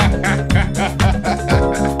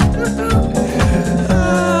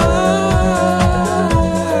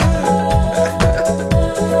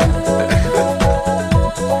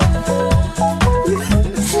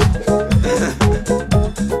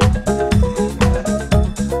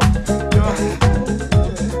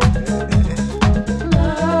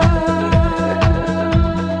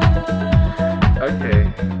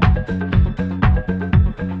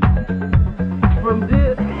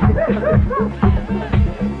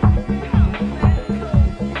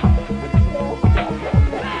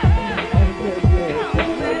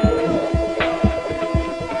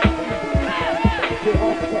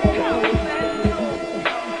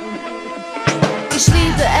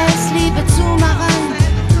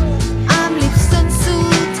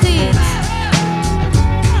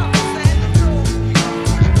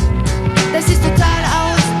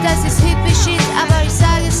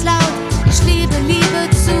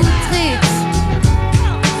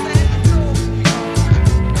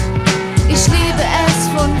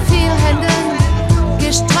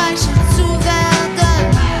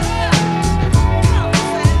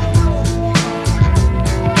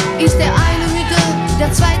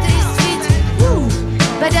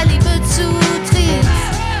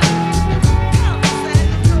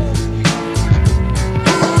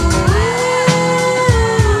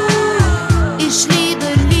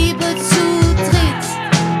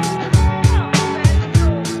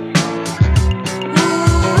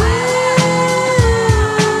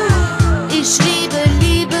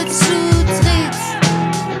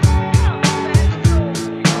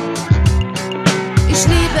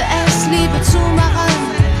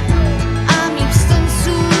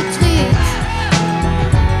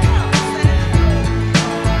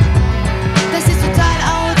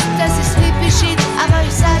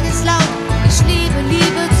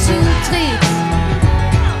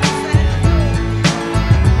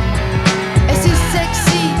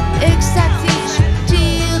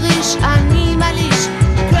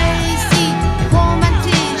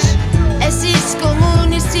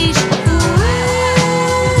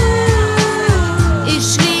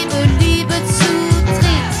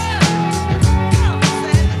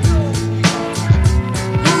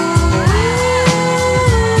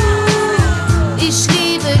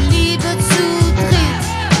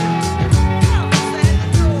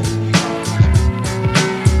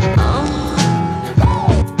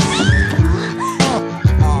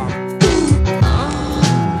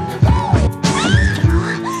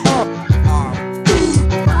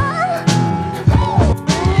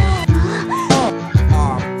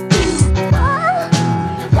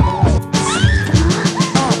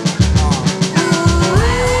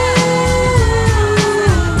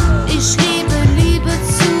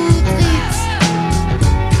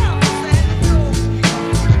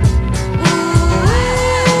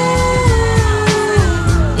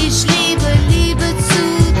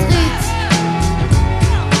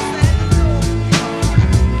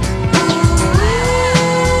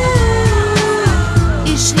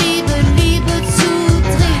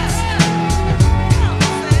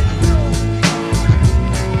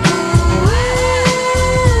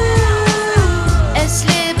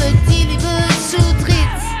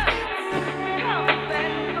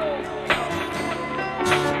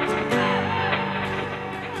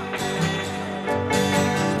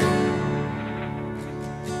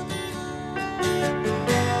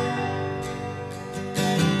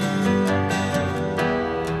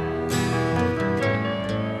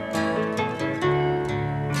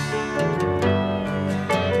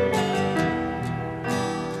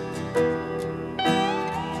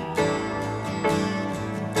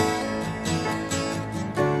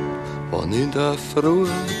 in der Früh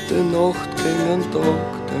die Nacht gegen den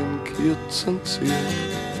Tag den Kürzen zieht.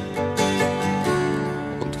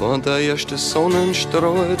 Und wenn der erste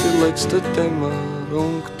Sonnenstrahl die letzte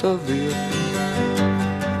Dämmerung da wird,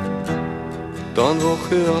 dann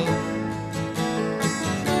wach ich auf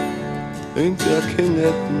in der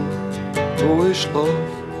Kinetten, wo ich schlaf.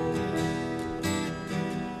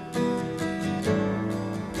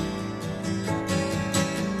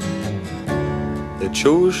 Die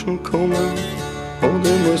Schuschen kommen und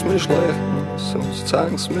ich muss mich schleichen, sonst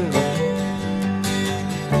zeigen's mir an.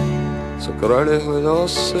 So grall ich halt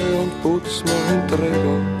raus und putz mir den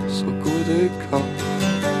Träger, so gut ich kann.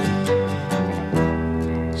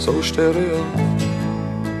 So steh ich auf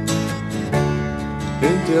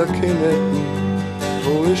in der Kinetten,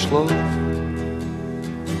 wo ich schlaf.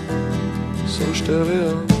 So steh ich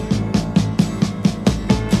auf.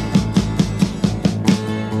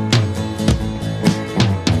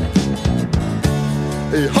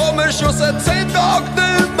 Ich hab mich schon seit 10 Tagen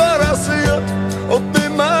nicht mehr rasiert und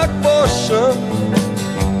nicht mehr gewaschen.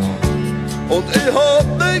 Und ich hab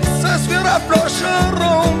nichts als wie eine Flasche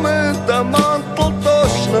rum in der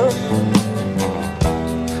Manteltasche.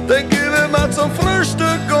 Den geb ich mir zum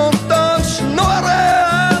Frühstück und dann schnurre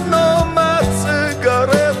ich noch mal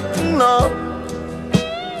Zigaretten an.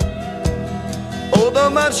 Oder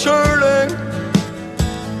mein Schöling.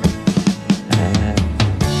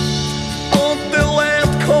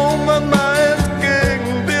 Kommen mir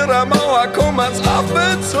entgegen, wie der Mauer kommen's auf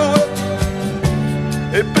mich zu.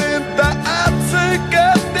 Ich bin der Einzige,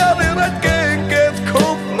 der dir entgegengeht,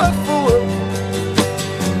 kommt mir vor.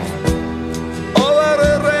 Aber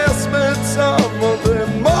ich reiß mich zusammen und ich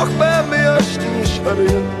mach beim ersten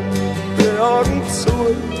Schritt die Augen zu.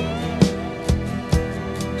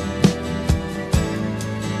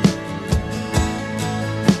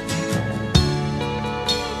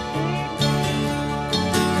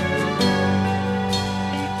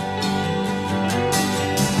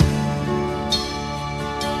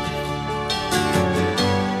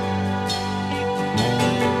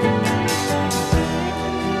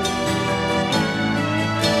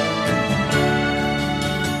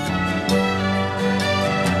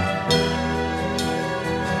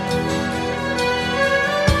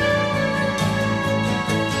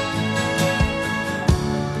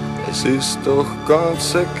 Es ist doch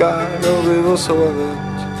ganz egal, ob ich was arbeite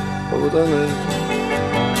oder nicht.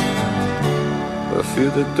 Weil für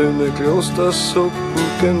die dünne Klostersuppen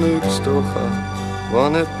genügt's doch auch,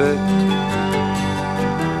 wenn ich bett.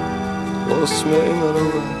 Lass mir in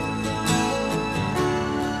Ruhe,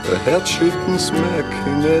 der Herz schütten's mir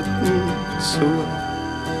Kinetten zu.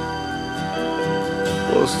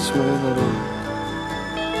 Lasst's mir in Ruhe.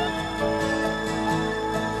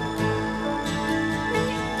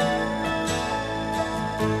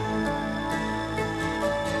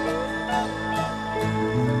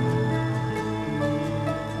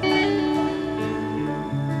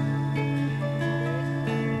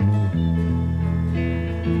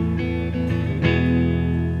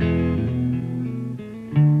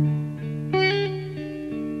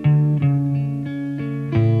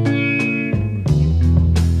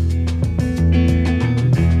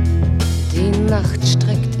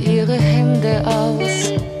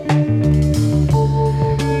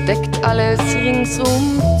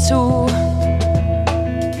 Ringsum zu.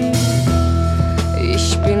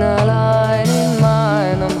 Ich bin allein in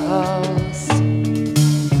meinem Haus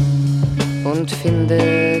und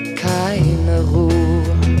finde keine Ruhe.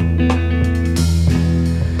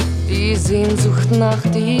 Die Sehnsucht nach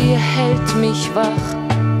dir hält mich wach.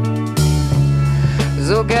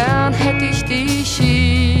 So gern hätte ich dich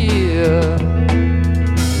hier.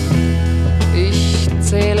 Ich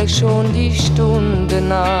zähle schon die Stunde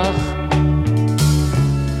nach.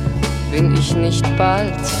 Bin ich nicht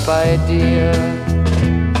bald bei dir?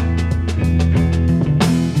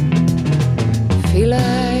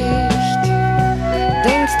 Vielleicht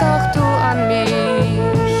denkst auch du an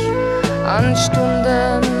mich, an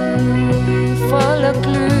Stunden voller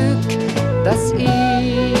Glück, dass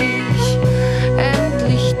ich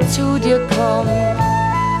endlich zu dir komm,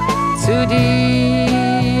 zu dir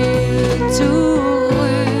zurück.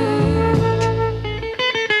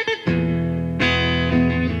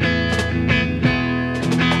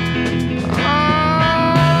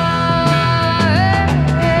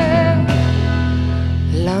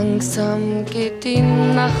 Langsam geht die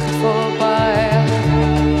Nacht vorbei,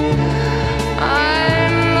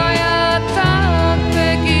 ein neuer Tag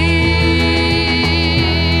beginnt,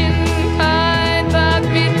 ein Tag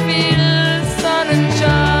mit viel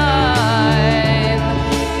Sonnenschein,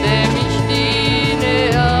 der mich dir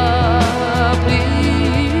näher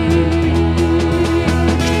bringt.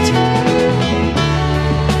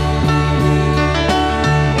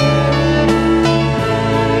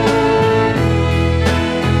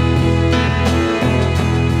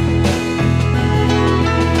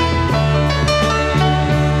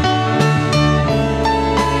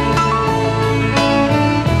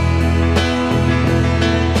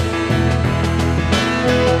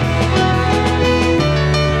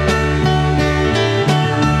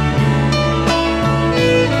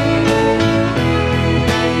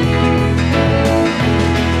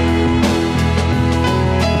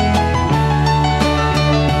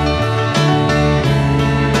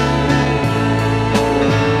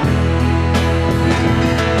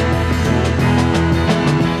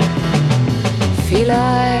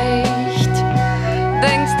 Vielleicht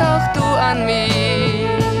denkst auch du an mich,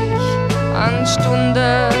 an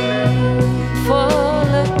Stunden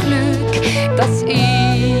voller Glück, dass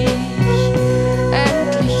ich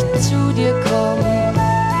endlich zu dir komm,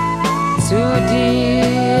 zu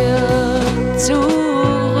dir zurück.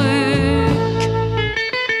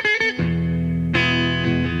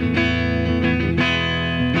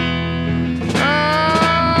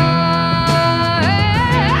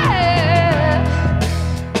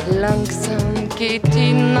 Langsam geht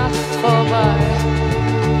die Nacht vorbei.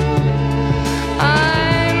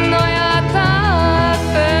 Ein neuer Tag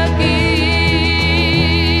beginnt.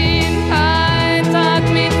 Ein Tag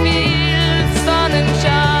mit viel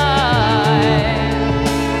Sonnenschein,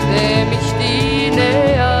 der mich dir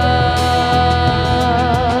näher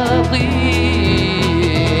bringt.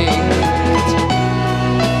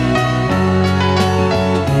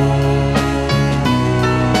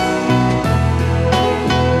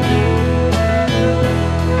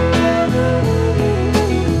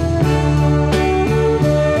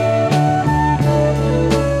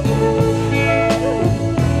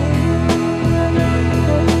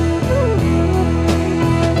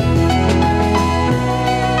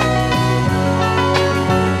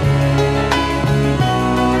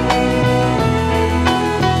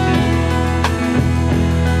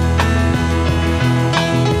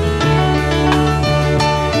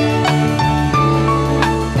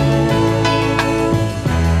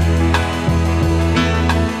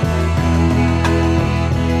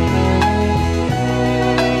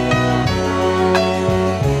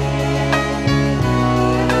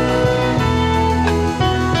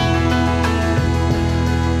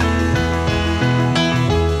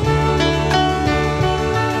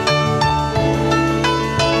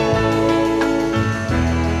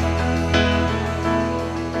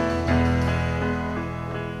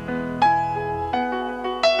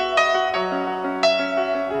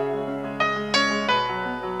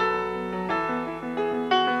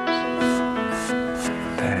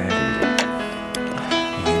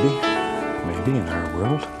 Maybe in our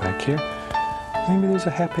world back here, maybe there's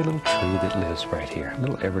a happy little tree that lives right here, a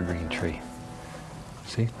little evergreen tree.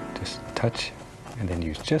 See, just touch and then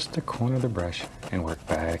use just the corner of the brush and work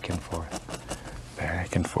back and forth,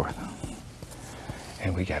 back and forth.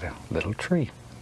 And we got a little tree.